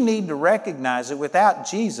terrible. You need to recognize that without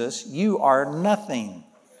Jesus, you are nothing.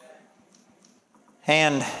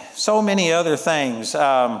 And so many other things.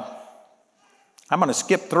 I'm going to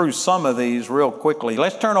skip through some of these real quickly.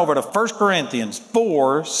 Let's turn over to 1 Corinthians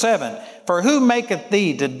 4:7. For who maketh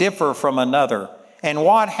thee to differ from another? And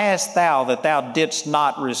what hast thou that thou didst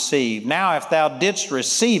not receive? Now if thou didst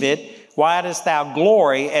receive it, why dost thou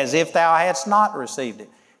glory as if thou hadst not received it?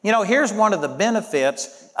 You know, here's one of the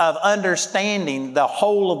benefits of understanding the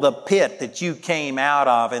hole of the pit that you came out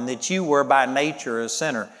of and that you were by nature a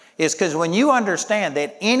sinner. Is because when you understand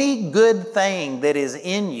that any good thing that is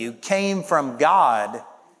in you came from God,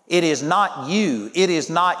 it is not you, it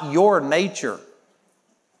is not your nature,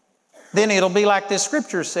 then it'll be like this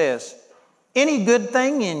scripture says, any good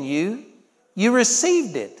thing in you, you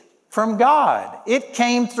received it from God. It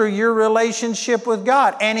came through your relationship with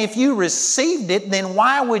God. And if you received it, then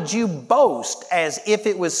why would you boast as if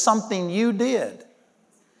it was something you did?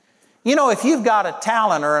 You know, if you've got a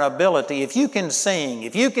talent or an ability, if you can sing,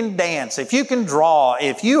 if you can dance, if you can draw,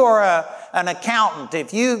 if you are an accountant,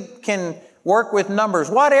 if you can work with numbers,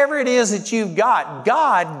 whatever it is that you've got,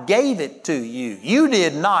 God gave it to you. You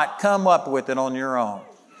did not come up with it on your own.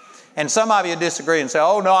 And some of you disagree and say,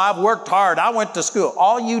 oh no, I've worked hard, I went to school.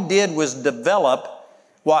 All you did was develop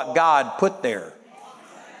what God put there.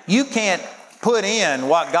 You can't put in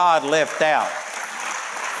what God left out.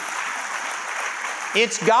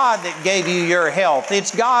 It's God that gave you your health.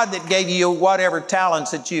 It's God that gave you whatever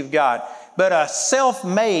talents that you've got. But a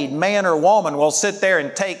self-made man or woman will sit there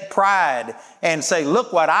and take pride and say,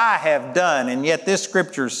 look what I have done. And yet this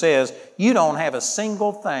scripture says you don't have a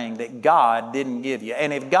single thing that God didn't give you.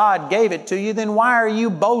 And if God gave it to you, then why are you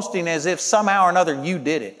boasting as if somehow or another you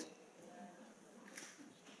did it?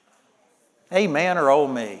 Amen or oh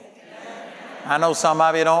me? I know some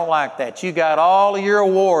of you don't like that. You got all of your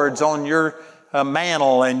awards on your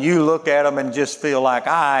mantle and you look at them and just feel like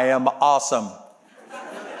I am awesome.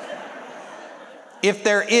 If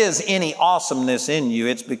there is any awesomeness in you,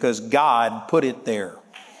 it's because God put it there,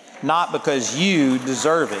 not because you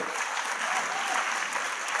deserve it.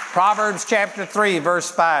 Proverbs chapter 3,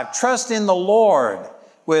 verse 5, trust in the Lord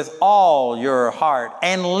with all your heart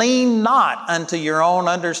and lean not unto your own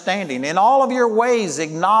understanding. In all of your ways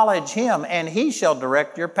acknowledge Him, and He shall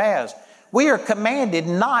direct your paths. We are commanded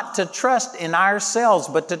not to trust in ourselves,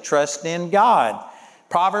 but to trust in God.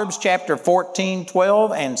 Proverbs chapter 14,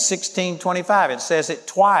 12 and 16, 25. It says it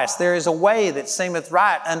twice. There is a way that seemeth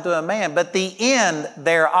right unto a man, but the end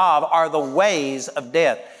thereof are the ways of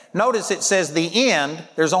death. Notice it says the end,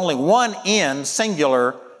 there's only one end,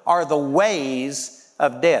 singular, are the ways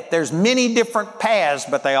of death. There's many different paths,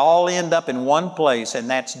 but they all end up in one place, and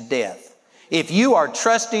that's death. If you are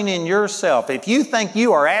trusting in yourself, if you think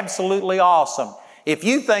you are absolutely awesome, if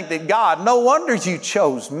you think that God, no wonder you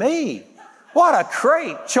chose me. What a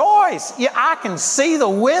great choice. Yeah, I can see the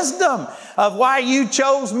wisdom of why you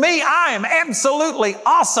chose me. I am absolutely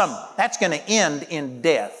awesome. That's going to end in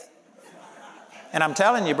death. And I'm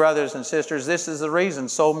telling you, brothers and sisters, this is the reason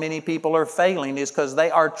so many people are failing, is because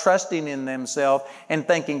they are trusting in themselves and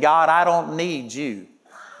thinking, God, I don't need you.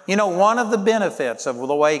 You know, one of the benefits of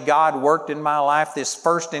the way God worked in my life, this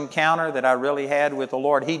first encounter that I really had with the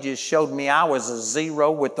Lord, He just showed me I was a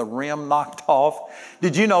zero with the rim knocked off.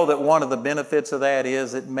 Did you know that one of the benefits of that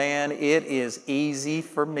is that, man, it is easy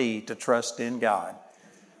for me to trust in God,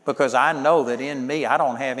 because I know that in me I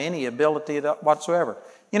don't have any ability whatsoever.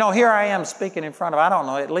 You know, here I am speaking in front of, I don't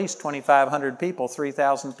know, at least 2,500 people,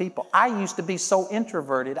 3,000 people. I used to be so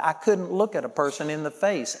introverted I couldn't look at a person in the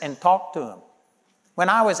face and talk to them. When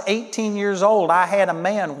I was 18 years old, I had a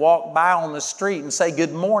man walk by on the street and say,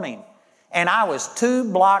 good morning. And I was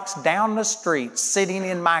 2 blocks down the street sitting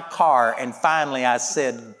in my car, and finally I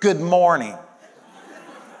said, good morning.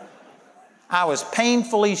 I was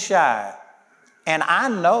painfully shy. And I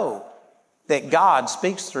know that God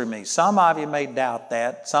speaks through me. Some of you may doubt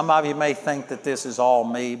that. Some of you may think that this is all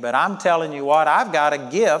me. But I'm telling you what, I've got a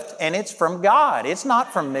gift, and it's from God. It's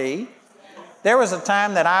not from me. There was a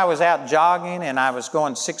time that I was out jogging and I was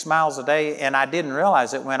going 6 miles a day, and I didn't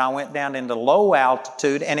realize it when I went down into low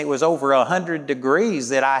altitude and it was over 100 degrees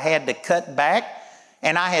that I had to cut back,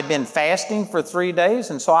 and I had been fasting for 3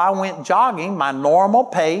 days, and so I went jogging my normal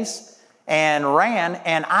pace and ran,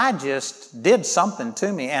 and I just did something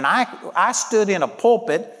to me. And I stood in a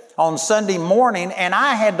pulpit on Sunday morning, and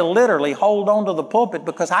I had to literally hold on to the pulpit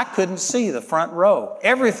because I couldn't see the front row.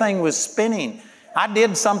 Everything was spinning. I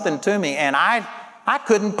did something to me, and I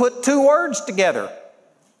couldn't put 2 words together.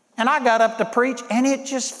 And I got up to preach, and it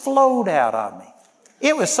just flowed out of me.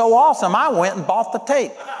 It was so awesome, I went and bought the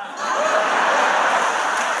tape.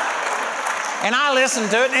 And I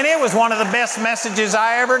listened to it, and it was one of the best messages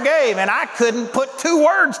I ever gave, and I couldn't put 2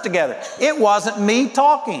 words together. It wasn't me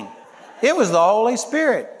talking. It was the Holy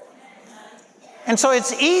Spirit. And so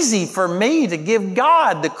it's easy for me to give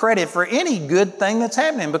God the credit for any good thing that's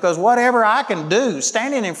happening, because whatever I can do,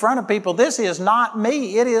 standing in front of people, this is not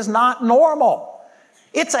me. It is not normal.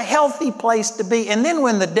 It's a healthy place to be. And then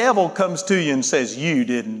when the devil comes to you and says, you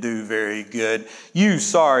didn't do very good, you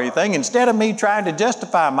sorry thing, instead of me trying to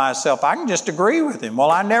justify myself, I can just agree with him. Well,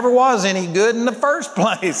 I never was any good in the first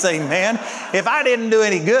place, amen. If I didn't do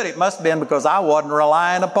any good, it must have been because I wasn't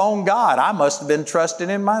relying upon God. I must have been trusting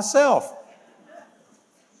in myself.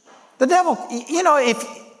 The devil, you know,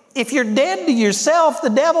 if you're dead to yourself, the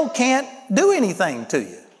devil can't do anything to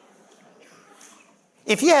you.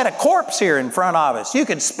 If you had a corpse here in front of us, you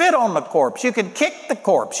could spit on the corpse, you could kick the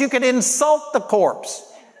corpse, you could insult the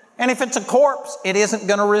corpse. And if it's a corpse, it isn't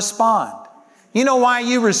going to respond. You know why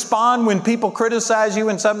you respond when people criticize you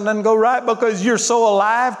and something doesn't go right? Because you're so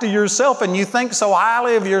alive to yourself and you think so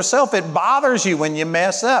highly of yourself, it bothers you when you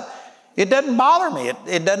mess up. It doesn't bother me.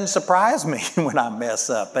 It doesn't surprise me when I mess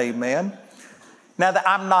up. Amen. Now,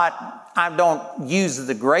 I don't use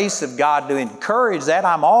the grace of God to encourage that.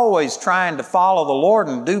 I'm always trying to follow the Lord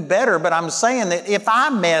and do better. But I'm saying that if I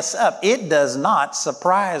mess up, it does not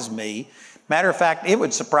surprise me. Matter of fact, it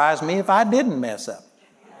would surprise me if I didn't mess up.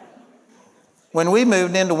 When we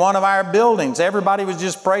moved into one of our buildings, everybody was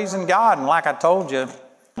just praising God. And like I told you,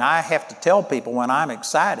 I have to tell people when I'm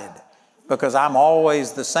excited because I'm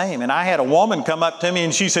always the same. And I had a woman come up to me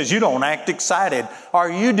and she says, "You don't act excited. Are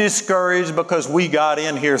you discouraged because we got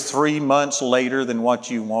in here 3 months later than what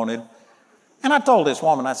you wanted?" And I told this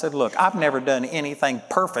woman, I said, "Look, I've never done anything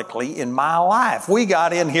perfectly in my life. We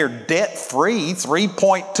got in here debt-free,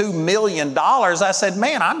 $3.2 million. I said,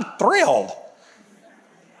 "Man, I'm thrilled."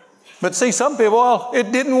 But see, some people, well,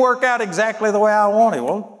 it didn't work out exactly the way I wanted.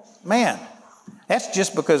 Well, man, that's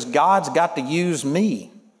just because God's got to use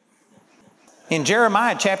me. In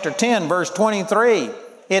Jeremiah chapter 10, verse 23,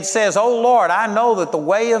 it says, "O Lord, I know that the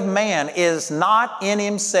way of man is not in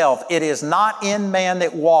himself. It is not in man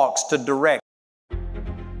that walks to direct